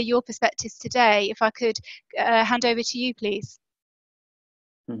to hear your perspectives today. If I could hand over to you, please.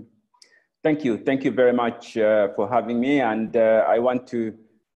 Thank you. Thank you very much for having me. And I want to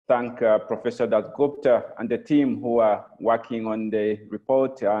thank Professor Dasgupta and the team who are working on the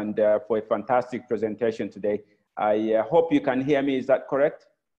report and for a fantastic presentation today. I hope you can hear me. Is that correct?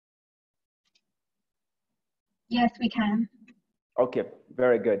 Yes, we can. Okay,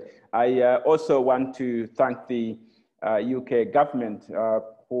 very good. I also want to thank the UK government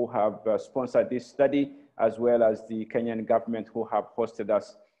who have sponsored this study, as well as the Kenyan government who have hosted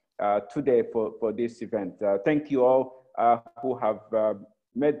us today for this event. Thank you all who have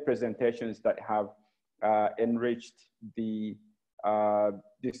made presentations that have enriched the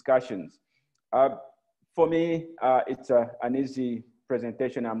discussions. For me, it's an easy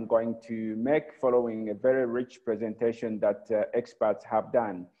presentation I'm going to make following a very rich presentation that experts have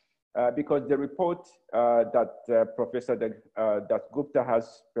done. Because the report that Professor Dasgupta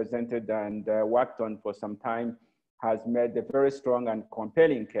has presented and worked on for some time has made a very strong and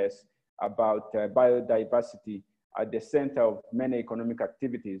compelling case about biodiversity at the center of many economic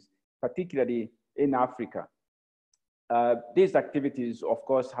activities, particularly in Africa. These activities, of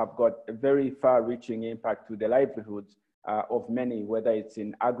course, have got a very far-reaching impact to the livelihoods of many, whether it's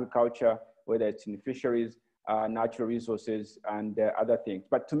in agriculture, whether it's in fisheries, natural resources, and other things.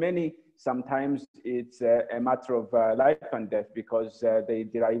 But to many, sometimes it's a matter of life and death because they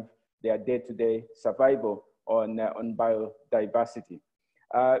derive their day-to-day survival on biodiversity.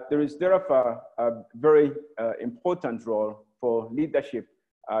 There is therefore a very important role for leadership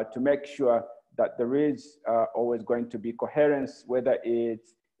to make sure that there is always going to be coherence, whether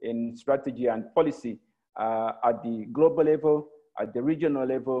it's in strategy and policy at the global level, at the regional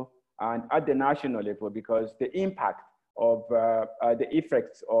level, and at the national level, because the impact of the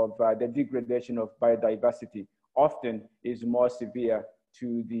effects of the degradation of biodiversity often is more severe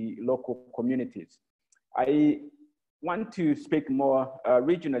to the local communities. I want to speak more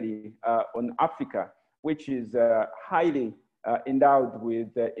regionally on Africa, which is highly endowed with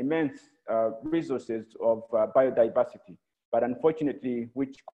immense resources of biodiversity, but unfortunately,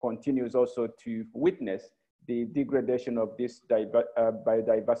 which continues also to witness the degradation of this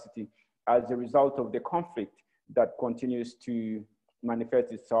biodiversity as a result of the conflict that continues to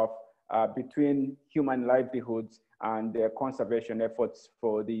manifest itself between human livelihoods and conservation efforts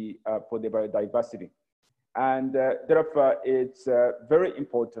for the biodiversity. And therefore, it's very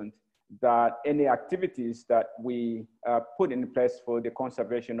important that any activities that we put in place for the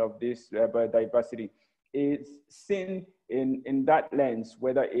conservation of this biodiversity is seen in that lens,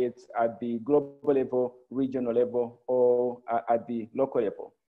 whether it's at the global level, regional level, or at the local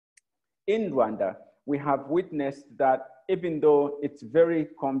level. In Rwanda, we have witnessed that even though it's very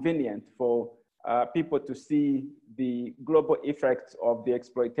convenient for people to see the global effects of the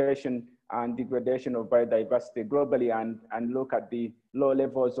exploitation and degradation of biodiversity globally and look at the low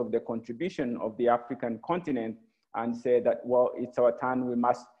levels of the contribution of the African continent and say that, well, it's our turn, we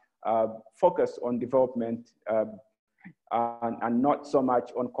must focus on development and not so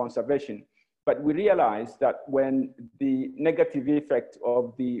much on conservation. But we realize that when the negative effect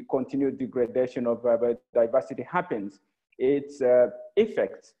of the continued degradation of biodiversity happens, its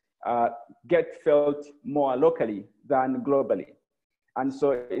effects get felt more locally than globally. And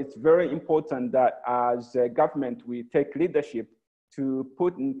so it's very important that as a government, we take leadership to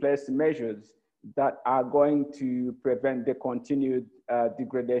put in place measures that are going to prevent the continued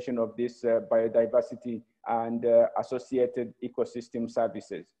degradation of this biodiversity and associated ecosystem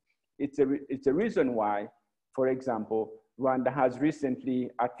services. It's a reason why, for example, Rwanda has recently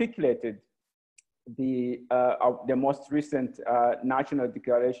articulated the most recent national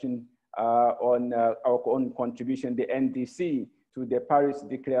declaration on our own contribution, the NDC, to the Paris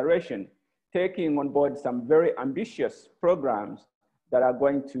Declaration, taking on board some very ambitious programs that are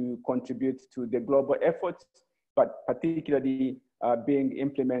going to contribute to the global efforts, but particularly being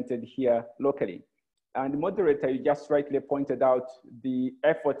implemented here locally. And moderator, you just rightly pointed out the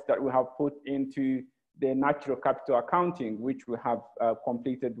efforts that we have put into the natural capital accounting, which we have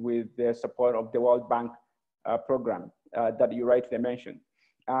completed with the support of the World Bank program that you rightly mentioned.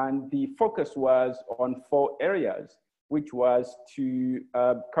 And the focus was on 4 areas, which was to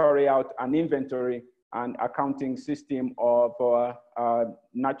carry out an inventory and accounting system of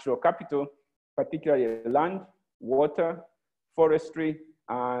natural capital, particularly land, water, forestry,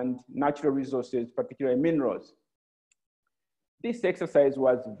 and natural resources, particularly minerals. This exercise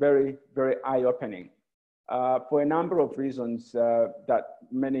was very, very eye-opening for a number of reasons that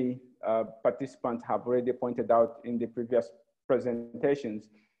many participants have already pointed out in the previous presentations,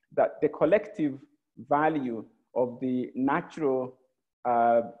 that the collective value of the natural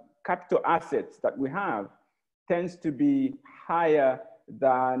capital assets that we have tends to be higher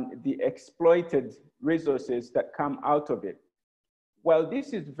than the exploited resources that come out of it. Well,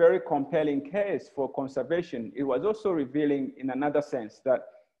 this is a very compelling case for conservation. It was also revealing in another sense that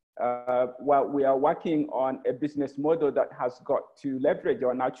while we are working on a business model that has got to leverage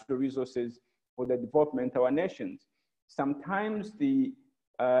our natural resources for the development of our nations, sometimes the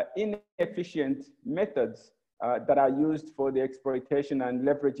inefficient methods that are used for the exploitation and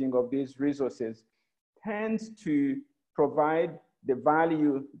leveraging of these resources tends to provide the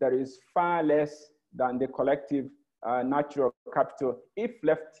value that is far less than the collective natural capital if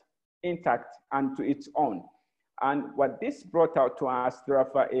left intact and to its own. And what this brought out to us,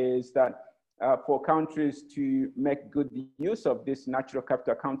 therefore, is that for countries to make good use of this natural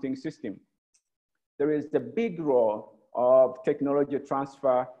capital accounting system, there is a big role of technology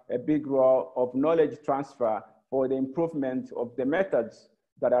transfer, a big role of knowledge transfer for the improvement of the methods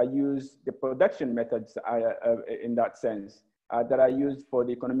that are used, the production methods in that sense, that are used for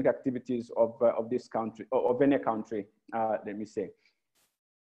the economic activities of this country, or of any country, let me say.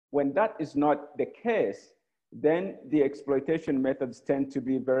 When that is not the case, then the exploitation methods tend to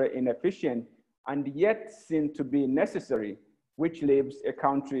be very inefficient and yet seem to be necessary, which leaves a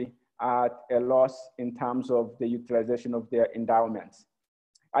country at a loss in terms of the utilization of their endowments.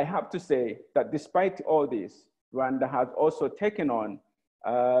 I have to say that despite all this, Rwanda has also taken on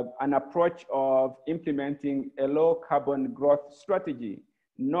an approach of implementing a low carbon growth strategy,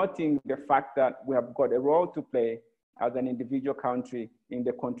 noting the fact that we have got a role to play as an individual country in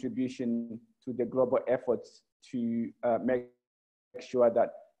the contribution to the global efforts to make sure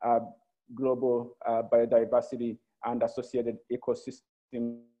that global biodiversity and associated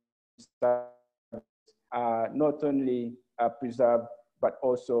ecosystems are not only preserved, but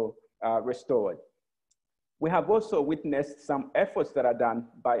also restored. We have also witnessed some efforts that are done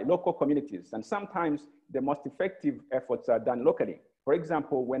by local communities, and sometimes the most effective efforts are done locally. For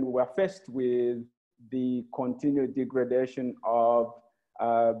example, when we were faced with the continued degradation of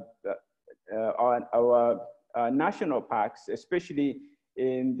our national parks, especially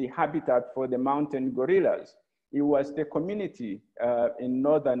in the habitat for the mountain gorillas, it was the community in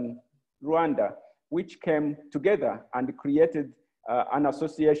northern Rwanda which came together and created an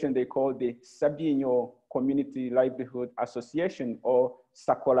association they call the Sabinho Community Livelihood Association, or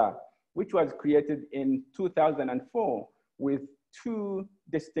SACOLA, which was created in 2004 with two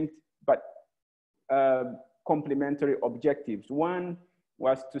distinct but complementary objectives. One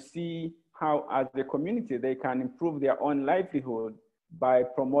was to see how, as a community, they can improve their own livelihood by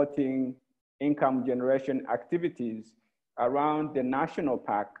promoting income generation activities around the national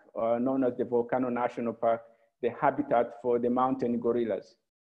park, known as the Volcano National Park, the habitat for the mountain gorillas.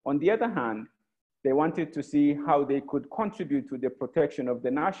 On the other hand, they wanted to see how they could contribute to the protection of the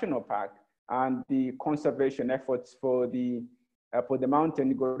national park and the conservation efforts for the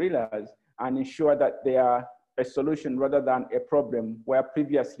mountain gorillas, and ensure that they are a solution rather than a problem, where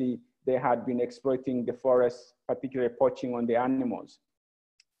previously they had been exploiting the forests, particularly poaching on the animals.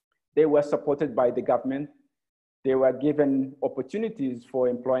 They were supported by the government. They were given opportunities for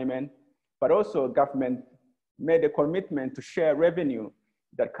employment, but also government made a commitment to share revenue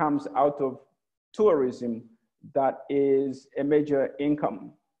that comes out of tourism that is a major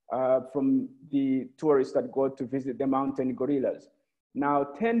income from the tourists that go to visit the mountain gorillas. Now,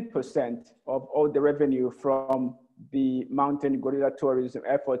 10% of all the revenue from the mountain gorilla tourism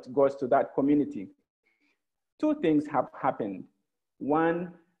effort goes to that community. Two things have happened.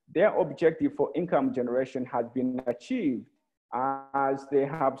 One, their objective for income generation has been achieved, as they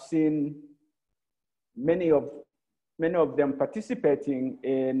have seen many of them participating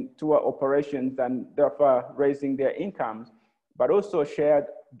in tour operations and therefore raising their incomes, but also shared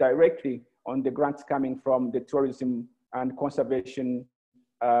directly on the grants coming from the tourism and conservation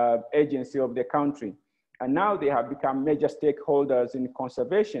agency of the country. And now they have become major stakeholders in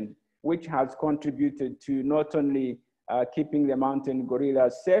conservation, which has contributed to not only keeping the mountain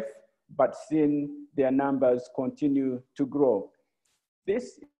gorillas safe, but seeing their numbers continue to grow.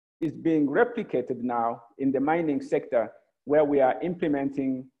 This is being replicated now in the mining sector, where we are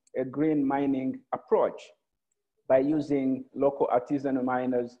implementing a green mining approach by using local artisanal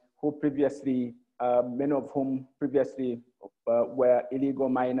miners who previously, many of whom previously were illegal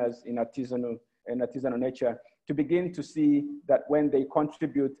miners in artisanal nature, to begin to see that when they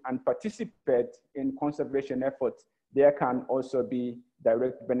contribute and participate in conservation efforts, there can also be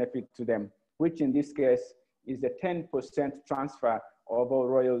direct benefit to them, which in this case is a 10% transfer of all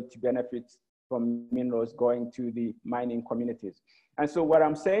royalty benefits from minerals going to the mining communities. And so what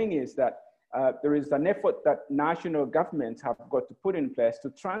I'm saying is that there is an effort that national governments have got to put in place to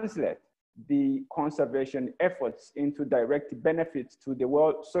translate the conservation efforts into direct benefits to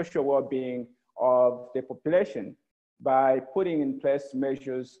the social well-being of the population by putting in place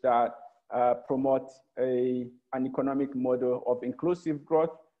measures that promote an economic model of inclusive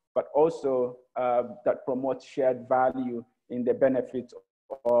growth, but also that promotes shared value in the benefits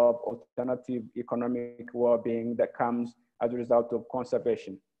of alternative economic well-being that comes as a result of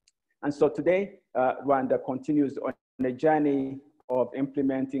conservation. And so today, Rwanda continues on a journey of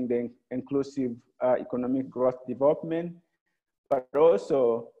implementing the inclusive economic growth development, but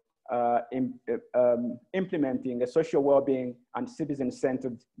also implementing a social well-being and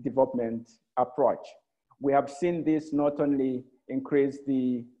citizen-centered development approach. We have seen this not only increase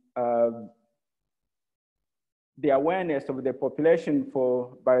the awareness of the population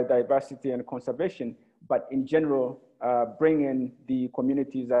for biodiversity and conservation, but in general, bring in the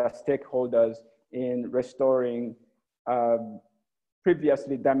communities as stakeholders in restoring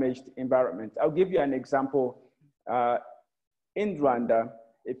previously damaged environments. I'll give you an example. In Rwanda,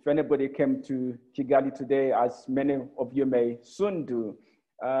 if anybody came to Kigali today, as many of you may soon do,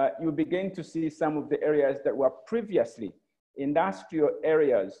 you begin to see some of the areas that were previously industrial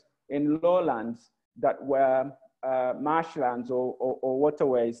areas in lowlands that were marshlands or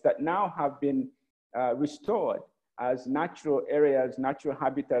waterways that now have been restored as natural areas, natural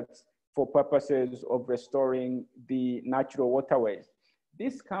habitats for purposes of restoring the natural waterways.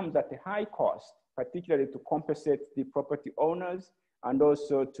 This comes at a high cost, particularly to compensate the property owners and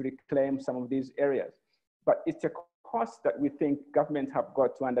also to reclaim some of these areas. But it's a cost that we think governments have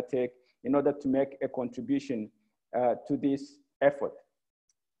got to undertake in order to make a contribution to this effort.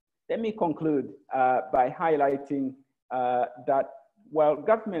 Let me conclude by highlighting that while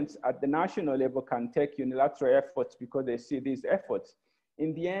governments at the national level can take unilateral efforts because they see these efforts,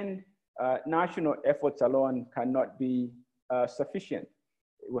 in the end, national efforts alone cannot be sufficient.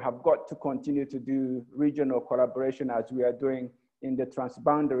 We have got to continue to do regional collaboration as we are doing in the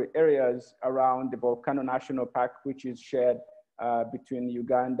transboundary areas around the Volcano National Park, which is shared between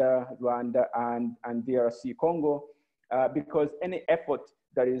Uganda, Rwanda, and DRC Congo, because any effort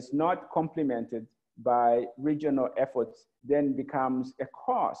that is not complemented by regional efforts then becomes a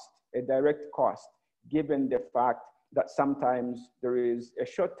cost, a direct cost, given the fact that sometimes there is a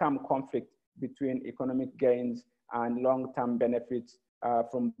short-term conflict between economic gains and long-term benefits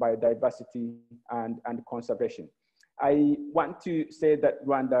from biodiversity and conservation. I want to say that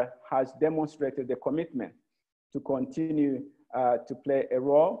Rwanda has demonstrated the commitment to continue to play a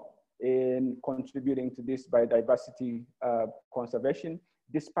role in contributing to this biodiversity conservation,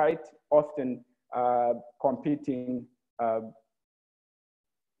 despite often competing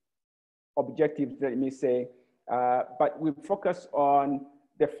objectives, let me say, but we focus on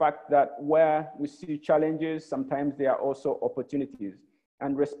the fact that where we see challenges, sometimes there are also opportunities.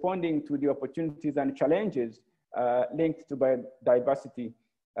 And responding to the opportunities and challenges linked to biodiversity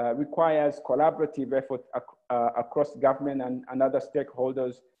requires collaborative effort across government and other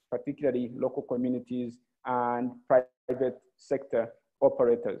stakeholders, particularly local communities and private sector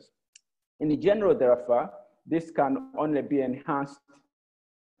operators. In general, therefore, this can only be enhanced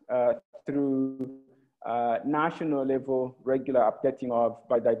through national level regular updating of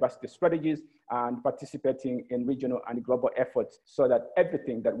biodiversity strategies and participating in regional and global efforts so that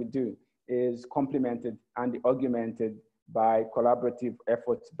everything that we do is complemented and augmented by collaborative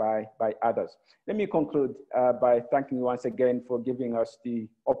efforts by others. Let me conclude by thanking you once again for giving us the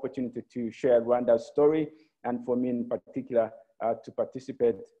opportunity to share Rwanda's story, and for me in particular to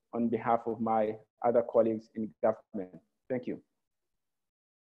participate on behalf of my other colleagues in government. Thank you.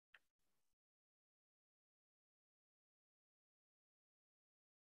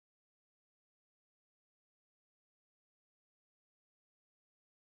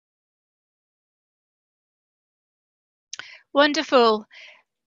 Wonderful.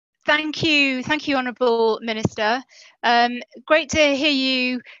 Thank you, Honourable Minister. Great to hear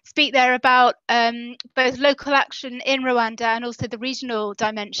you speak there about both local action in Rwanda and also the regional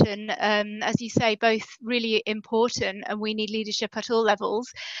dimension. As you say, both really important, and we need leadership at all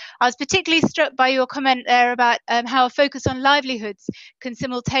levels. I was particularly struck by your comment there about how a focus on livelihoods can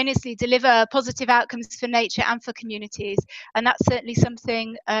simultaneously deliver positive outcomes for nature and for communities, and that's certainly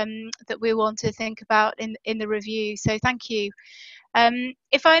something that we want to think about in the review. So thank you.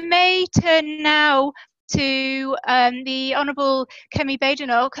 If I may turn now to the Honourable Kemi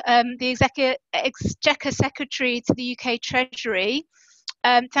Badenoch, the Exchequer Secretary to the UK Treasury.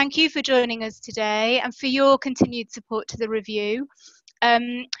 Thank you for joining us today and for your continued support to the review.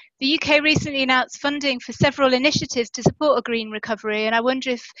 The UK recently announced funding for several initiatives to support a green recovery, and I wonder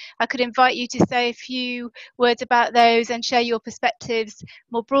if I could invite you to say a few words about those and share your perspectives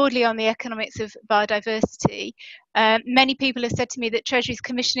more broadly on the economics of biodiversity. Many people have said to me that Treasury's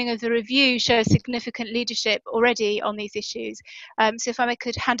commissioning of the review shows significant leadership already on these issues. So if I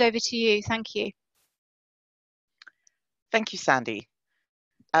could hand over to you, thank you. Thank you, Sandy.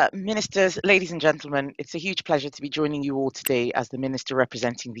 Ministers, ladies and gentlemen, it's a huge pleasure to be joining you all today as the Minister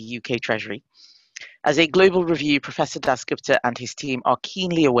representing the UK Treasury. As a global review, Professor Dasgupta and his team are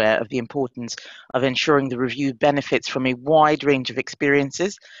keenly aware of the importance of ensuring the review benefits from a wide range of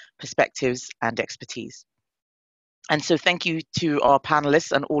experiences, perspectives, and expertise. And so thank you to our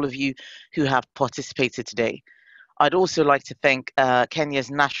panelists and all of you who have participated today. I'd also like to thank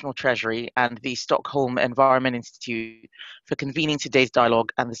Kenya's National Treasury and the Stockholm Environment Institute for convening today's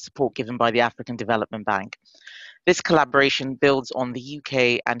dialogue and the support given by the African Development Bank. This collaboration builds on the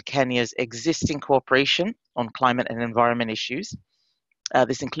UK and Kenya's existing cooperation on climate and environment issues.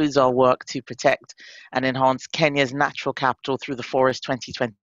 This includes our work to protect and enhance Kenya's natural capital through the Forest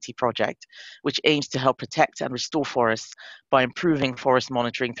 2020 project, which aims to help protect and restore forests by improving forest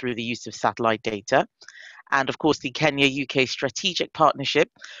monitoring through the use of satellite data. And of course, the Kenya-UK Strategic Partnership,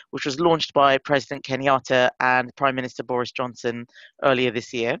 which was launched by President Kenyatta and Prime Minister Boris Johnson earlier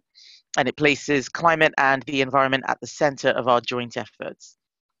this year. And it places climate and the environment at the centre of our joint efforts.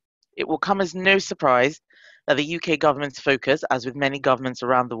 It will come as no surprise that the UK government's focus, as with many governments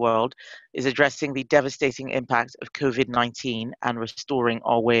around the world, is addressing the devastating impact of COVID-19 and restoring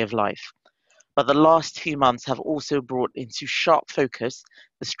our way of life. But the last few months have also brought into sharp focus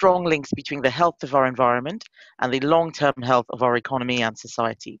the strong links between the health of our environment and the long-term health of our economy and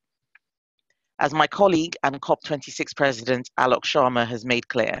society. As my colleague and COP26 President Alok Sharma has made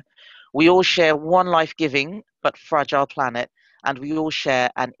clear, we all share one life-giving but fragile planet, and we all share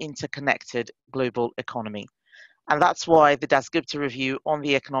an interconnected global economy. And that's why the Dasgupta review on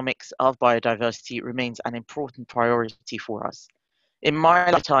the economics of biodiversity remains an important priority for us. In my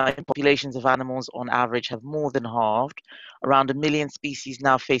lifetime, populations of animals on average have more than halved. Around 1 million species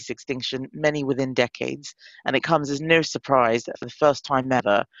now face extinction, many within decades. And it comes as no surprise that for the first time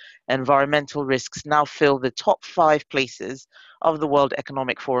ever, environmental risks now fill the top 5 places of the World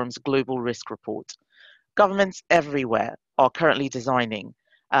Economic Forum's Global Risk Report. Governments everywhere are currently designing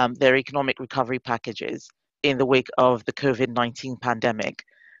their economic recovery packages. in the wake of the COVID-19 pandemic.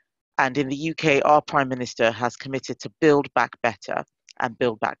 And in the UK, our Prime Minister has committed to build back better and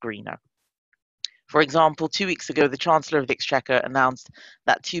build back greener. For example, 2 weeks ago, the Chancellor of the Exchequer announced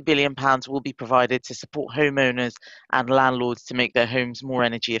that £2 billion will be provided to support homeowners and landlords to make their homes more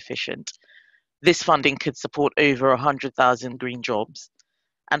energy efficient. This funding could support over 100,000 green jobs.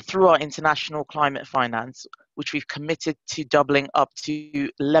 And through our international climate finance, which we've committed to doubling up to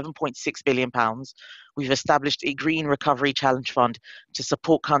 £11.6 billion, we've established a Green Recovery Challenge Fund to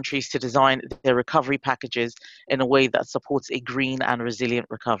support countries to design their recovery packages in a way that supports a green and resilient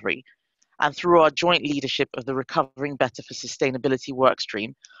recovery. And through our joint leadership of the Recovering Better for Sustainability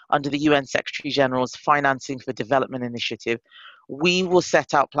workstream under the UN Secretary General's Financing for Development initiative, we will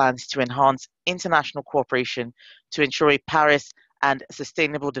set out plans to enhance international cooperation to ensure a Paris and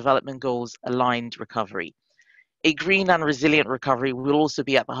Sustainable Development Goals aligned recovery. A green and resilient recovery will also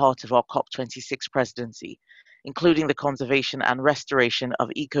be at the heart of our COP26 presidency, including the conservation and restoration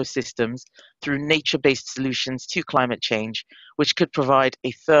of ecosystems through nature-based solutions to climate change, which could provide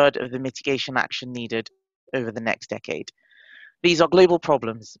a third of the mitigation action needed over the next decade. These are global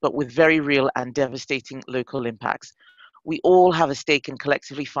problems, but with very real and devastating local impacts. We all have a stake in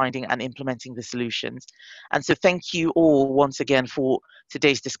collectively finding and implementing the solutions. And so thank you all once again for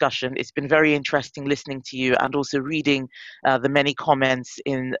today's discussion. It's been very interesting listening to you and also reading the many comments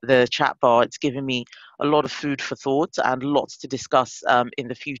in the chat bar. It's given me a lot of food for thought and lots to discuss in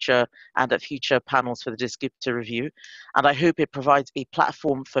the future and at future panels for the Dasgupta Review. And I hope it provides a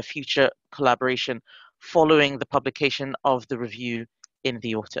platform for future collaboration following the publication of the review in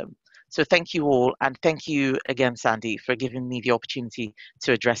the autumn. So thank you all, and thank you again, Sandy, for giving me the opportunity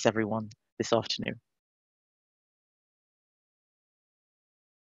to address everyone this afternoon.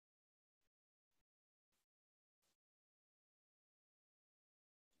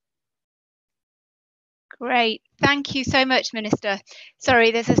 Great, thank you so much, Minister.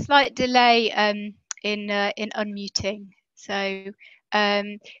 Sorry, there's a slight delay in unmuting. So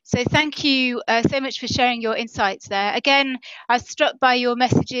thank you so much for sharing your insights there. Again, I was struck by your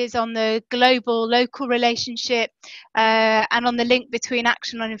messages on the global-local relationship and on the link between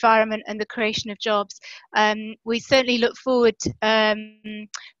action on environment and the creation of jobs. We certainly look forward to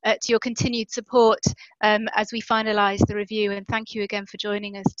your continued support as we finalise the review, and thank you again for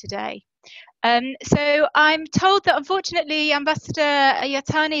joining us today. So I'm told that unfortunately Ambassador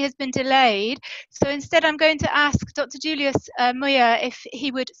Yatani has been delayed. So instead I'm going to ask Dr. Julius Muya if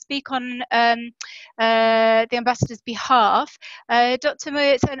he would speak on the Ambassador's behalf. Dr.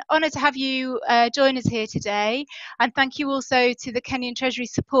 Muya, it's an honour to have you join us here today. And thank you also to the Kenyan Treasury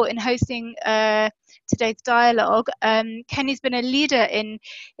support in hosting today's dialogue. Kenya's been a leader in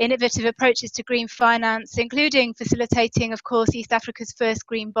innovative approaches to green finance, including facilitating, of course, East Africa's first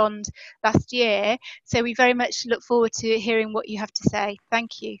green bond last year. So we very much look forward to hearing what you have to say.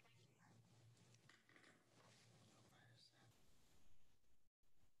 Thank you.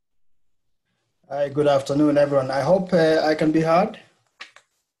 Hi, good afternoon, everyone. I hope I can be heard.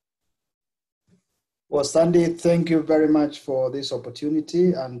 Well, Sandy, thank you very much for this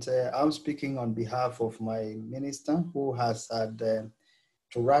opportunity. And I'm speaking on behalf of my minister who has had to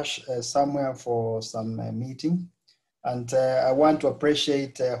rush somewhere for some meeting. And I want to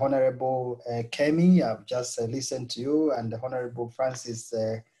appreciate Honorable Kemi. I've just listened to you, and Honorable Francis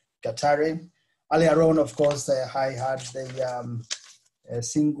Gatare. Earlier on, of course, I had the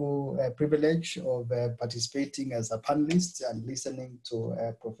single privilege of participating as a panelist and listening to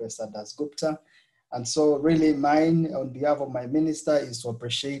Professor Dasgupta. And so really mine, on behalf of my minister, is to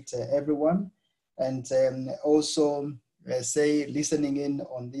appreciate everyone. And also say, listening in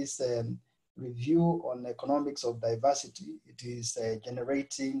on this review on economics of diversity, it is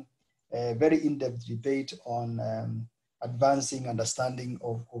generating a very in-depth debate on advancing understanding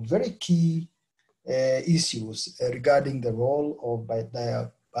of very key issues regarding the role of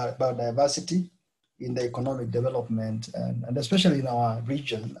biodiversity in the economic development, and especially in our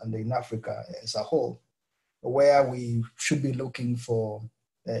region and in Africa as a whole, where we should be looking for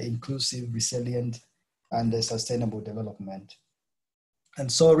inclusive, resilient, and sustainable development.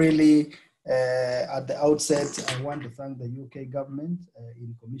 And so really, at the outset, I want to thank the UK government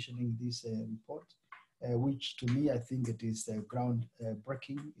in commissioning this report, which to me, I think it is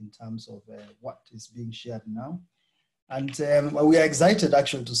groundbreaking in terms of what is being shared now. And we are excited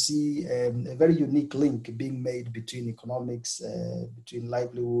actually to see a very unique link being made between economics, between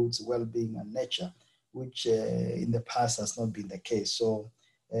livelihoods, well-being, and nature, which in the past has not been the case. So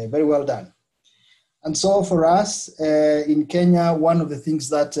very well done. And so for us in Kenya, one of the things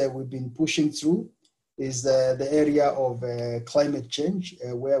that we've been pushing through is the area of climate change,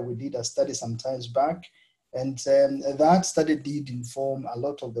 where we did a study some times back. And that study did inform a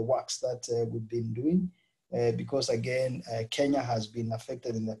lot of the works that we've been doing, because again, Kenya has been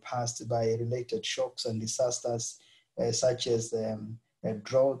affected in the past by related shocks and disasters, such as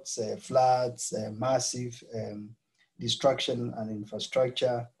droughts, floods, massive destruction and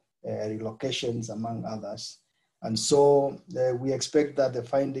infrastructure, relocations, among others. And so we expect that the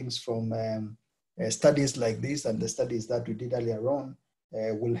findings from studies like this and the studies that we did earlier on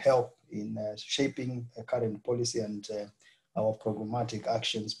will help in shaping current policy and our programmatic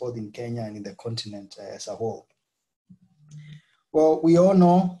actions, both in Kenya and in the continent as a whole. Well, we all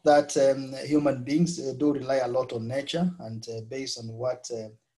know that human beings do rely a lot on nature, and based on what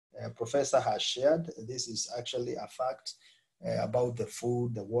Professor has shared, this is actually a fact about the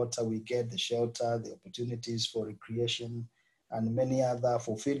food, the water we get, the shelter, the opportunities for recreation, and many other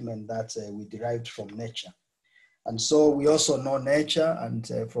fulfillment that we derived from nature. And so we also know nature, and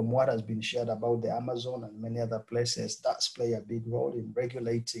from what has been shared about the Amazon and many other places, does play a big role in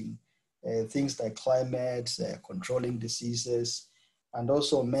regulating things like climate, controlling diseases, and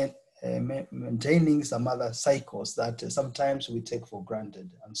also maintaining some other cycles that sometimes we take for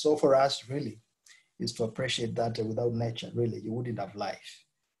granted. And so for us, really, is to appreciate that without nature, really, you wouldn't have life.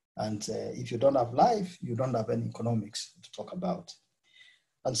 And if you don't have life, you don't have any economics to talk about.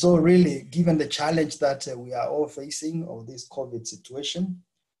 And so really, given the challenge that we are all facing of this COVID situation,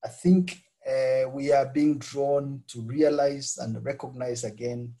 I think we are being drawn to realize and recognize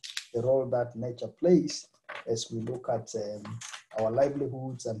again the role that nature plays as we look at our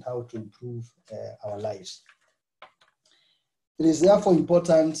livelihoods and how to improve our lives. It is therefore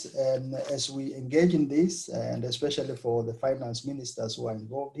important as we engage in this, and especially for the finance ministers who are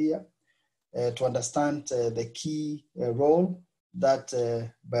involved here, to understand the key role that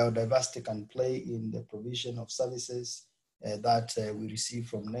biodiversity can play in the provision of services that we receive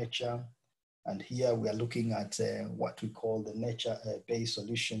from nature. And here we are looking at what we call the nature-based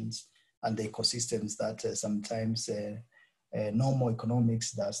solutions and the ecosystems that sometimes normal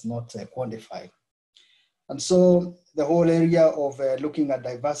economics does not quantify. And so the whole area of looking at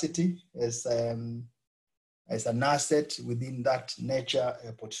diversity as an asset within that nature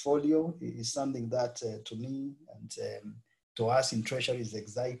portfolio is something that to me and to us in Treasury is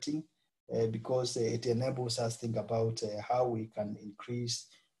exciting because it enables us to think about how we can increase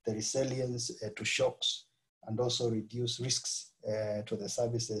the resilience to shocks and also reduce risks to the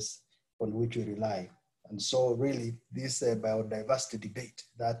services on which we rely. And so really this biodiversity debate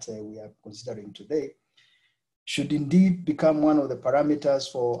that we are considering today should indeed become one of the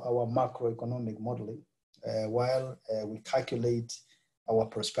parameters for our macroeconomic modeling while we calculate our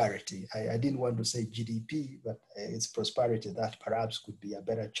prosperity. I didn't want to say GDP, but it's prosperity that perhaps could be a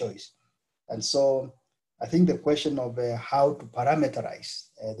better choice. And so I think the question of how to parameterize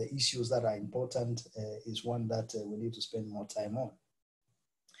the issues that are important is one that we need to spend more time on.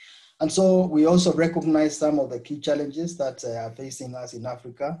 And so we also recognize some of the key challenges that are facing us in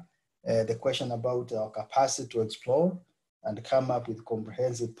Africa, the question about our capacity to explore and come up with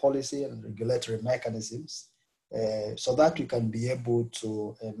comprehensive policy and regulatory mechanisms so that we can be able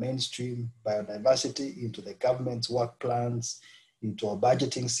to mainstream biodiversity into the government's work plans, into our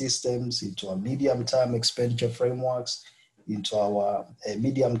budgeting systems, into our medium-term expenditure frameworks, into our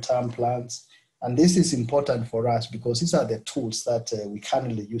medium-term plans. And this is important for us because these are the tools that we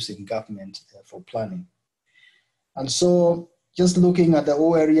currently use in government for planning. And so just looking at the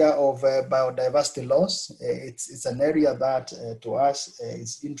whole area of biodiversity loss, it's an area that to us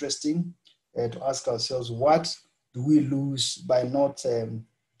is interesting to ask ourselves, what do we lose by not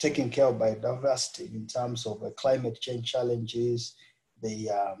taking care of biodiversity in terms of climate change challenges,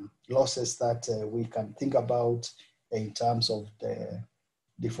 the losses that we can think about in terms of the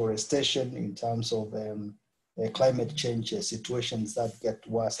deforestation, in terms of climate change situations that get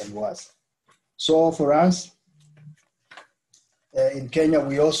worse and worse. So for us, in Kenya,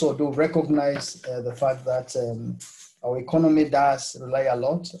 we also do recognize the fact that our economy does rely a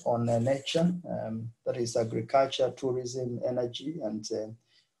lot on nature, that is agriculture, tourism, energy, and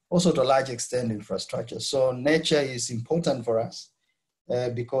also to a large extent infrastructure. So nature is important for us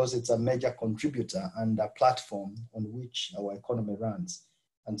because it's a major contributor and a platform on which our economy runs.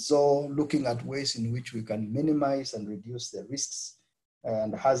 And so looking at ways in which we can minimize and reduce the risks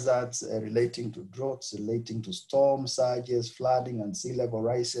and hazards relating to droughts, relating to storm surges, flooding, and sea level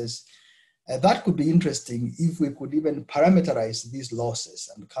rises. That could be interesting if we could even parameterize these losses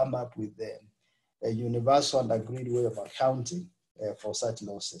and come up with a universal and agreed way of accounting for such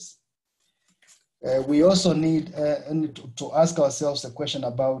losses. We also need to ask ourselves the question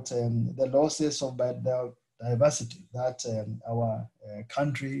about the losses of biodiversity that our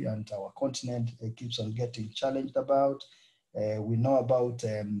country and our continent keeps on getting challenged about. We know about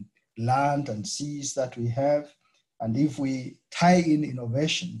land and seas that we have. And if we tie in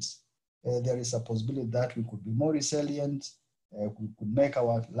innovations, there is a possibility that we could be more resilient, we could make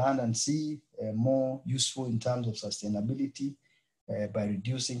our land and sea more useful in terms of sustainability by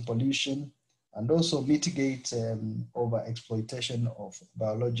reducing pollution, and also mitigate over-exploitation of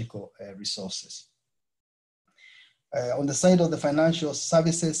biological resources. On the side of the financial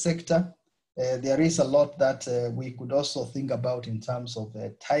services sector, there is a lot that we could also think about in terms of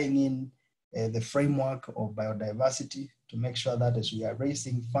tying in the framework of biodiversity to make sure that as we are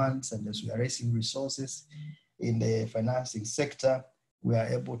raising funds and as we are raising resources in the financing sector, we are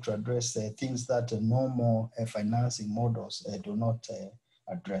able to address things that normal financing models do not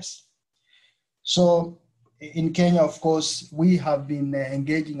address. So in Kenya, of course, we have been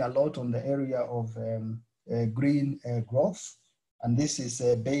engaging a lot on the area of green growth. And this is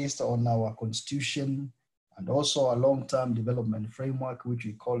based on our constitution and also a long-term development framework, which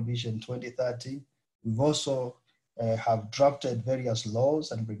we call Vision 2030. We've also have drafted various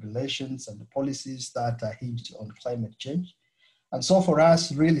laws and regulations and policies that are hinged on climate change. And so for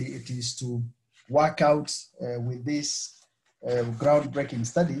us, really, it is to work out with this groundbreaking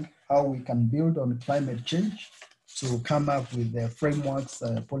study how we can build on climate change to come up with the frameworks,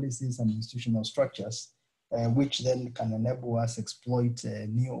 policies, and institutional structures which then can enable us exploit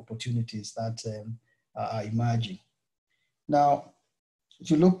new opportunities that are emerging. Now,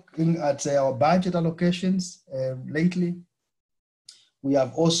 if you're looking at our budget allocations lately, we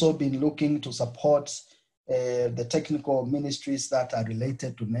have also been looking to support the technical ministries that are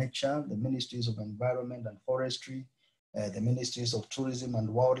related to nature, the ministries of environment and forestry, the ministries of tourism and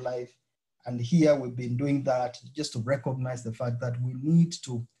wildlife. And here we've been doing that just to recognize the fact that we need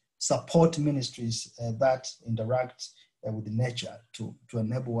to support ministries that interact with nature to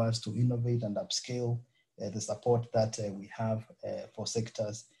enable us to innovate and upscale the support that we have for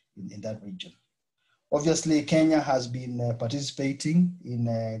sectors in that region. Obviously, Kenya has been participating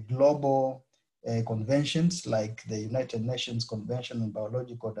in global conventions like the United Nations Convention on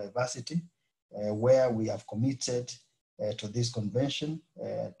Biological Diversity, where we have committed to this convention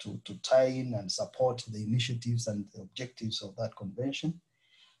to tie in and support the initiatives and the objectives of that convention.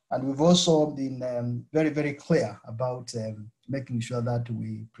 And we've also been very, very clear about making sure that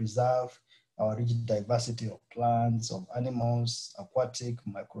we preserve our rich diversity of plants, of animals, aquatic,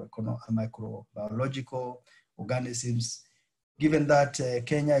 microbiological organisms. Given that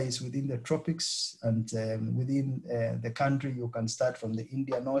Kenya is within the tropics and within the country, you can start from the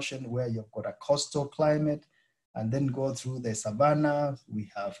Indian Ocean where you've got a coastal climate and then go through the savanna, we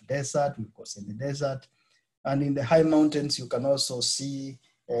have desert, we've got semi-desert. And in the high mountains, you can also see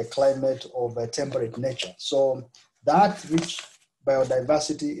a climate of temperate nature. So that rich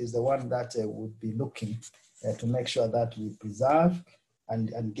biodiversity is the one that would be looking to make sure that we preserve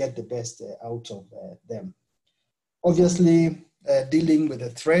and get the best out of them. Obviously, dealing with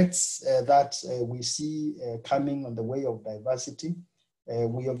the threats that we see coming on the way of diversity,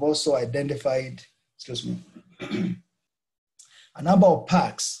 we have also identified, a number of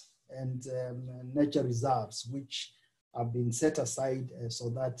parks and nature reserves which have been set aside so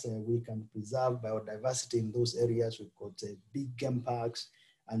that we can preserve biodiversity in those areas. We've got big game parks,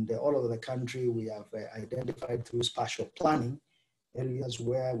 and all over the country we have identified through spatial planning areas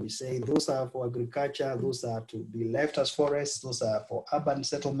where we say those are for agriculture, those are to be left as forests, those are for urban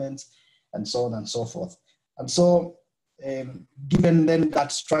settlements, and so on and so forth. And so given then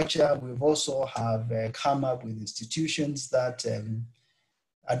that structure, we've also have come up with institutions that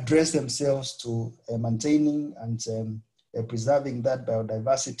address themselves to maintaining and preserving that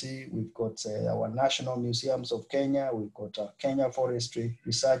biodiversity. We've got our National Museums of Kenya, we've got our Kenya Forestry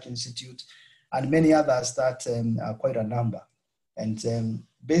Research Institute, and many others that are quite a number. And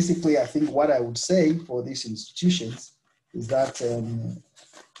basically, I think what I would say for these institutions is that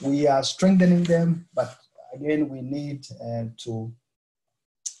we are strengthening them, but again, we need to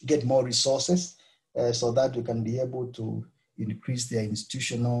get more resources so that we can be able to increase their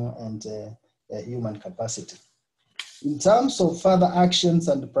institutional and human capacity. In terms of further actions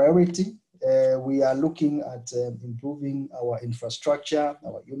and priority, we are looking at improving our infrastructure,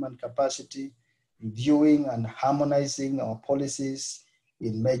 our human capacity, reviewing and harmonizing our policies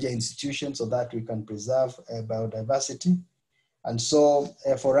in major institutions so that we can preserve biodiversity. And so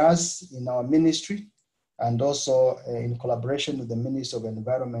for us in our ministry, and also in collaboration with the Ministry of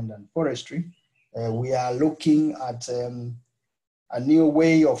Environment and Forestry, we are looking at a new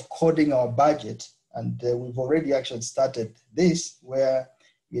way of coding our budget. And we've already actually started this, where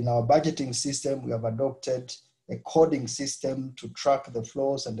in our budgeting system, we have adopted a coding system to track the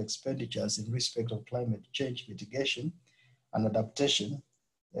flows and expenditures in respect of climate change mitigation and adaptation.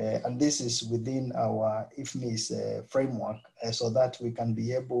 And this is within our IFMIS framework, so that we can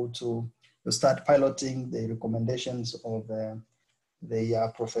be able to start piloting the recommendations of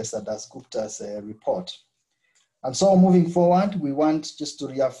the Professor Dasgupta's report. And so moving forward, we want just to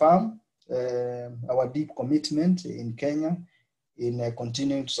reaffirm our deep commitment in Kenya in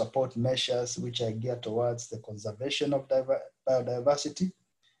continuing to support measures which are geared towards the conservation of biodiversity,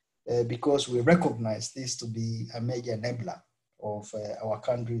 because we recognize this to be a major enabler of our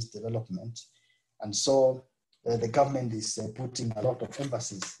country's development. And so the government is putting a lot of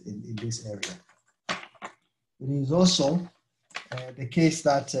emphasis in this area. It is also the case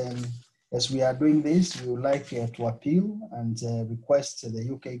that as we are doing this, we would like to appeal and request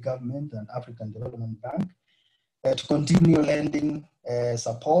the UK government and African Development Bank to continue lending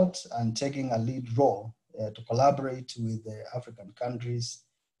support and taking a lead role to collaborate with the African countries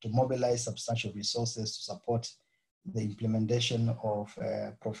to mobilize substantial resources to support the implementation of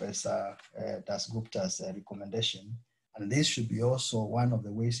Professor Dasgupta's recommendation. And this should be also one of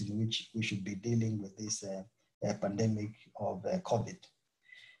the ways in which we should be dealing with this pandemic of COVID.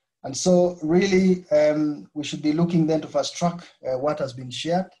 And so really, we should be looking then to fast track what has been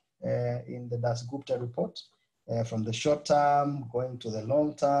shared in the Dasgupta report, from the short term, going to the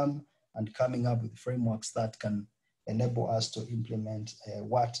long term, and coming up with frameworks that can enable us to implement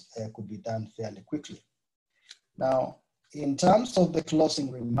what could be done fairly quickly. Now, in terms of the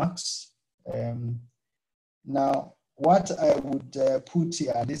closing remarks, now what I would put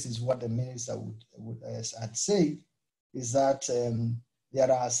here, and this is what the minister would say, is that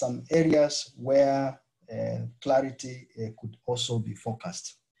there are some areas where clarity could also be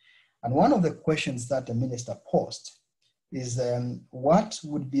focused. And one of the questions that the minister posed is what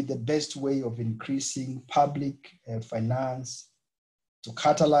would be the best way of increasing public finance to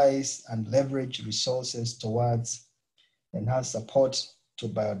catalyze and leverage resources towards enhanced support to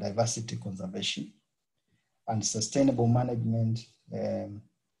biodiversity conservation and sustainable management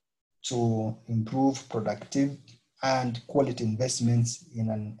to improve productive and quality investments in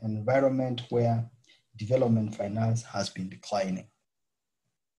an environment where development finance has been declining.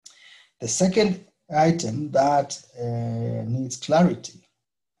 The second item that needs clarity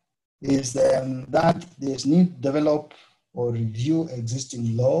is that there's need to develop or review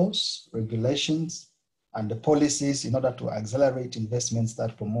existing laws, regulations, and the policies in order to accelerate investments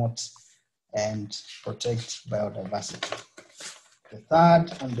that promote and protect biodiversity. The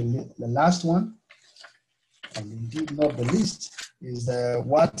third and the last one, and indeed not the least, is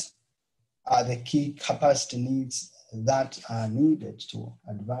what are the key capacity needs that are needed to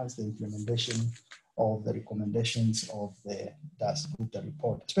advance the implementation of the recommendations of the Dasgupta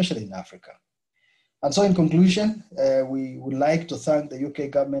report, especially in Africa. And so in conclusion, we would like to thank the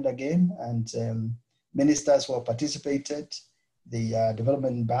UK government again and ministers who have participated, the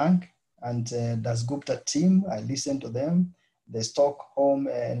Development Bank and Dasgupta team. I listened to them, the Stockholm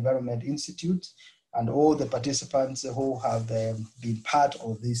Environment Institute, and all the participants who have been part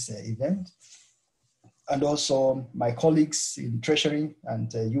of this event. And also my colleagues in Treasury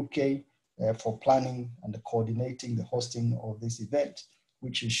and UK for planning and coordinating the hosting of this event,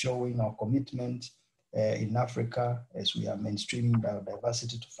 which is showing our commitment in Africa as we are mainstreaming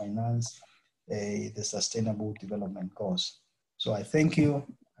biodiversity to finance the sustainable development goals. So I thank you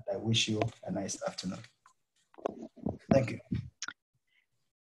and I wish you a nice afternoon. Thank you.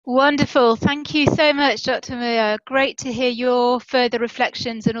 Wonderful. Thank you so much, Dr. Muir. Great to hear your further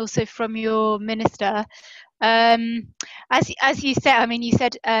reflections and also from your minister. As you said, I mean, you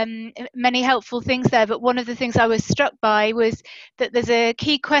said many helpful things there, but one of the things I was struck by was that there's a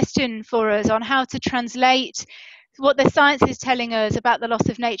key question for us on how to translate what the science is telling us about the loss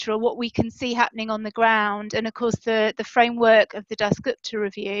of nature, or what we can see happening on the ground, and of course the framework of the Dasgupta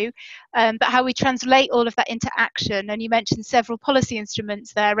review, but how we translate all of that into action. And you mentioned several policy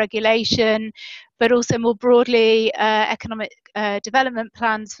instruments there, regulation, but also more broadly economic development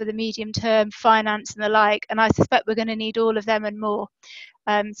plans for the medium term, finance and the like, and I suspect we're going to need all of them and more.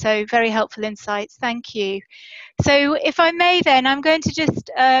 So very helpful insights, thank you. So if I may then, I'm going to just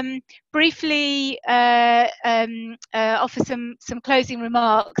briefly offer some closing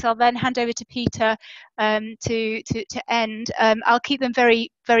remarks. I'll then hand over to Peter to end. I'll keep them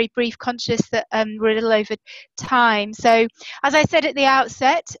very, very brief, conscious that we're a little over time. So as I said at the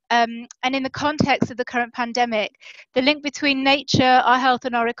outset, and in the context of the current pandemic, the link between nature, our health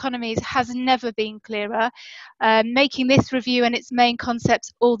and our economies has never been clearer, making this review and its main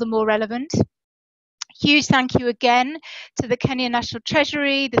concepts all the more relevant. Huge thank you again to the Kenya National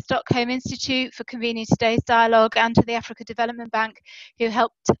Treasury, the Stockholm Institute for convening today's dialogue, and to the Africa Development Bank who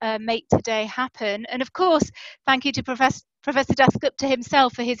helped make today happen. And of course, thank you to Professor Dasgupta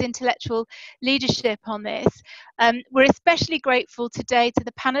himself for his intellectual leadership on this. We're especially grateful today to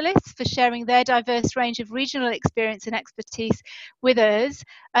the panelists for sharing their diverse range of regional experience and expertise with us.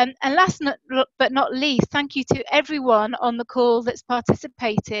 And last but not least, thank you to everyone on the call that's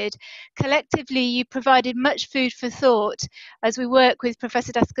participated. Collectively, you provided much food for thought as we work with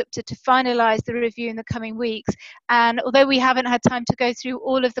Professor Dasgupta to finalise the review in the coming weeks. And although we haven't had time to go through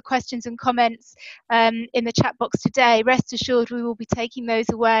all of the questions and comments in the chat box today, rest assured we will be taking those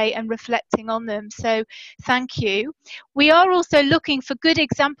away and reflecting on them. So thank you. We are also looking for good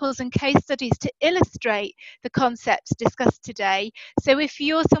examples and case studies to illustrate the concepts discussed today. So if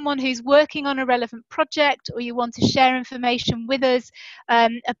you're someone who's working on a relevant project or you want to share information with us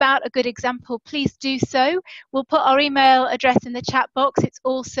about a good example, please do so. We'll put our email address in the chat box. It's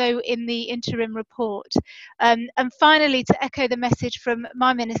also in the interim report. And finally, to echo the message from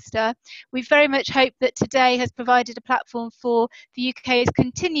my minister, we very much hope that today has provided a platform for the UK's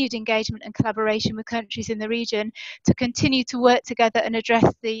continued engagement and collaboration with countries in the region to continue to work together and address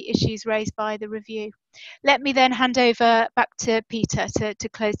the issues raised by the review. Let me then hand over back to Peter to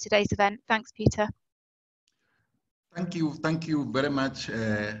close today's event. Thanks, Peter. Thank you very much.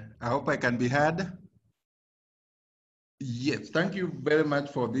 I hope I can be heard. Yes, thank you very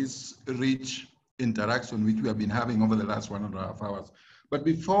much for this rich interaction which we have been having over the last 1.5 hours. But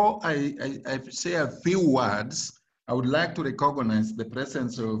before I say a few words, I would like to recognize the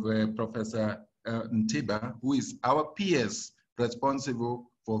presence of Professor Ntiba, who is our PS responsible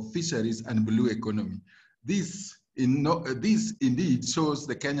for fisheries and blue economy. This indeed shows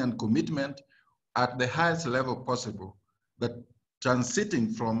the Kenyan commitment at the highest level possible, that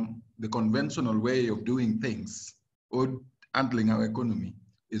transiting from the conventional way of doing things or handling our economy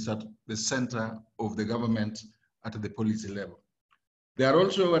is at the center of the government at the policy level. There are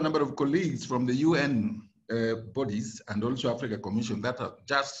also a number of colleagues from the UN bodies and also Africa Commission that have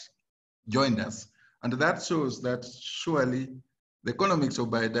just joined us. And that shows that surely the economics of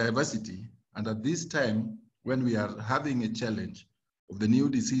biodiversity, and at this time when we are having a challenge of the new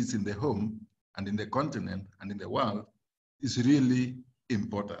disease in the home and in the continent and in the world, is really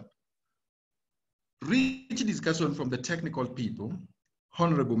important. Rich discussion from the technical people,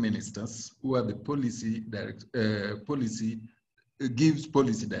 honorable ministers who are the gives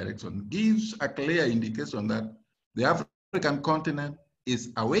policy direction, gives a clear indication that the African continent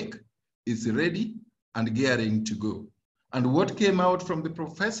is awake, is ready, and gearing to go. And what came out from the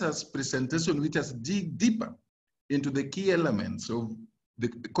professor's presentation, which has dig deeper into the key elements of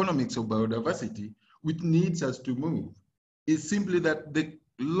the economics of biodiversity, which needs us to move, is simply that the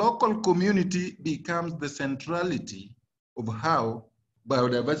local community becomes the centrality of how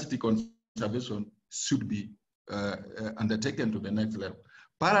biodiversity conservation should be undertaken to the next level.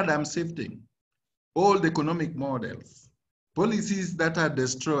 Paradigm shifting, old economic models, policies that are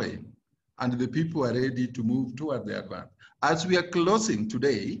destroying, and the people are ready to move toward the advance. As we are closing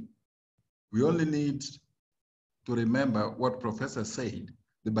today, we only need to remember what Professor said: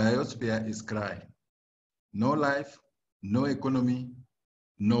 the biosphere is crying. No life, no economy,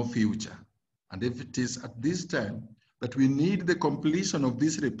 no future. And if it is at this time that we need the completion of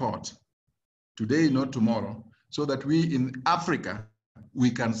this report, today, not tomorrow, so that we in Africa, we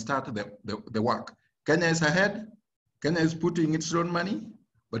can start the work. Kenya is ahead, Kenya is putting its own money,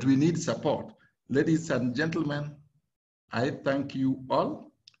 but we need support. Ladies and gentlemen, I thank you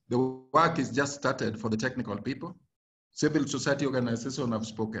all. The work is just started for the technical people. Civil society organizations have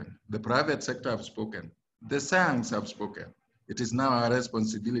spoken. The private sector have spoken. The science have spoken. It is now our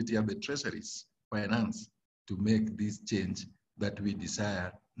responsibility at the treasuries, finance, to make this change that we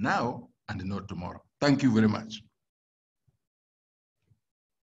desire now and not tomorrow. Thank you very much.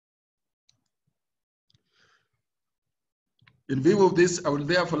 In view of this, I would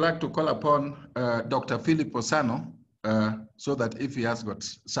therefore like to call upon Dr. Philip Osano so that if he has got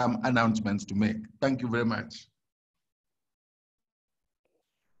some announcements to make. Thank you very much.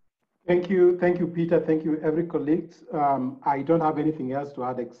 Thank you, Peter. Thank you, every colleague. I don't have anything else to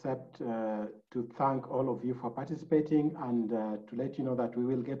add except to thank all of you for participating and to let you know that we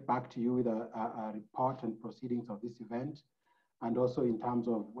will get back to you with a report and proceedings of this event, and also in terms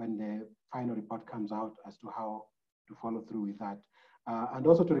of when the final report comes out as to how to follow through with that. And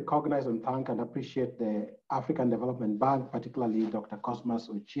also to recognize and thank and appreciate the African Development Bank, particularly Dr. Cosmas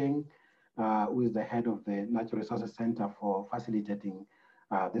Ochieng, who is the head of the Natural Resources Center, for facilitating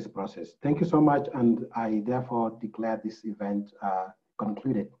this process. Thank you so much, and I therefore declare this event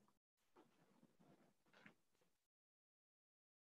concluded.